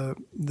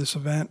this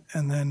event,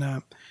 and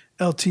then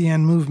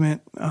LTN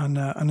Movement on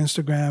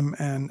Instagram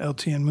and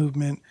LTN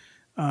Movement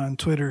on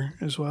Twitter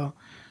as well.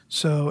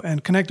 So,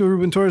 and connect with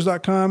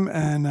RubenTorres.com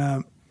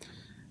and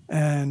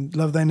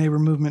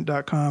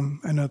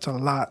LoveThyNeighborMovement.com. I know it's a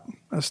lot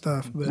of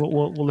stuff, but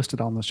we'll list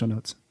it all in the show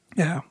notes.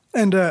 Yeah,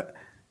 and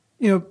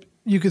you know,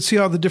 you could see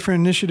all the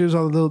different initiatives,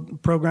 all the little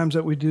programs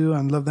that we do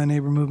on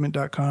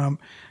LoveThyNeighborMovement.com.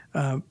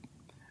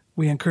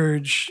 We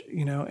encourage,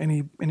 you know,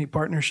 any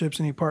partnerships,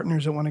 any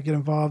partners that want to get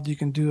involved. You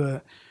can do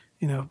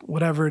you know,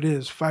 whatever it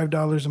is,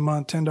 $5 a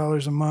month,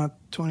 $10 a month,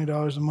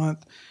 $20 a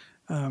month.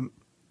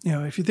 You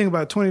know, if you think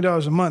about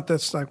 $20 a month,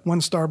 that's like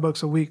one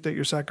Starbucks a week that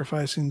you're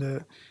sacrificing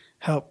to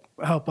help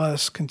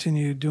us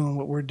continue doing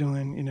what we're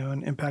doing, you know,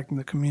 and impacting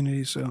the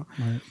community. So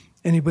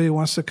anybody who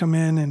wants to come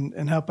in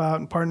and help out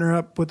and partner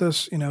up with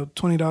us, you know,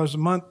 $20 a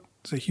month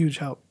is a huge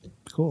help.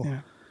 Cool. Yeah.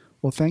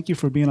 Well, thank you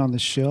for being on the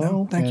show.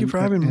 No, thank you for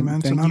having me, man.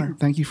 It's an honor.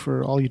 Thank you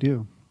for all you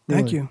do.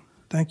 Really.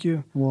 Thank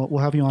you. We'll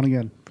have you on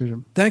again. For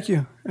sure. Thank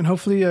you. And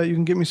hopefully you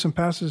can get me some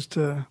passes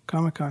to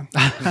Comic-Con.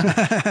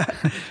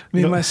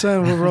 Me and my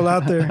son will roll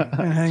out there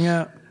and hang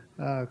out.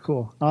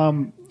 Cool.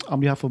 On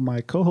behalf of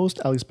my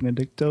co-host, Alex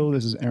Benedicto,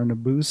 this is Aaron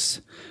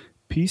Nabus.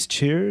 Peace,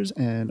 cheers,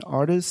 and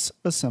artists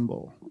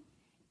assemble.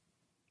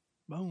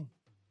 Boom.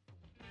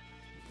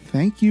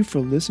 Thank you for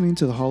listening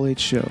to the Hall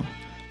H Show.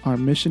 Our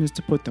mission is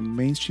to put the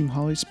mainstream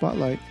Hall H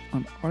spotlight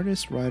on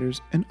artists,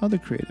 writers, and other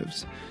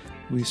creatives.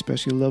 We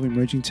especially love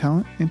emerging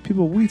talent and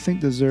people we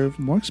think deserve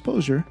more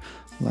exposure,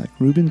 like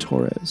Ruben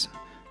Torres,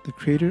 the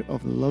creator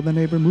of the Love Thy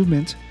Neighbor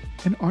movement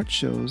and art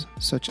shows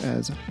such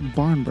as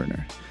Barn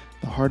Burner,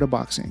 The Heart of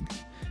Boxing.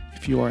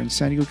 If you are in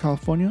San Diego,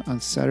 California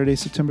on Saturday,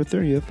 September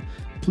 30th,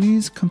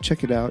 please come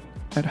check it out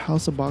at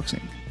House of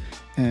Boxing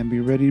and be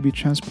ready to be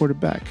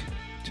transported back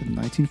to the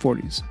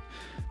 1940s.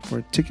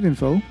 For ticket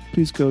info,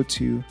 please go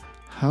to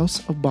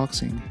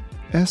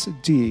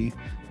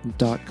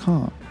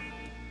houseofboxingsd.com.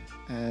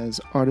 As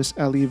Artist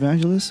Alley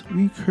evangelists,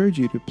 we encourage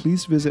you to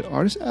please visit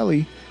Artist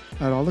Alley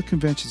at all the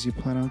conventions you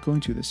plan on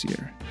going to this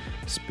year.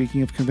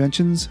 Speaking of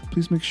conventions,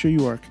 please make sure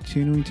you are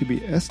continuing to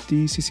be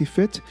SDCC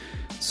fit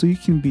so you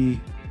can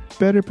be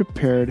better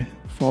prepared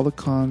for all the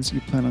cons you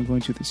plan on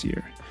going to this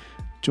year.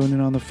 Join in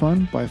on the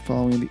fun by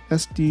following the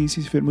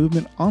SDCC Fit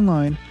movement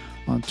online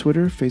on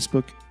Twitter,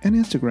 Facebook, and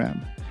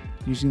Instagram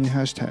using the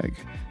hashtag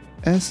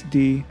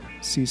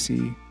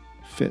SDCCFit.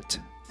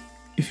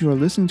 If you are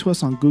listening to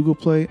us on Google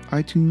Play,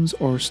 iTunes,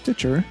 or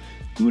Stitcher,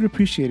 we would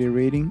appreciate a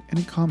rating and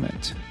a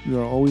comment. We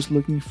are always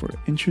looking for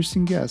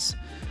interesting guests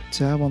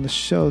to have on the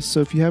show, so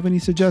if you have any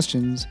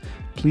suggestions,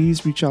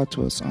 please reach out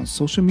to us on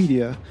social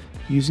media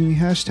using the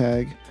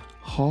hashtag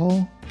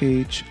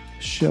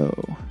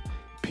HallHShow.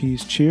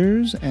 Peace,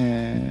 cheers,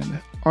 and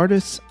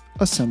artists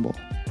assemble.